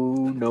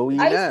 no, he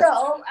not.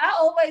 I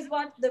always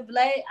watch the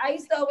Vlad. I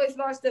used to always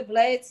watch the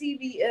Vlad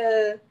TV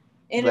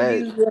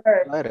interviews with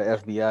her. Vlad, an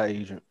FBI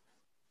agent.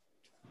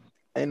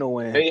 Ain't no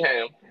way.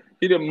 Mayhem.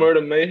 He the murder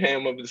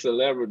mayhem of the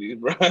celebrities,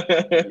 bro.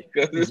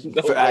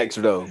 Facts,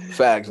 though.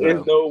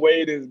 There's no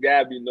way this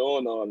guy be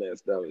knowing all that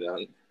stuff,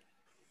 young.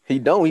 He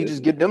don't. He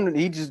just get them.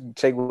 He just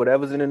take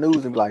whatever's in the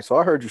news and be like, so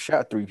I heard you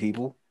shot 3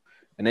 people.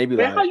 And they be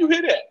man, like, how you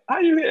hear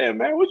that,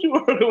 man? What you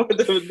heard with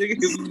those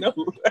niggas know?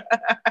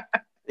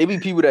 It be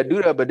people that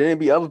do that, but then it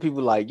be other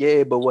people like,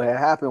 yeah, but what had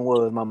happened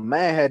was my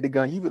man had the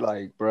gun. You be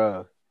like,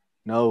 bruh,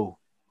 no.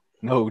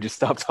 No, just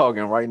stop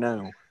talking right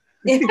now.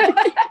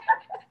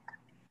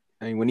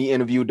 And when he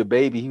interviewed the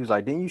baby, he was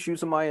like, "Didn't you shoot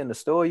somebody in the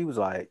store?" He was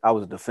like, "I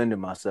was defending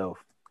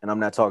myself, and I'm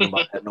not talking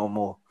about that no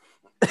more."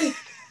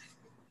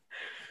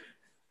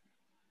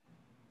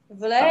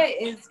 Vlad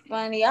is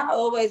funny. I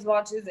always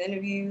watch his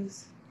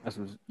interviews. That's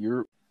what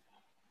you're.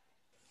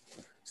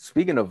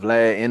 Speaking of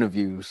Vlad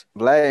interviews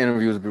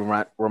be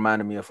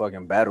reminding me of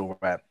fucking battle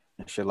rap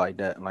and shit like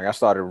that. Like I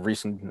started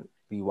recently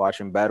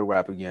watching battle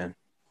rap again,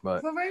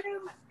 but For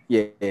real?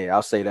 yeah,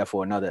 I'll say that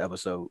for another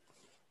episode.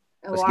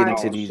 Let's get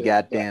into these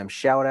goddamn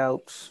shout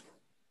outs.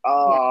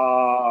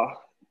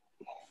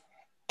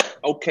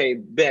 Okay,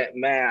 bet,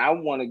 man. I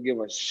want to give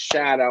a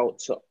shout out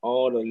to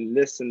all the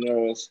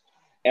listeners,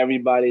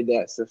 everybody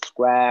that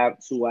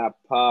subscribed to our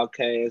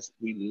podcast.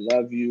 We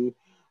love you.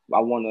 I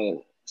want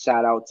to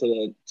shout out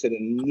to the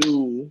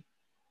new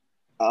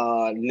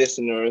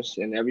listeners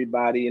and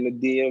everybody in the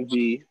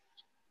DMV.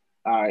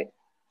 All right,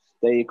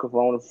 stay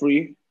corona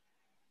free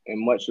and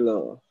much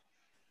love.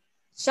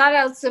 Shout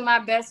out to my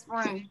best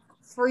friend,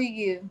 Free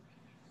You.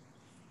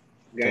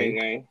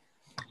 Gang.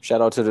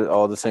 Shout out to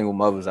all the single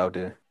mothers out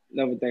there.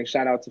 Another thing,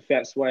 shout out to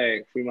Fat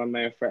Swag. Free my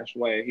man Fat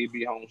Swag. He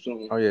be home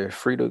soon. Oh yeah,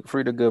 free the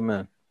good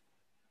man.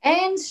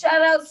 And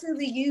shout out to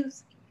the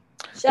youth.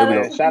 Shout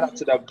out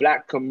to the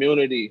Black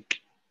community.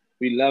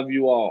 We love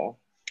you all.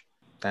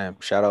 Damn,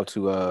 shout out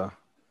to all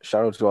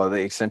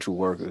the essential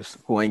workers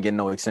who ain't getting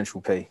no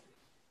essential pay.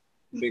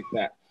 Big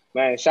fat.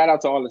 Man, shout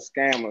out to all the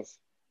scammers.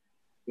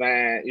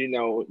 Man, you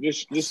know,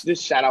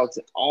 just shout out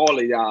to all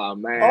of y'all,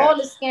 man. All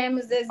the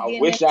scammers that's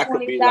getting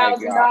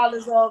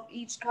 $20,000 off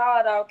each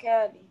card out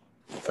Cali.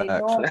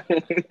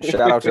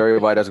 Shout out to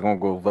everybody that's gonna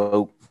go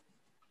vote.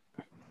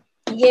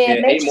 Yeah,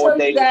 make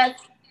sure you guys.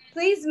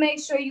 Please make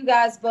sure you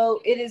guys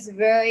vote. It is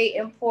very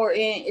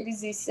important. It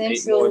is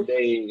essential.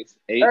 8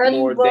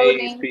 more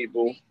days,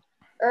 people.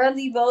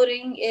 Early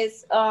voting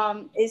is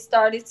it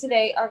started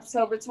today,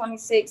 October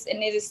 26th,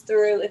 and it is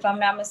through, if I'm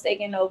not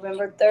mistaken,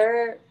 November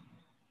 3rd.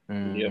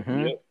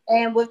 Mm-hmm. Yep.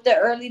 And with the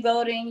early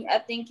voting, I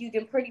think you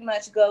can pretty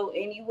much go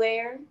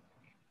anywhere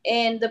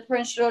in the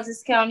Prince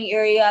George's County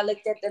area. I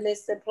looked at the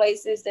list of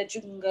places that you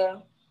can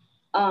go.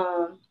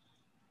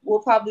 We'll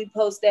probably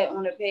post that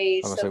on the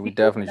page. So we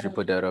definitely should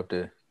put that up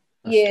there.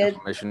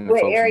 That's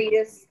what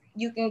areas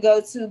you can go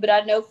to, but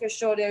I know for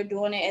sure they're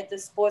doing it at the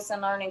Sports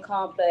and Learning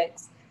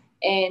Complex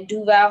and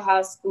Duval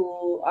High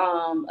School,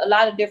 a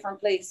lot of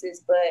different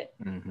places. But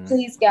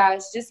please,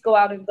 guys, just go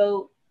out and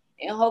vote.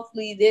 And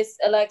hopefully this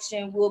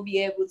election will be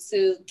able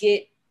to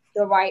get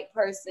the right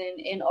person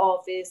in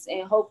office.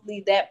 And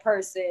hopefully that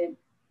person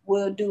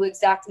will do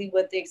exactly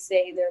what they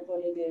say they're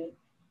going to do.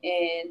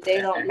 And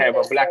they don't have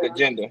a Black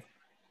agenda.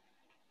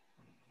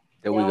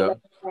 There we go.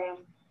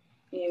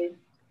 Yeah.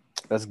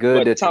 That's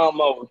good. But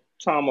Tomo.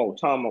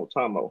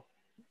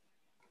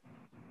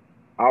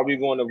 Are we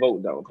going to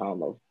vote though,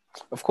 Tomo?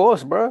 Of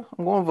course, bro.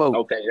 I'm going to vote.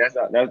 Okay, that's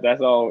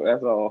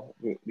all.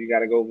 You got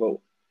to go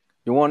vote.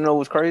 You want to know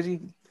what's crazy?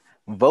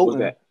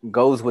 Voting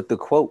goes with the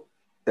quote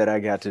that I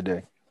got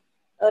today.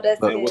 Oh,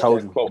 that's good.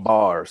 Told you,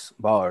 bars.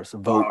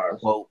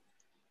 Vote.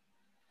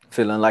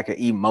 Feeling like an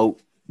emote.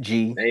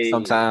 G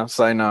sometimes.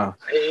 Say no.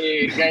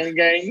 Hey,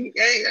 gang.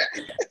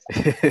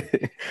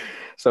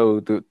 So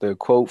the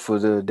quote for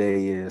the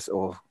day is,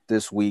 or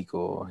this week,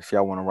 or if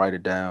y'all want to write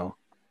it down,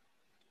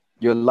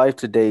 your life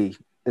today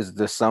is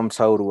the sum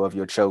total of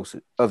your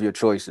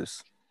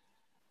choices.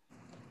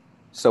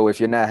 So if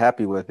you're not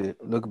happy with it,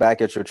 look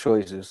back at your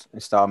choices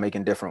and start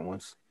making different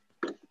ones.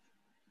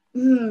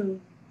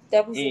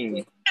 That was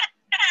good.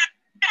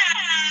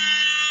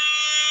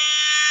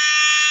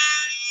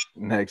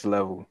 Next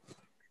level.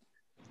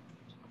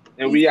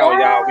 And we out,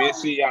 y'all. We'll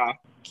see y'all.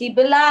 Keep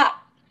it locked.